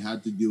 you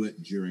had to do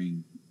it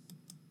during,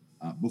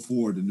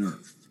 before the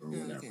nerf or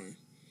whatever. Okay.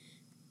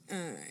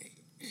 All right.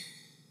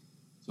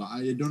 So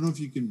I don't know if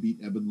you can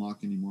beat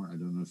Ebonlock anymore. I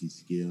don't know if he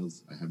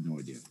scales. I have no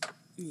idea.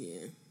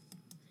 Yeah.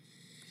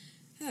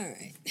 All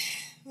right.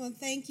 Well,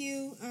 thank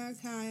you,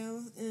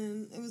 Kyle.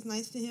 And it was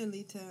nice to hear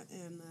Lita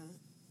and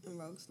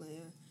Rogue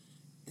Slayer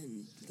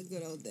and the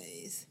good old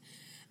days.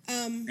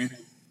 And I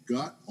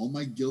got all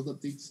my guild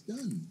updates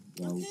done.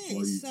 So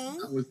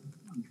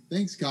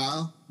thanks,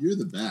 Kyle. You're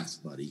the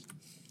best, buddy.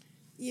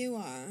 You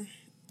are.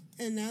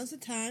 And now's the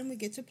time we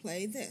get to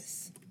play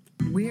this.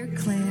 We're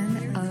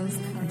clan of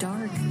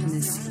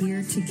darkness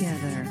here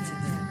together.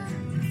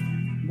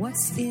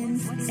 What's in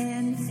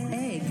an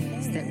egg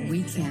that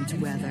we can't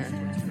weather?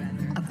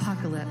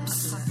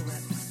 Apocalypse.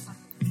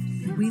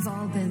 We've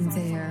all been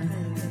there.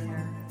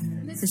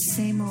 The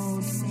same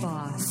old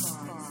boss.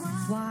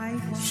 Why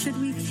should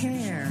we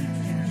care?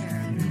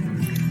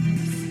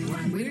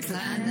 We're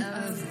clan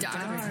of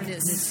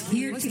darkness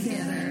here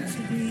together.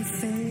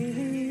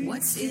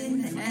 What's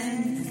in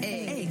an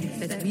egg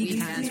that we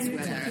can't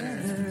weather?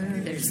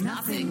 There's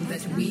nothing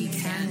that we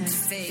can't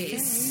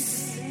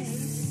face.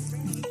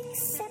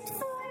 Except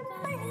for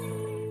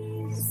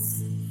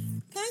blaze.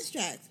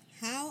 Thunderstruck,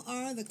 how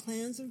are the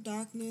clans of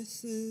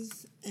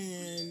darknesses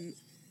and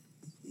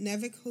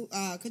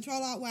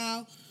Control Alt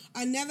WoW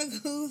are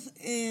Nevercooth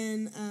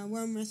and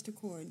Wormrester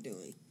Core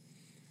doing?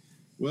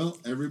 Well,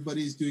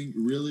 everybody's doing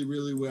really,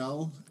 really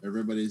well.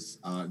 Everybody's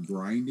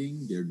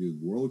grinding. They're doing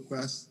world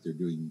quests. They're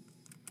doing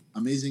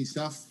amazing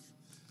stuff.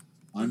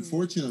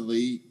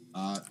 Unfortunately,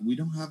 we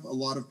don't have a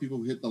lot of people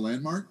who hit the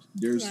landmark.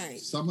 There's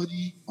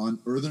somebody on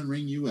Earthen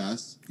Ring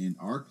US in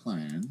our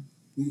clan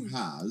who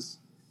has,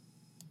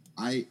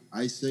 I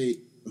say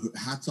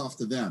hats off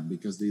to them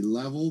because they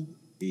leveled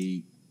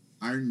a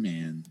Iron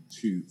Man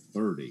to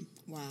 30.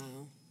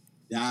 Wow.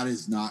 That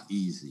is not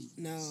easy.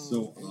 No.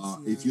 So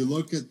if you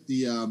look at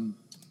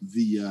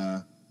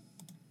the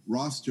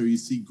roster, you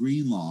see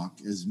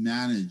Greenlock has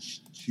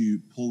managed to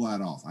pull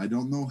that off. I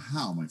don't know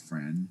how, my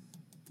friend.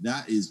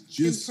 That is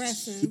just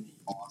super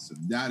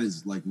awesome. That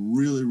is like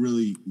really,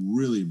 really,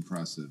 really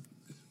impressive.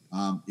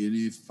 And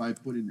if I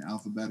put in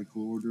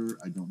alphabetical order,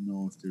 I don't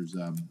know if there's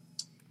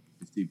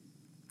if they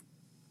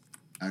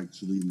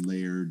actually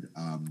layered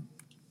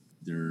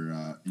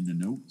their in the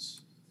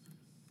notes.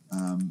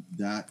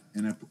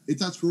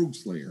 That's Rogue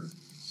Slayer.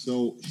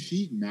 So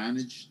she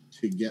managed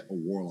to get a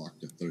Warlock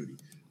to 30.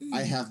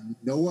 I have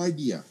no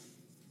idea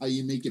how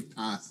you make it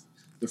past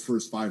the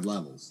first 5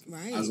 levels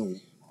as a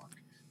Warlock.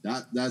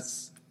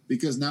 That's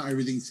because now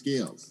everything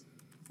scales.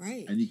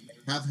 Right. And you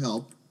can't have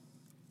help.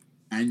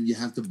 And you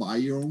have to buy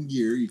your own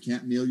gear. You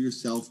can't mail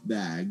yourself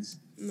bags.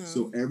 No.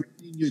 So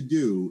everything you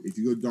do, if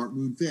you go to Dark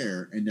Moon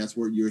Fair and that's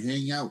where your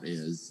hangout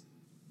is,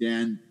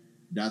 then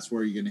that's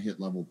where you're going to hit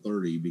level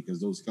 30 because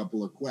those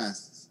couple of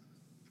quests,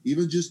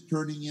 even just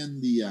turning in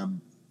the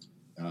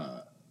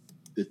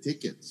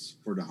tickets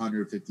for the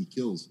 150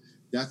 kills,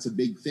 that's a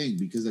big thing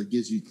because that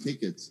gives you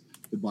tickets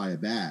to buy a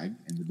bag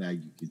and the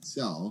bag you can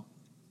sell.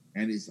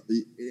 And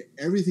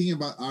everything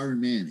about Iron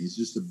Man is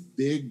just a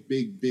big,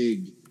 big,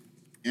 big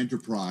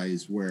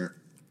enterprise where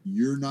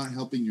you're not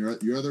helping your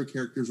other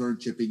characters aren't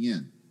chipping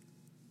in.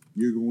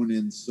 You're going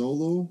in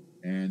solo,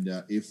 and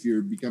if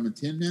you're becoming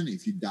Tin Man,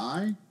 if you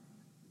die,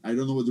 I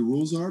don't know what the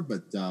rules are,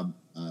 but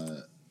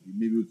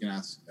maybe we can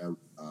ask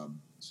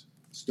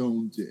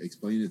Stone to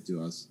explain it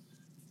to us.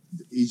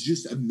 It's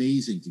just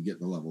amazing to get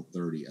the level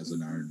 30 as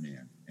an Iron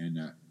Man. And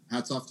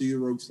hats off to you,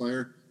 Rogue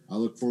Slayer. I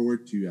look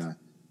forward to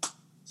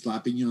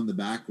slapping you on the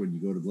back when you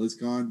go to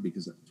BlizzCon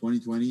because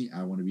 2020,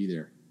 I want to be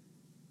there.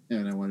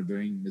 And I want to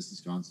bring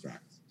Mrs.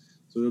 Construct.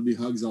 So there'll be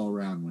hugs all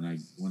around when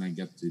I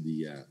get to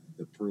the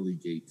pearly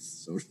gates,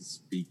 so to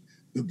speak.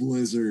 The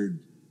blizzard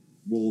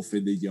wolf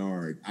in the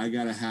yard. I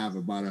gotta have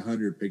about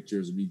 100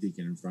 pictures of me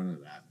taken in front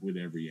of that with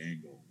every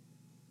angle.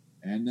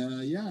 And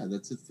yeah,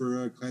 that's it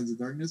for Clans of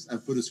Darkness. I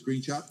put a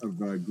screenshot of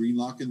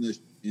Greenlock in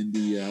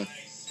the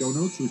show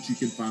notes, which you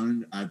can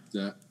find at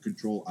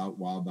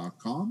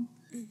controloutwild.com.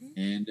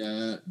 And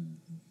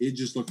it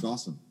just looked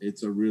awesome.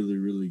 It's a really,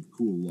 really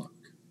cool look.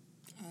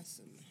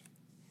 Awesome.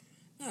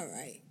 All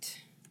right.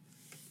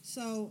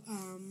 So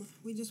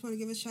we just want to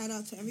give a shout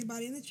out to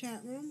everybody in the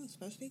chat room,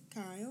 especially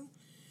Kyle.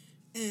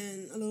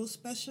 And a little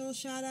special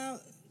shout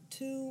out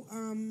to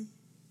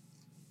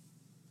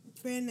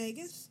Fran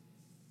Nagus.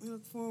 We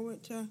look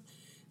forward to,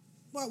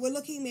 well, we're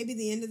looking maybe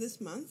the end of this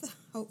month,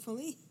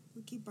 hopefully.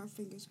 We'll keep our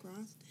fingers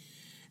crossed.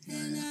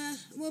 And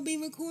we'll be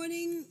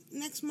recording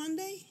next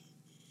Monday.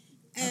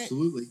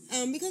 Absolutely.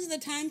 Because of the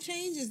time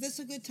change, is this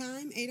a good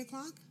time? 8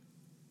 o'clock?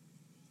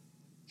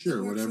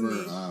 Sure,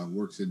 whatever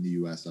works in the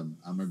U.S.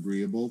 I'm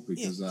agreeable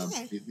because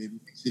it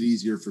makes it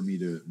easier for me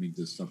to make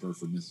this supper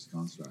for Mrs.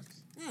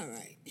 Constructs. All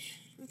right.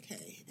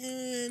 Okay.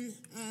 And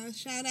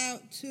shout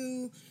out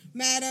to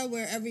Matta,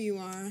 wherever you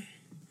are.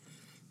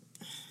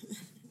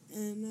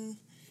 And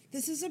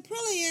this is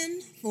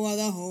Aprillian for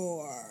the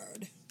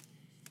Horde.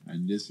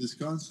 And this is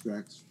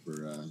Constructs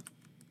for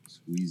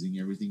squeezing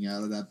everything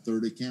out of that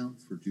third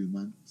account for 2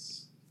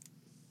 months.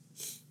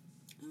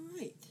 All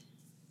right.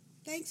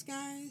 Thanks,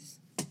 guys.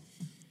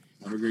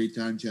 Have a great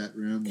time, chat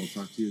room. We'll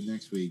talk to you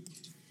next week.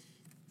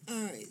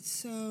 All right.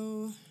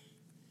 So,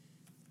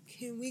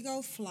 can we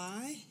go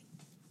fly?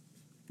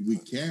 We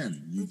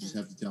can. You just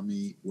have to tell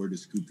me where to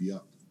scoop you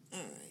up. All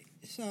right.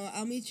 So,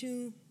 I'll meet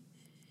you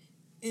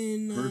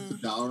in... Perth to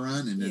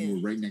Dalaran, and then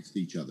we're right next to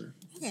each other.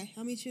 Okay.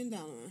 I'll meet you in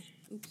Dalaran.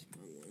 Oops,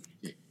 wrong one.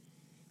 Okay.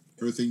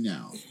 Earthing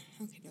now.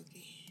 Okay,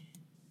 okay.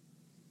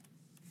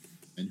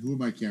 And who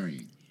am I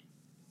carrying?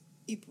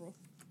 April.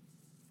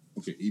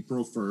 Okay,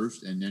 April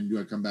first, and then do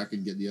I come back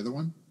and get the other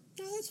one?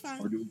 No, that's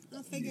fine.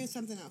 I'll figure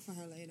something out for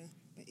her later.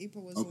 But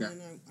April was the one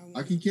I wanted.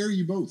 I can carry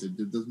you both. It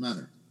doesn't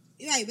matter.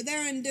 Right, but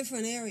they're in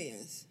different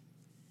areas.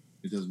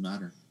 It doesn't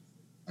matter.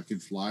 I can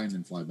fly and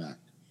then fly back.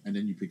 And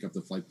then you pick up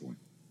the flight point.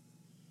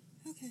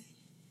 Okay.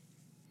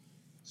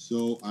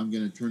 So I'm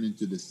going to turn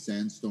into the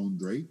Sandstone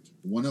Drake.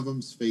 One of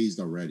them's phased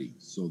already.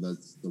 So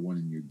that's the one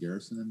in your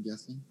garrison, I'm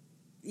guessing?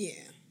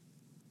 Yeah.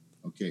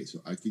 Okay,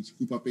 so I can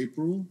scoop up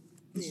April.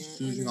 As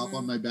soon as you hop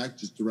on my back,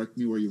 just direct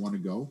me where you want to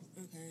go.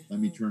 Okay. Let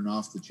me turn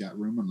off the chat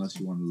room unless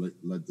you want to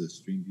let the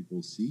stream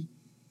people see.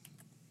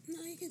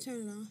 No, you can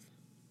turn it off.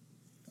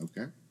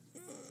 Okay.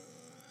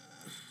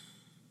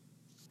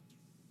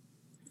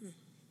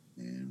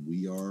 And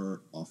we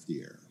are off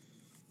the air.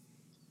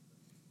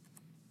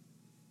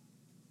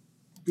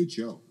 Good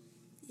show.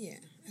 Yeah,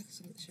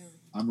 excellent show.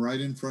 I'm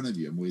right in front of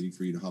you. I'm waiting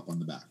for you to hop on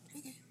the back.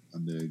 Okay.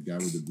 I'm the guy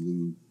with the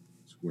blue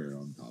square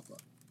on top of.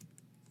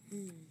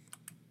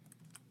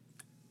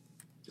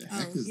 The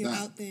heck is you're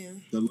that? Out there.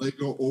 The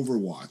Lego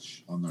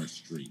Overwatch on our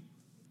stream.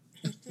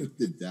 Who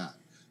did that?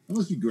 That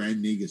must be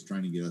Grand Negus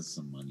trying to get us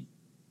some money.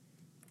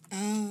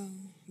 Oh,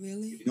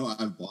 really? You know,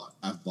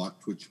 I've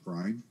bought Twitch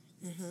Prime.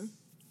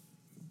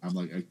 I'm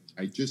like,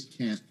 I just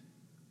can't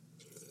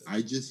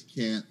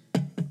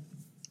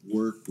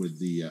work with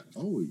the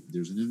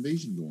there's an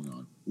invasion going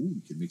on. Ooh,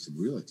 you can make some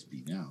real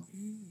XP now.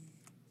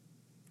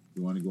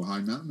 You want to go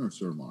High Mountain or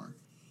Surmar?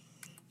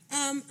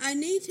 I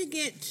need to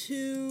get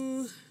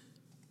to,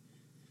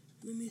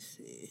 let me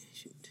see,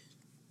 shoot.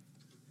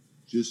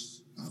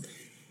 Just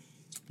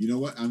you know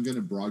what? I'm going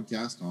to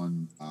broadcast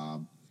on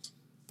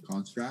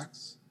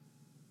Constructs.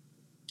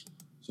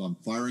 So I'm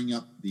firing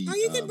up the... Oh,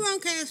 you can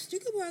broadcast. You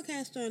can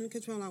broadcast on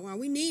Control Out Wild.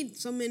 We need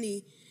so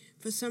many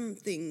for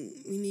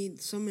something. We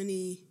need so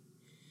many...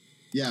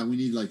 Yeah, we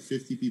need like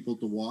 50 people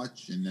to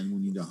watch, and then we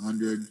need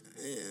 100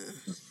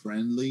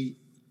 friendly.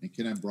 And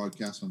can I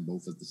broadcast on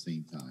both at the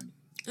same time?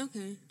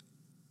 Okay.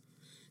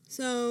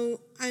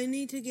 So I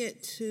need to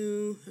get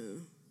to...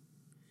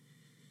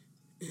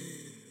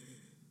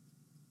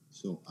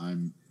 So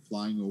I'm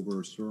flying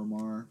over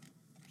Suramar,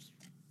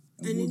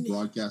 and we're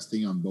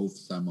broadcasting on both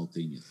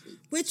simultaneously.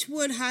 Which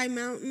would High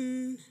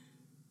Mountain?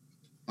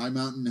 High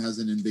Mountain has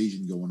an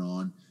invasion going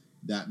on.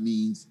 That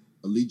means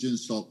a Legion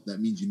Assault. That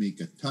means you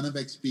make a ton of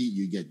XP,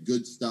 you get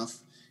good stuff,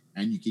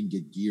 and you can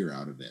get gear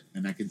out of it.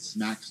 And I can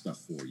smack stuff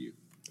for you.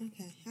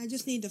 Okay, I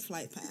just need the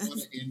flight pass.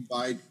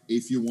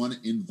 If you want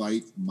to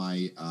invite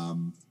my...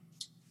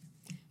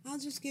 I'll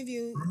just give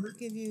you...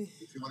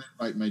 If you want to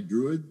invite my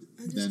druid,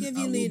 I'll just give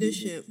you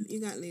leadership.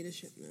 You got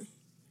leadership now.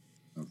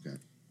 Okay.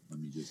 Let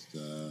me just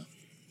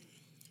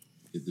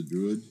get the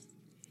druid.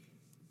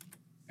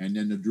 And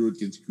then the druid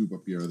can scoop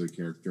up your other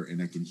character,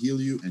 and I can heal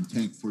you and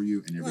tank for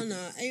you and everything.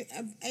 Well,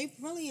 no,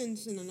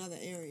 Aprillian's in another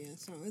area,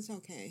 so it's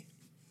okay.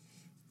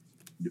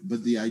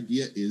 But the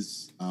idea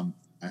is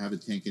I have a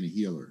tank and a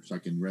healer, so I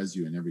can res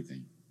you and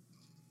everything.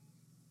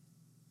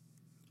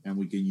 And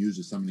we can use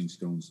the summoning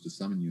stones to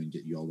summon you and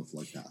get you all the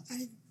flight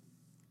paths.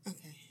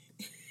 Okay.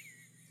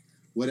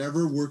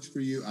 Whatever works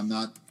for you. I'm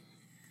not...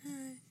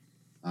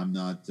 I'm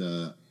not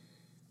going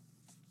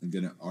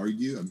to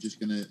argue. I'm just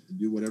going to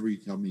do whatever you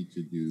tell me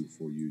to do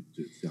for you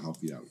to help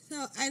you out.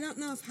 So I don't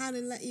know how to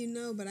let you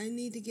know, but I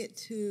need to get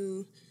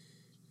to...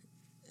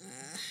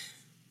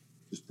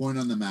 Just point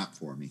on the map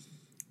for me.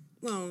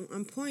 Well,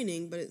 I'm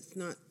pointing, but it's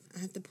not... I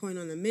have to point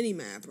on the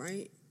mini-map,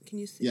 right? Can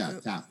you see? Yeah, no,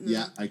 tap. no.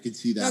 Yeah, I can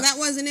see that. No, that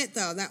wasn't it,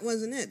 though. That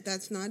wasn't it.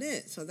 That's not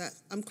it. So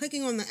I'm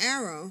clicking on the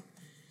arrow.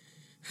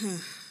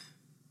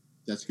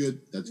 That's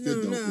good. That's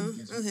good, though. No.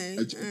 Okay.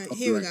 All right.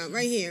 Here we go.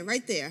 Right here.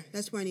 Right there.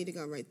 That's where I need to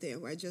go. Right there,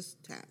 where I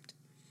just tapped.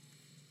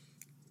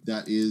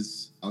 That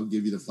is... I'll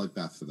give you the flight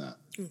path for that.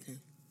 Okay.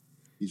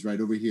 He's right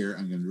over here.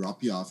 I'm going to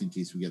drop you off in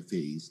case we get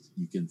phased.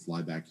 You can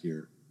fly back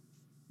here.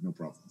 No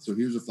problem. So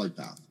here's a flight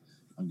path.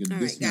 I'm going to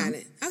dismount.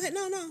 Got it. Okay,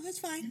 no, that's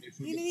fine.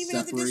 You didn't even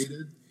have to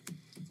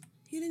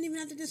You didn't even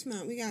have to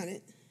dismount. We got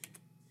it.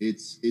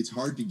 It's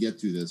hard to get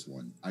to this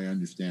one. I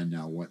understand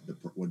now what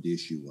the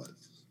issue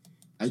was.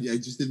 I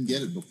just didn't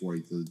get it before.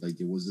 Like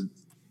it wasn't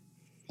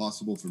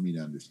possible for me to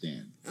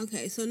understand.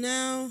 Okay, so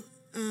now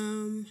where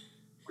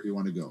do you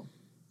want to go?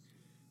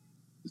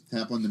 Just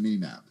tap on the mini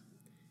map.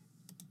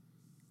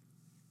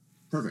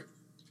 Perfect.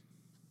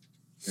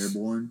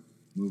 Airborne,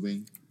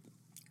 moving.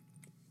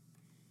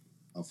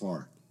 How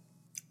far?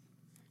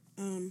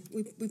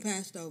 We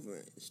passed over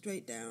it.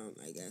 Straight down,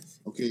 I guess.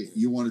 Okay,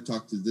 you want to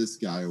talk to this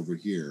guy over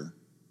here.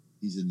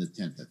 He's in the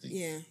tent, I think.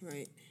 Yeah,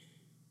 right.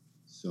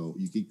 So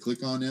you can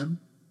click on him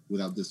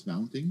without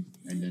dismounting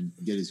and then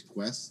get his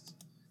quest.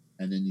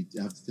 And then you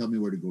have to tell me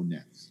where to go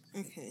next.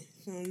 Okay,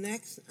 so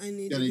next I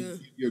need to go...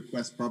 Your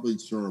quest probably in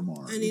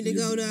Suramar. I need to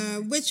go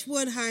to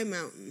Witchwood High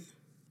Mountain.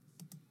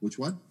 Which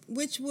one?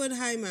 Witchwood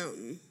High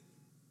Mountain.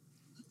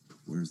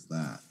 Where's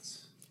that?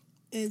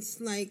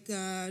 It's like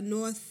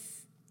northwest.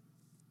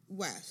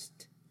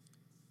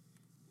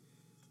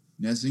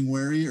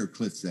 Nesingwary or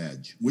Cliff's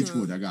Edge?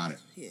 Witchwood, I got it.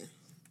 Yeah.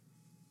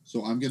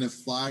 So I'm going to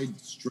fly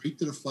straight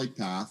to the flight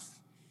path.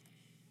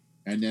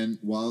 And then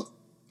while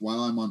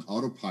I'm on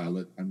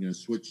autopilot, I'm going to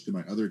switch to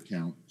my other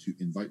account to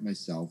invite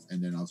myself.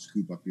 And then I'll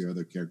scoop up your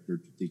other character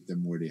to take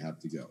them where they have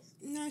to go.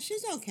 No,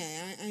 she's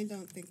okay. I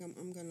don't think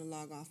I'm going to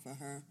log off for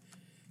her.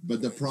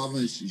 But the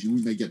problem is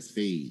we may get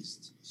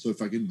phased. So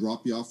if I can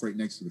drop you off right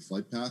next to the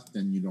flight path,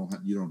 then you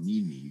don't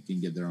need me. You can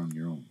get there on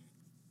your own.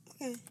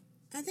 Okay.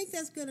 I think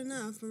that's good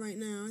enough for right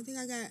now. I think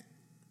I got...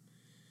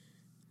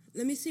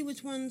 Let me see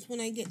which ones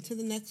when I get to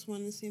the next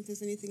one and see if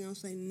there's anything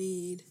else I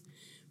need.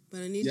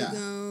 But I need to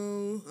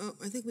go... Oh,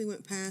 I think we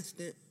went past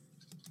it.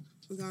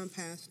 We've gone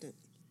past it.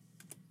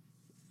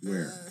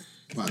 Where?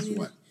 Past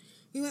what?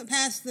 We went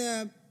past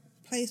the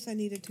place I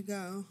needed to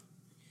go.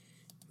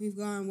 We've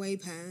gone way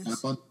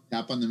past.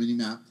 Tap on the mini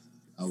map.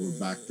 I will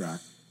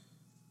backtrack.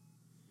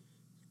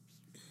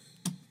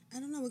 I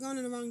don't know. We're going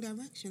in the wrong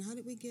direction. How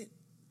did we get...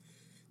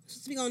 We're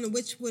supposed to be going to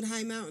Witchwood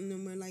High Mountain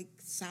and we're like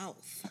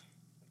south.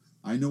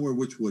 I know where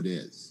Witchwood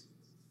is.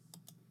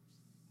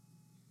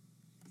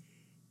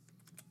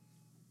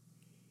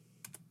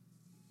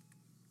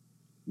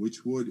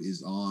 Witchwood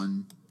is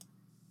on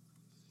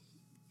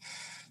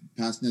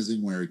past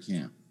Nesingwary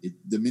Camp.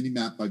 The mini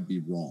map might be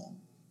wrong.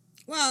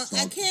 Well,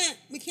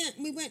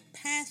 we went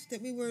past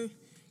it. We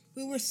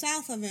were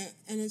south of it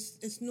and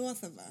it's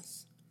north of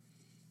us.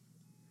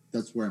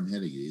 That's where I'm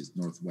heading. It is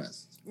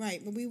northwest.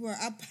 Right, but we were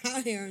up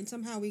out here and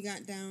somehow we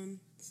got down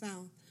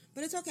south.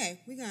 But it's okay.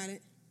 We got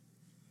it.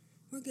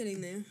 We're getting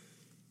there.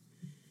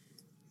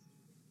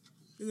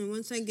 And then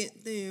once I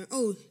get there...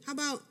 Oh, how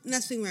about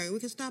Nestingwary? We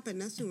can stop at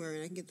Nestingwary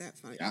and I can get that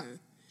flight. Yeah,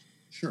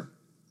 sure.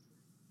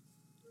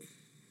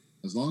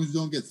 As long as you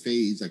don't get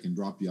phased, I can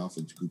drop you off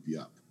and scoop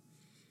you up.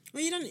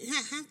 Well, you don't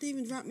have to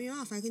even drop me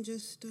off. I can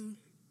just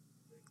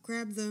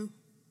grab the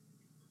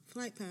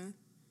flight path.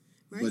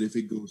 Right? But if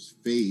it goes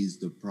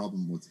phased, the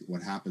problem with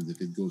what happens, if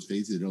it goes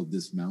phased, it'll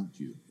dismount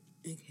you.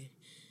 Okay.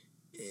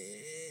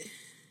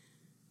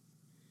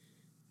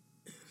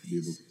 Be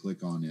able to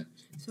click on it.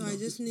 So I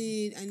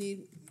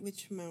need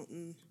which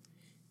mountain?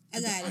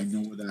 I got it. I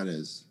know where that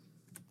is.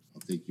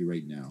 I'll take you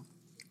right now.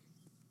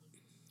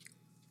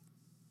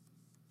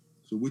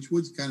 So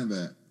Witchwood's kind of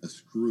a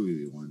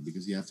screwy one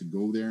because you have to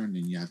go there and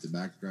then you have to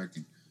backtrack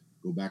and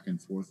go back and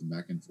forth and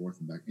back and forth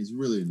and back. It's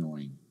really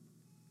annoying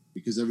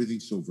because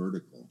everything's so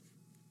vertical.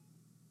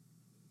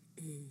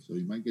 So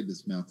you might get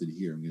dismounted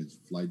here. I'm going to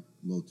fly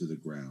low to the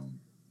ground.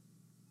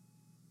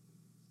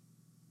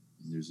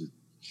 And there's a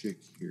chick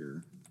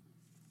here.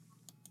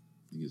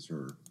 I think it's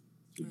her.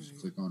 So just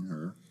click on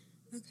her.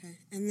 Okay.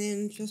 And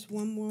then just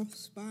one more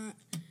spot.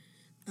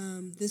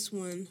 This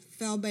one,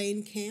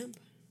 Felbane Camp.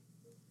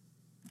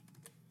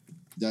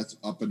 That's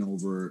up and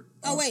over.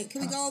 Oh, wait.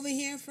 Can we go over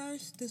here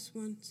first? This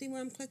one. See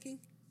where I'm clicking?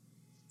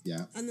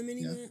 Yeah. On the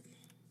mini map?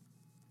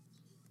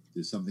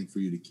 There's something for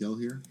you to kill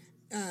here?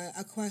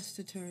 A quest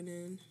to turn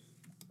in.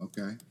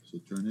 Okay. So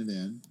turn it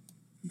in.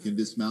 You can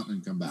dismount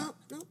and come back.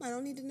 Nope. I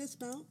don't need to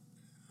dismount.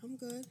 I'm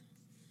good.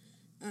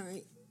 All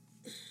right.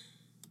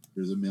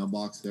 There's a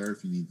mailbox there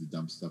if you need to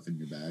dump stuff in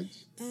your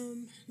bags.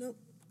 Nope.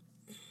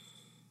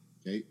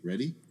 Okay,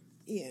 ready?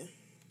 Yeah.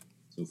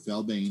 So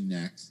Felbane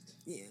next.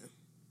 Yeah.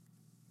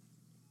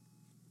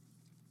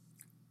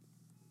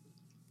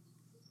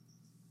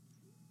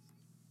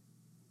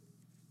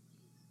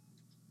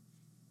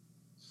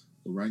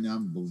 So right now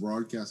I'm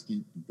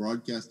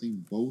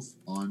broadcasting both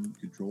on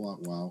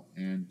Ctrl-Alt-WoW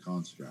and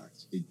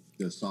Constructs.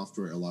 The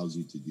software allows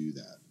you to do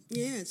that.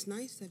 Yeah, it's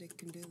nice that it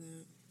can do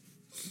that.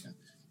 Yeah.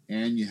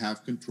 And you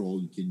have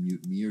control. You can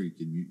mute me or you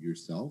can mute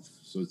yourself.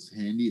 So it's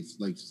handy. It's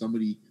like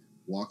somebody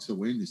walks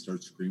away and they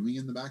start screaming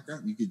in the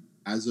background. You could,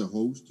 as a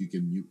host, you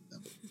can mute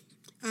them.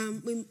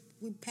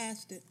 We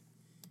passed it.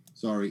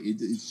 Sorry,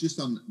 it's just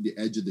on the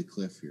edge of the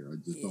cliff here. I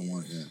just don't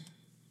want to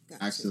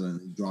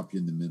accidentally drop you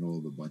in the middle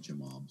of a bunch of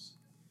mobs.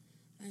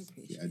 I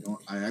appreciate it.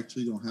 I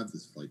actually don't have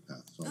this flight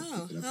path. So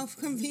oh, how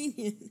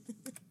convenient.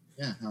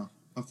 Yeah, how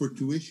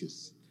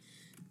fortuitous.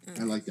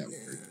 I like that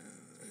word.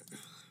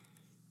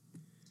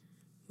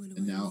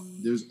 And now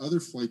there's other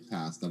flight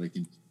paths that I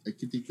can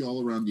take you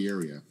all around the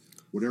area.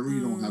 Whatever you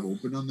don't have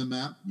open on the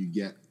map, you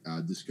get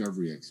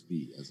Discovery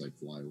XP as I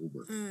fly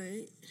over. All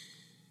right.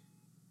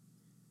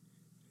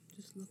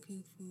 Just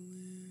looking for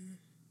where.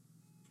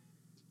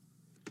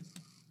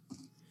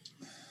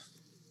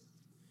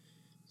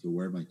 So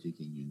where am I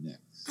taking you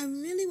next? I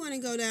really want to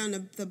go down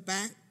the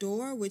back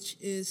door, which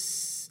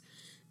is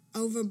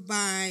over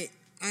by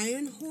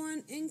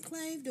Ironhorn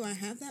Enclave. Do I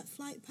have that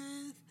flight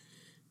path?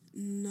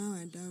 No,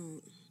 I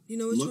don't. You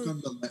know which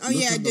one?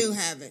 I do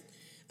have it.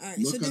 All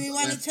right. So do we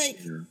want to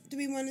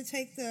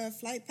take the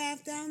flight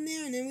path down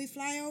there and then we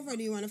fly over, or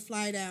do you want to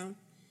fly down?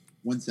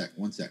 One sec.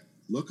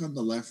 Look on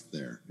the left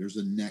there. There's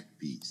a neck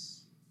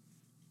piece.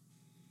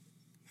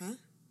 Huh?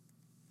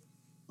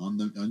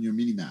 On your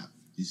mini map.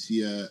 Do you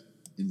see a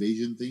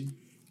invasion thing?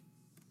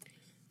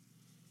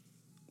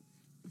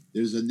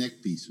 There's a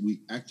neck piece. We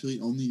actually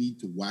only need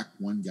to whack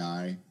one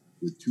guy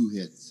with 2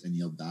 hits and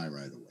he'll die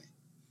right away.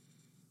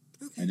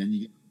 Okay. And then you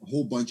get a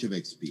whole bunch of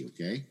XP,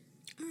 okay?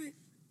 All right.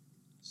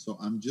 So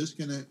I'm just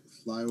going to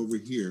fly over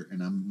here,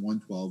 and I'm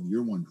 112,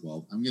 you're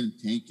 112. I'm going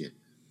to tank it.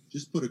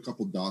 Just put a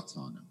couple dots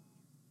on him.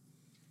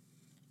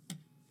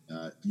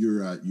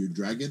 Your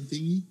dragon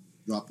thingy,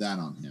 drop that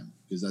on him,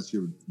 because that's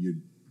your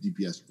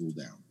DPS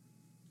cooldown.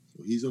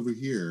 So he's over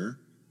here.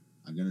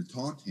 I'm going to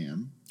taunt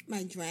him.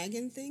 My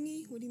dragon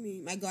thingy? What do you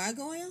mean? My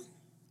gargoyle?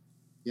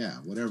 Yeah,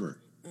 whatever.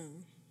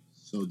 Oh.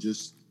 So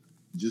just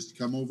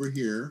come over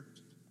here,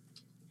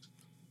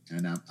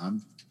 and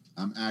I'm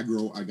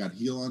aggro. I got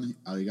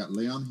I got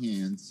lay on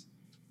hands.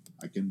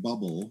 I can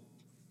bubble.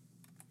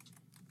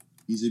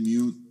 He's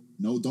immune.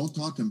 No, don't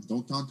taunt him.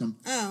 Don't taunt him.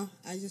 Oh,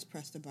 I just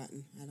pressed a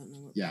button. I don't know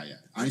what. Yeah.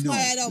 That's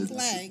why I don't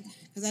play,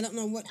 because I don't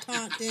know what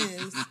taunt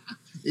is.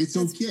 It's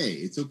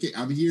okay.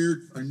 I'm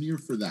here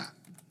for that.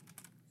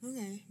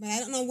 Okay, but I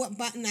don't know what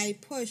button I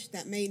pushed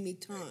that made me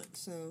taunt.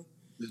 So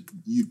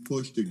you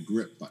pushed a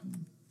grip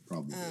button,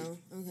 probably. Oh,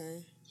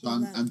 okay. So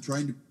I'm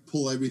trying to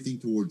pull everything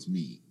towards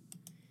me,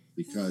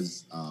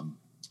 because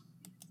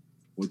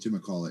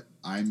whatchamacallit,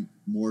 I'm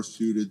more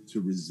suited to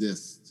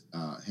resist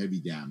heavy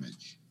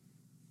damage.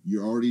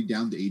 You're already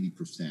down to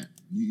 80%.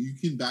 You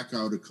can back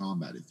out of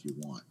combat if you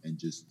want and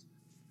just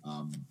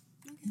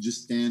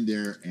stand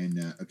there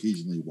and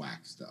occasionally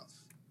whack stuff.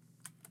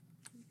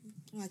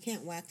 Well, I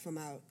can't whack from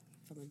a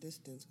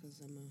distance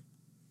because I'm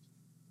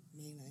a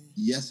melee.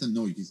 Yes and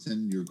no. You can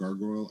send your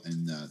gargoyle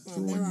and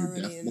throw in your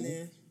death bolt.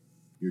 There.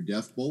 Your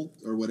death bolt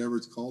or whatever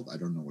it's called. I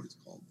don't know what it's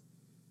called.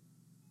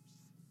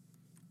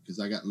 Because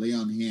I got lay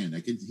on hand.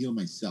 I can heal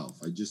myself.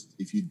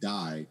 If you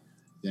die,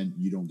 then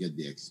you don't get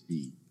the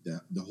XP.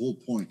 The whole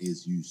point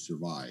is you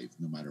survive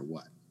no matter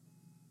what.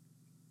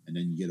 And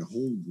then you get a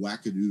whole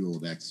wackadoodle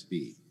of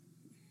XP.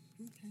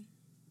 Okay.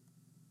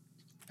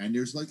 And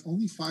there's like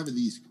only 5 of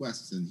these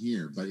quests in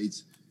here, but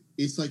it's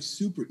like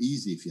super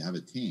easy if you have a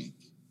tank.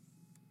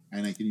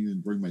 And I can even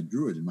bring my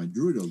druid, and my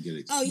druid will get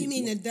XP. Oh, you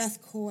mean the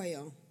death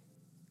coil?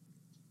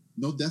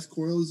 No, death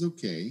coil is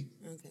okay.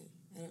 Okay.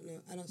 I don't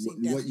know. I don't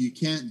see death what you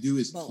can't do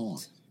is bolt.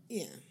 taunt.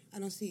 Yeah, I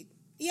don't see.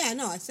 Yeah,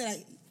 no,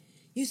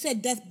 you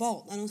said death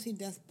bolt. I don't see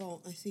death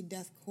bolt. I see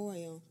death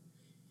coil.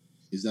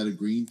 Is that a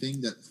green thing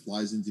that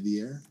flies into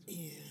the air?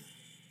 Yeah.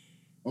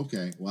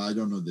 Okay, well, I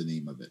don't know the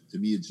name of it. To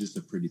me, it's just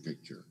a pretty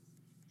picture.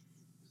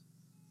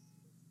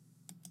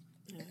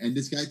 Yeah. And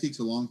this guy takes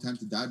a long time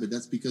to die, but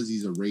that's because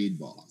he's a raid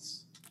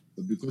boss.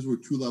 But because we're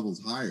 2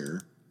 levels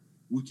higher,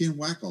 we can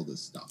whack all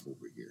this stuff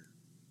over here.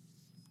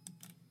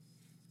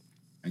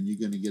 And you're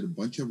going to get a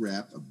bunch of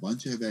rep, a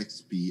bunch of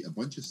XP, a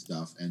bunch of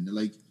stuff, and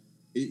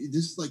this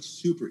is like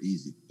super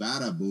easy.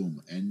 Bada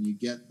boom. And you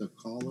get the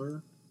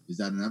collar. Is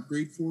that an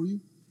upgrade for you?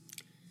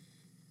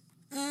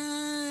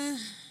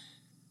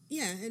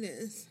 Yeah, it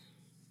is.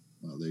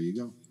 Well, there you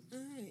go. All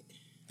right.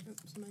 Oh,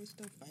 somebody's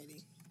still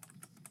fighting.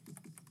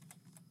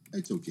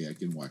 It's okay. I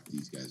can whack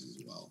these guys as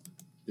well.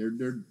 They're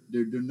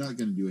not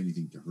going to do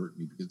anything to hurt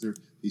me because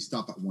they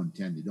stop at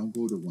 110. They don't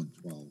go to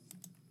 112.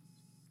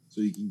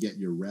 So you can get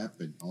your rep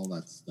and all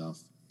that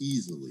stuff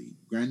easily.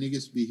 Grand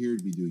Niggas be here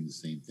to be doing the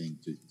same thing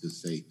to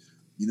say,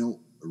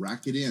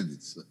 rack it in.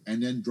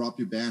 And then drop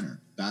your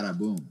banner. Bada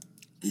boom.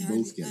 We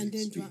both get it. I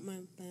did drop my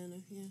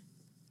banner, yeah.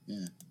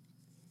 Yeah.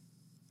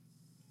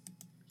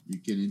 You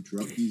can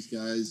interrupt these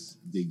guys.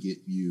 They get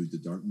you the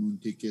Dark Moon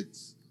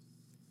tickets.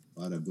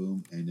 Bada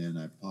boom. And then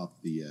I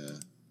pop the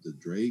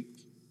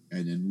Drake.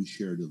 and then we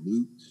share the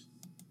loot.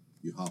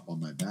 You hop on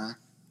my back.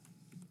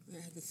 I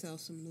have to sell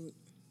some loot.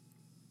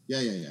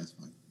 Yeah, that's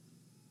fine.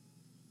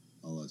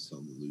 I'll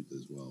sell the loot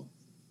as well.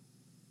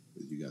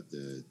 Because you got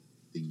the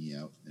thingy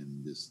out,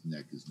 and this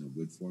neck is no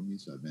good for me,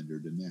 so I vendor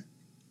the neck.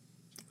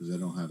 Because I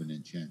don't have an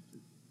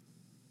enchanted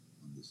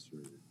on this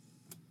server.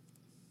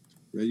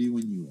 Ready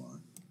when you are.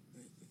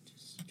 Right, I'm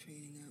just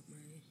trading out my...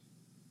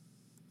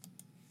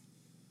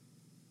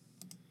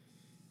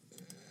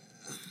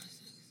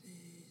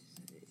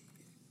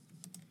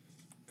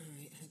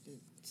 Alright, I had to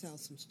sell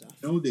some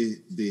stuff. No,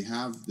 they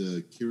have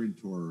the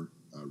Kirintor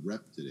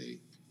rep today.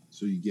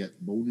 So you get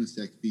bonus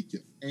XP to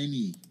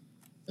any,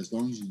 as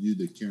long as you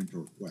do the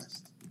Kirintor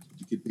quest.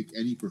 You can pick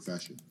any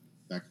profession.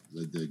 Back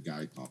the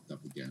guy popped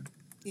up again.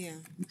 Yeah.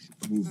 You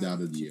should moved out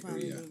of the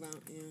area. Move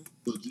out, yeah.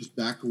 So just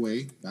back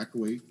away,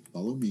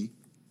 follow me.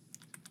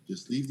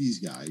 Just leave these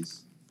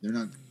guys. They're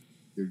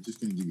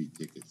just gonna give you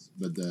tickets.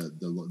 But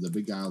the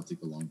big guy will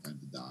take a long time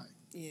to die.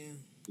 Yeah.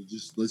 So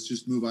let's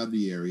just move out of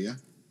the area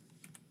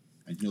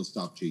and he'll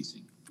stop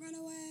chasing. Run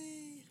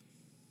away.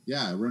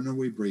 Yeah, run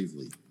away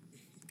bravely.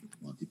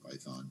 Monty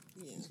Python.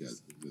 Yeah. These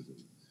guys.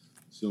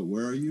 So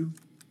where are you?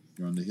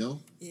 You're on the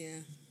hill?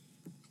 Yeah.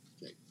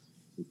 Okay.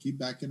 So keep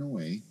backing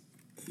away.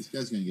 This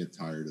guy's gonna get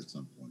tired at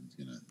some point.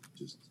 He's gonna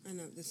just... I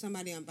know. There's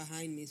somebody on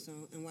behind me,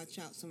 and watch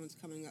out, someone's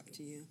coming up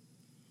to you.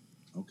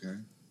 Okay.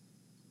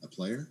 A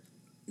player?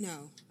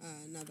 No,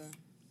 another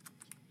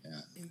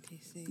Yeah.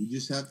 NPC.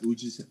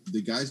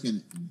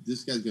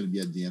 This guy's gonna be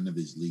at the end of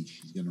his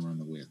leash. He's gonna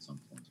run away at some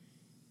point.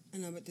 I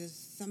know, but there's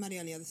somebody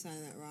on the other side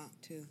of that rock,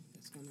 too,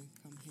 that's gonna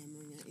come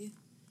hammering at you.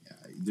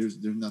 Yeah, there's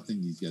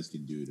nothing these guys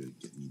can do to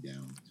get me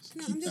down.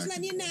 No, I'm just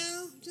letting you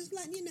know. Just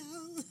letting you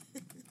know.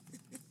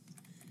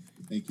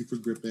 Thank you for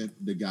gripping.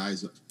 The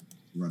guys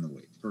run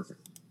away.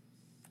 Perfect.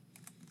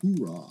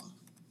 Hoorah.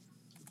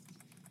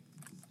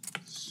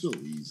 So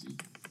easy.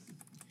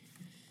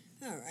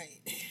 All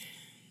right.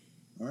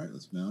 All right,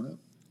 let's mount up.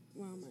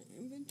 Wow, my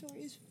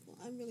inventory is full.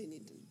 I really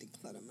need to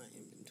declutter my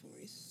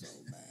inventory so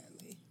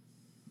badly.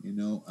 You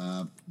know,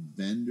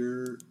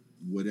 vendor,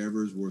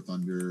 whatever's worth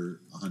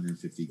under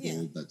 150 gold,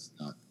 Yeah. that's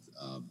not...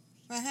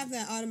 I have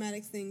that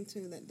automatic thing,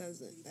 too, that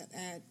does it, that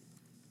add.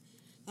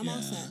 I'm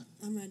all set.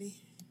 I'm ready.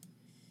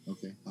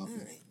 Okay, All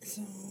right,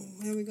 so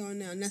where are we going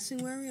now?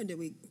 Nestingwary, or did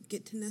we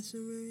get to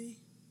Nestingwary?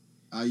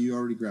 You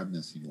already grabbed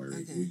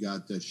Nestingwary. Okay. We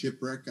got the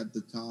Shipwreck at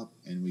the top,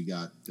 and we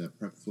got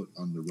Prepfoot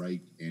on the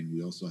right, and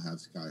we also have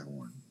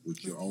Skyhorn,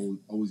 which you're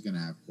always going to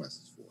have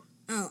quests for.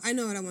 Oh, I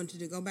know what I want to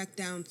do. Go back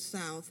down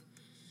south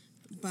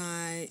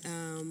by,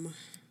 can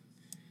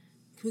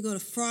we go to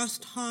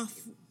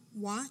Frosthoff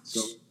Watch?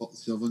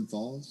 Sylvan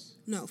Falls?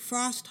 No,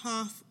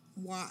 Frosthoff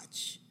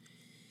Watch.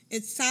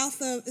 It's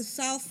south.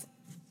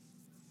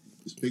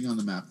 Just ping on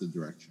the map the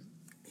direction.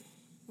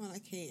 Well, I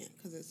can't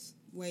because it's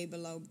way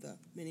below the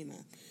mini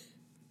map.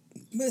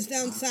 But it's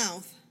down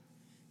south,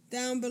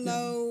 down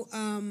below,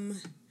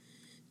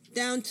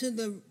 down to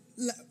the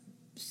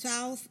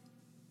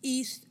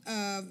southeast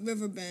of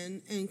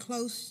Riverbend and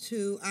close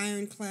to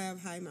Ironclad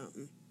High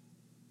Mountain.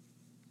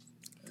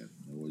 I have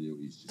no idea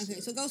what you just Okay,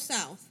 said. so go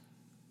south.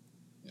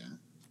 Yeah.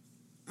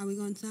 Are we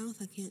going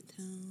south? I can't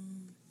tell.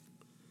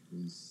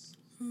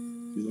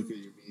 If you look at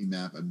your mini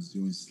map, I'm just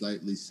doing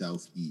slightly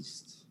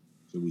southeast,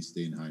 so we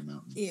stay in High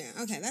Mountain. Yeah,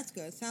 okay, that's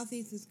good.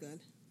 Southeast is good.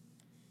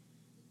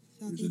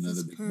 There's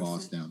another big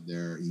boss down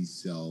there. He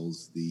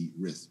sells the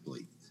wrist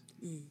plate.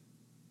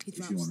 If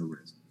you want a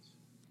wrist.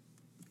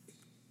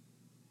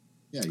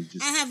 Yeah, you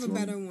just... I have a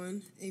better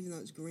one, even though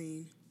it's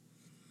green.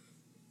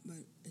 But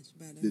it's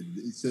better.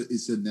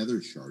 It's a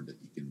nether shard that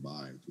you can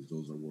buy, because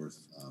those are worth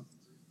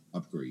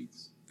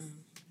upgrades.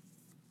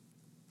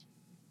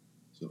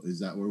 So is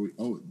that where we...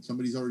 Oh,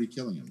 somebody's already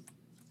killing him.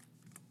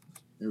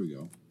 There we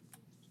go.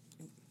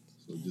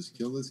 So just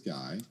kill this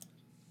guy.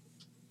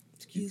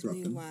 Excuse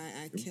me why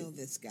I kill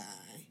this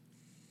guy.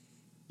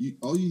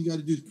 All you got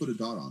to do is put a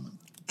dot on him.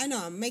 I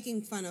know, I'm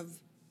making fun of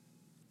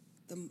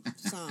the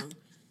song.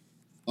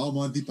 Oh,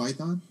 Monty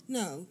Python?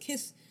 No,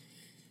 kiss...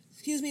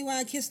 Excuse me while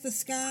I kiss the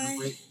sky.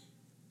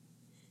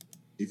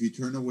 If you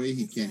turn away,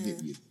 he can't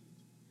hit you.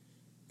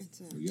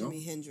 It's a There we go.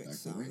 Jimi Hendrix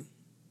song.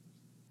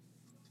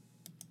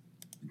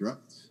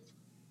 Dropped.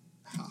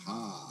 Ha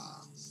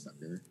ha,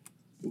 sucker.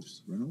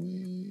 Oops, run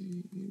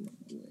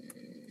away.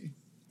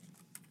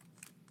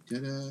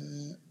 Ta-da.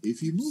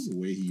 If you move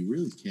away, he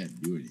really can't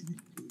do anything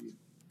to you.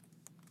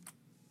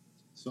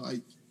 So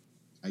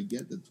I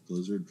get that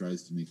Blizzard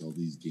tries to make all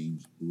these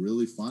games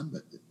really fun,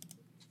 but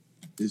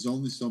there's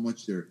only so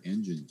much their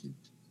engine can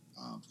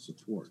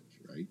support,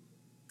 right?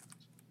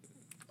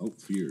 Oh,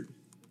 feared.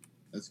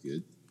 That's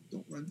good.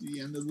 Don't run to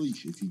the end of the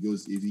leash. If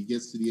he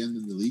gets to the end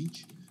of the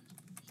leash,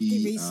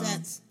 he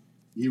resets.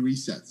 He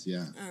resets,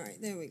 yeah. All right,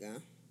 there we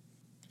go.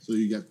 So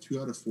you got 2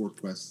 out of 4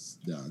 quests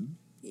done.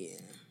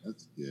 Yeah.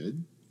 That's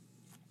good.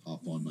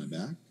 Hop on my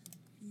back.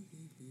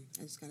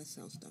 I just gotta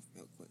sell stuff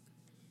real quick.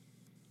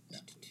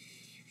 Yeah.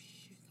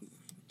 Come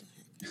on,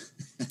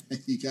 what the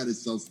heck? you gotta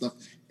sell stuff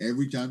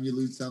every time you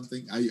loot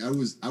something. I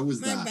was My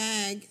that.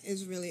 bag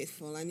is really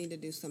full. I need to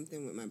do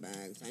something with my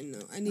bags. I know.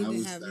 I need to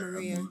was have there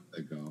Maria. a month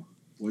ago.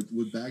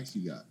 What bags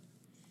you got?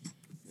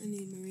 I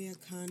need Maria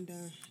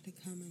Conda to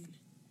come and.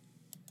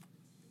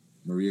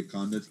 Maria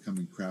Conda to come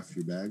and craft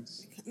your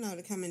bags? No,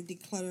 to come and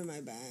declutter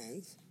my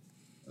bags.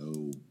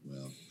 Oh,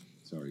 well,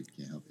 sorry,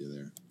 can't help you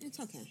there. It's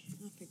okay.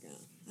 I'll figure it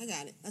out. I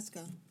got it. Let's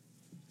go.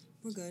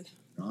 We're good.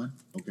 On?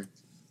 Okay.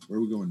 Where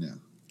are we going now?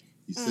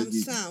 You said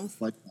you south.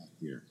 flight path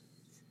here.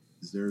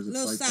 Is there a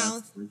Little flight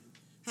south. path?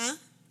 Huh?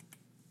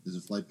 There's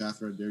a flight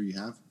path right there you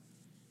have?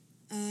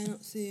 I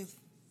don't see a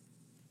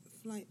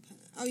flight path.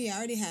 Oh, yeah, I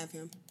already have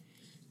him.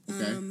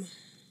 Okay. So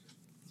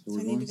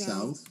we're I need going to go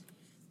south.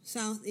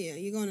 South, yeah,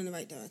 you're going in the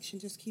right direction.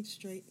 Just keep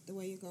straight the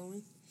way you're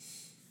going.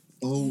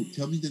 Oh,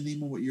 tell me the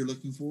name of what you're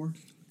looking for.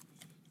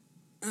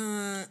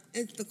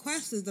 It's the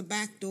quest is the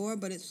back door,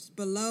 but it's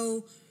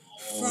below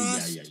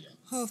Frost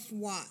Hoof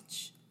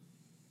Watch.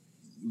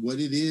 What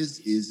it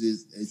is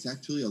it's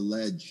actually a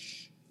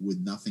ledge with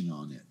nothing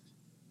on it.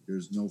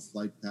 There's no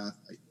flight path.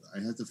 I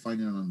had to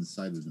find it on the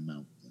side of the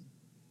mountain.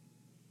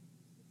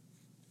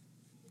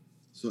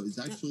 So it's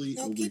actually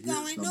no, over keep here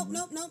going.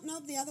 somewhere.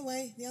 Nope. The other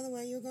way.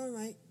 You're going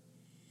right.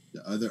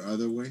 The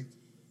other way?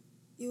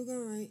 You were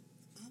going right.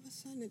 All of a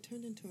sudden, it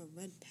turned into a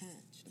red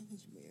patch. That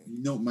was weird.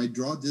 No, my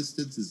draw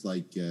distance is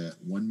like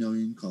 1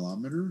 million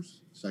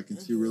kilometers, so I can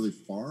see really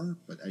far.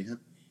 But I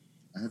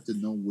have to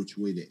know which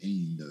way to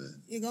aim.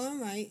 You're going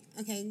right.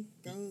 Okay,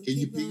 go. Can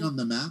you ping on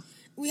the map?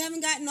 We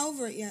haven't gotten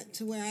over it yet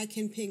to where I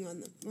can ping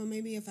on them. Well,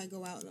 maybe if I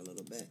go out a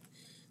little bit.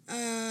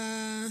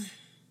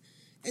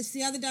 It's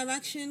the other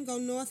direction. Go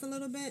north a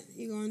little bit.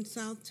 You're going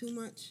south too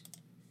much.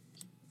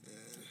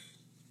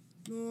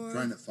 North.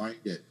 Trying to find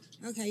it.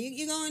 Okay,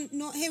 you're going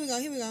north. Here we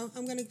go.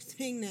 I'm going to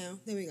ping now.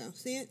 There we go.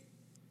 See it?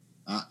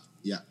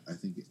 Yeah, I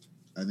think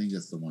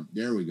that's the one.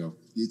 There we go.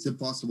 It's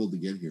impossible to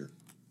get here.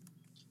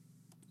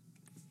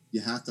 You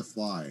have to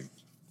fly.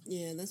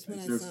 Yeah, that's what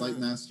I thought. Is there a flight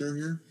master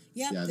here?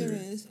 Yep, yeah, there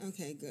is.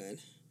 Okay, good.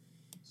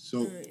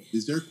 So,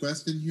 is there a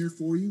quest in here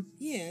for you?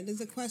 Yeah,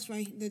 there's a quest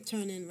the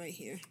turn in right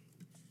here.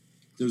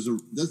 This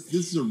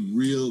is a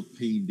real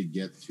pain to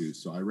get to,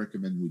 so I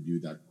recommend we do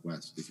that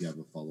quest if you have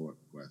a follow-up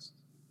quest.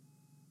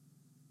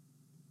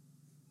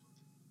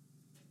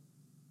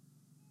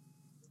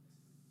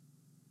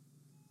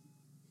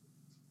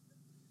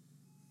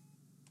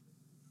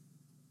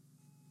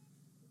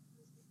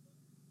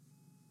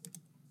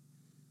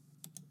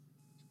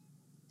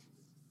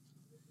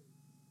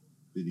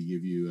 Did he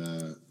give you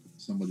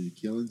somebody to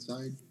kill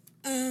inside?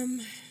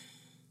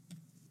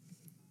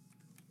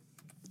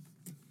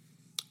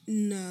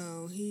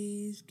 No,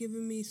 he's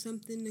giving me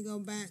something to go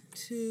back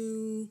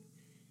to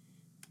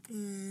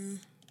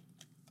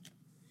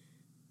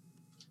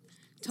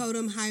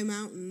Totem High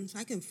Mountains.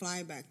 I can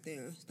fly back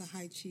there. It's the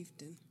High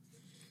Chieftain.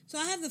 So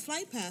I have the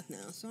flight path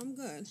now, so I'm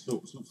good.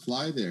 So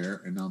fly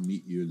there, and I'll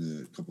meet you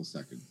in a couple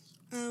seconds.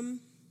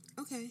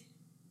 Okay.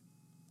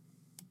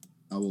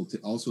 I will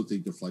also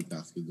take the flight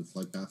path, because the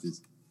flight path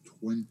is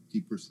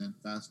 20%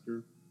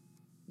 faster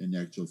than the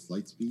actual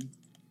flight speed.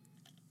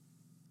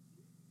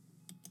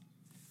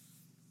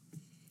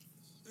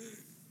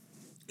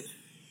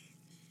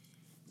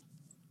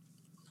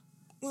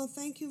 Well,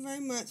 thank you very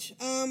much.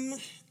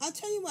 I'll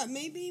tell you what.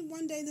 Maybe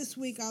one day this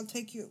week I'll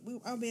take you.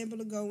 I'll be able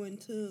to go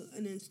into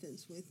an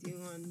instance with you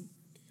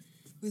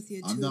with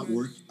your. I'm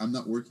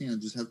not working. I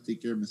just have to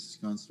take care of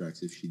Mrs.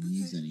 Constructs if she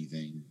needs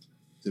anything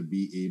to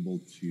be able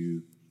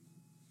to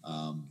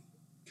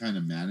kind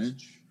of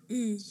manage.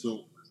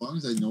 So as long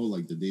as I know,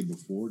 like the day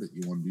before that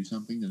you want to do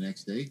something, the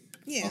next day,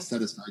 I'll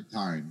set aside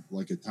time,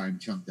 like a time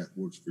chunk that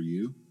works for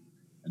you.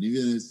 And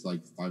even if it's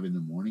like 5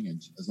 a.m,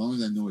 and as long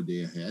as I know a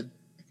day ahead,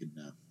 I can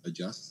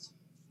adjust,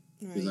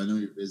 because I know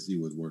you're busy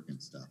with work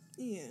and stuff.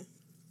 Yeah.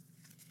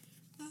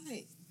 All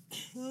right.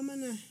 Well, I'm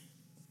gonna.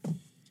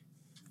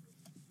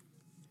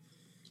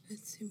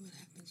 Let's see what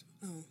happens.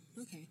 Oh,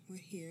 okay. We're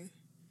here.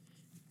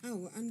 Oh,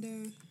 we're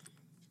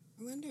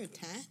under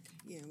attack.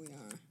 Yeah, we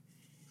are.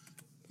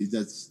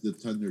 That's the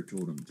Thunder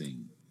Totem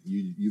thing.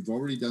 You've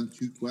already done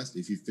 2 quests.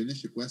 If you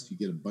finish a quest, you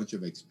get a bunch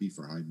of XP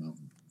for High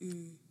Mountain.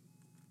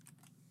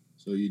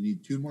 So you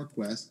need 2 more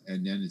quests,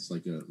 and then it's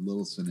like a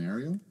little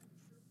scenario,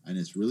 and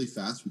it's really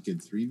fast. We can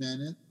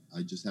 3-man it.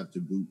 I just have to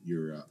boot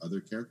your other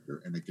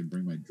character, and I can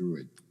bring my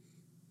druid.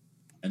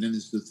 And then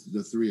it's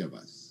the 3 of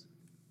us.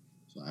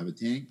 So I have a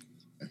tank,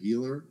 a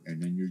healer,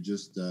 and then you're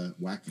just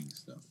whacking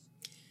stuff.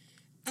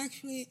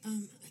 Actually,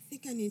 I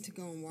think I need to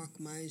go and walk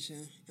Maja,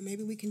 and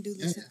maybe we can do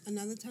this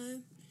another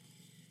time.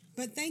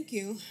 But thank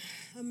you.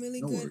 I'm really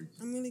good. Worries.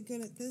 I'm really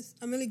good at this.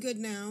 I'm really good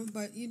now,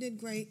 but you did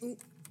great. Ooh,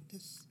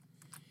 this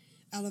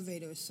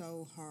elevator is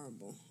so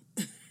horrible.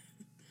 I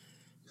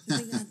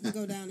think I have to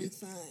go down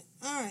inside.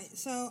 All right,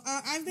 so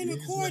I've been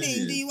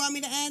recording. Do you want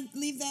me to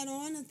leave that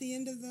on at the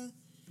end of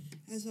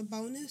as a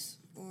bonus,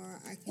 or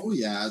I can? Oh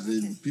yeah,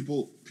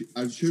 people.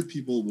 I'm sure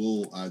people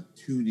will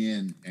tune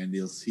in and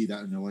they'll see that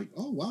and they're like,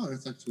 "Oh wow,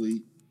 that's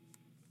actually,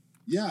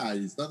 yeah,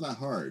 it's not that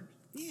hard."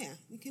 Yeah,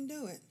 we can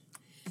do it.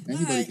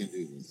 Anybody can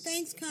do this.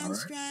 Thanks,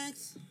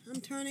 Constructs.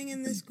 I'm turning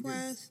in this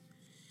quest,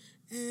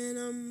 and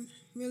I'm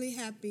really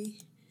happy.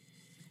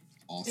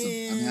 Awesome.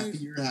 I'm happy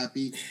you're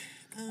happy.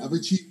 I've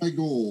achieved my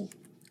goal.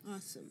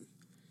 Awesome.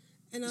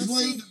 And I'll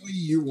play the way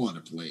you want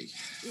to play.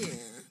 Yeah,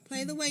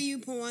 play the way you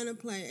want to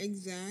play.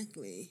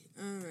 Exactly.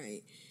 All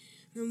right.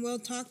 And we'll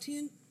talk to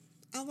you.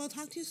 We'll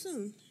talk to you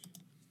soon.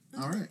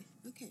 All right.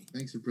 Okay.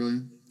 Thanks,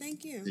 Brilliant.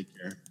 Thank you. Take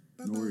care.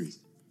 Bye-bye. No worries.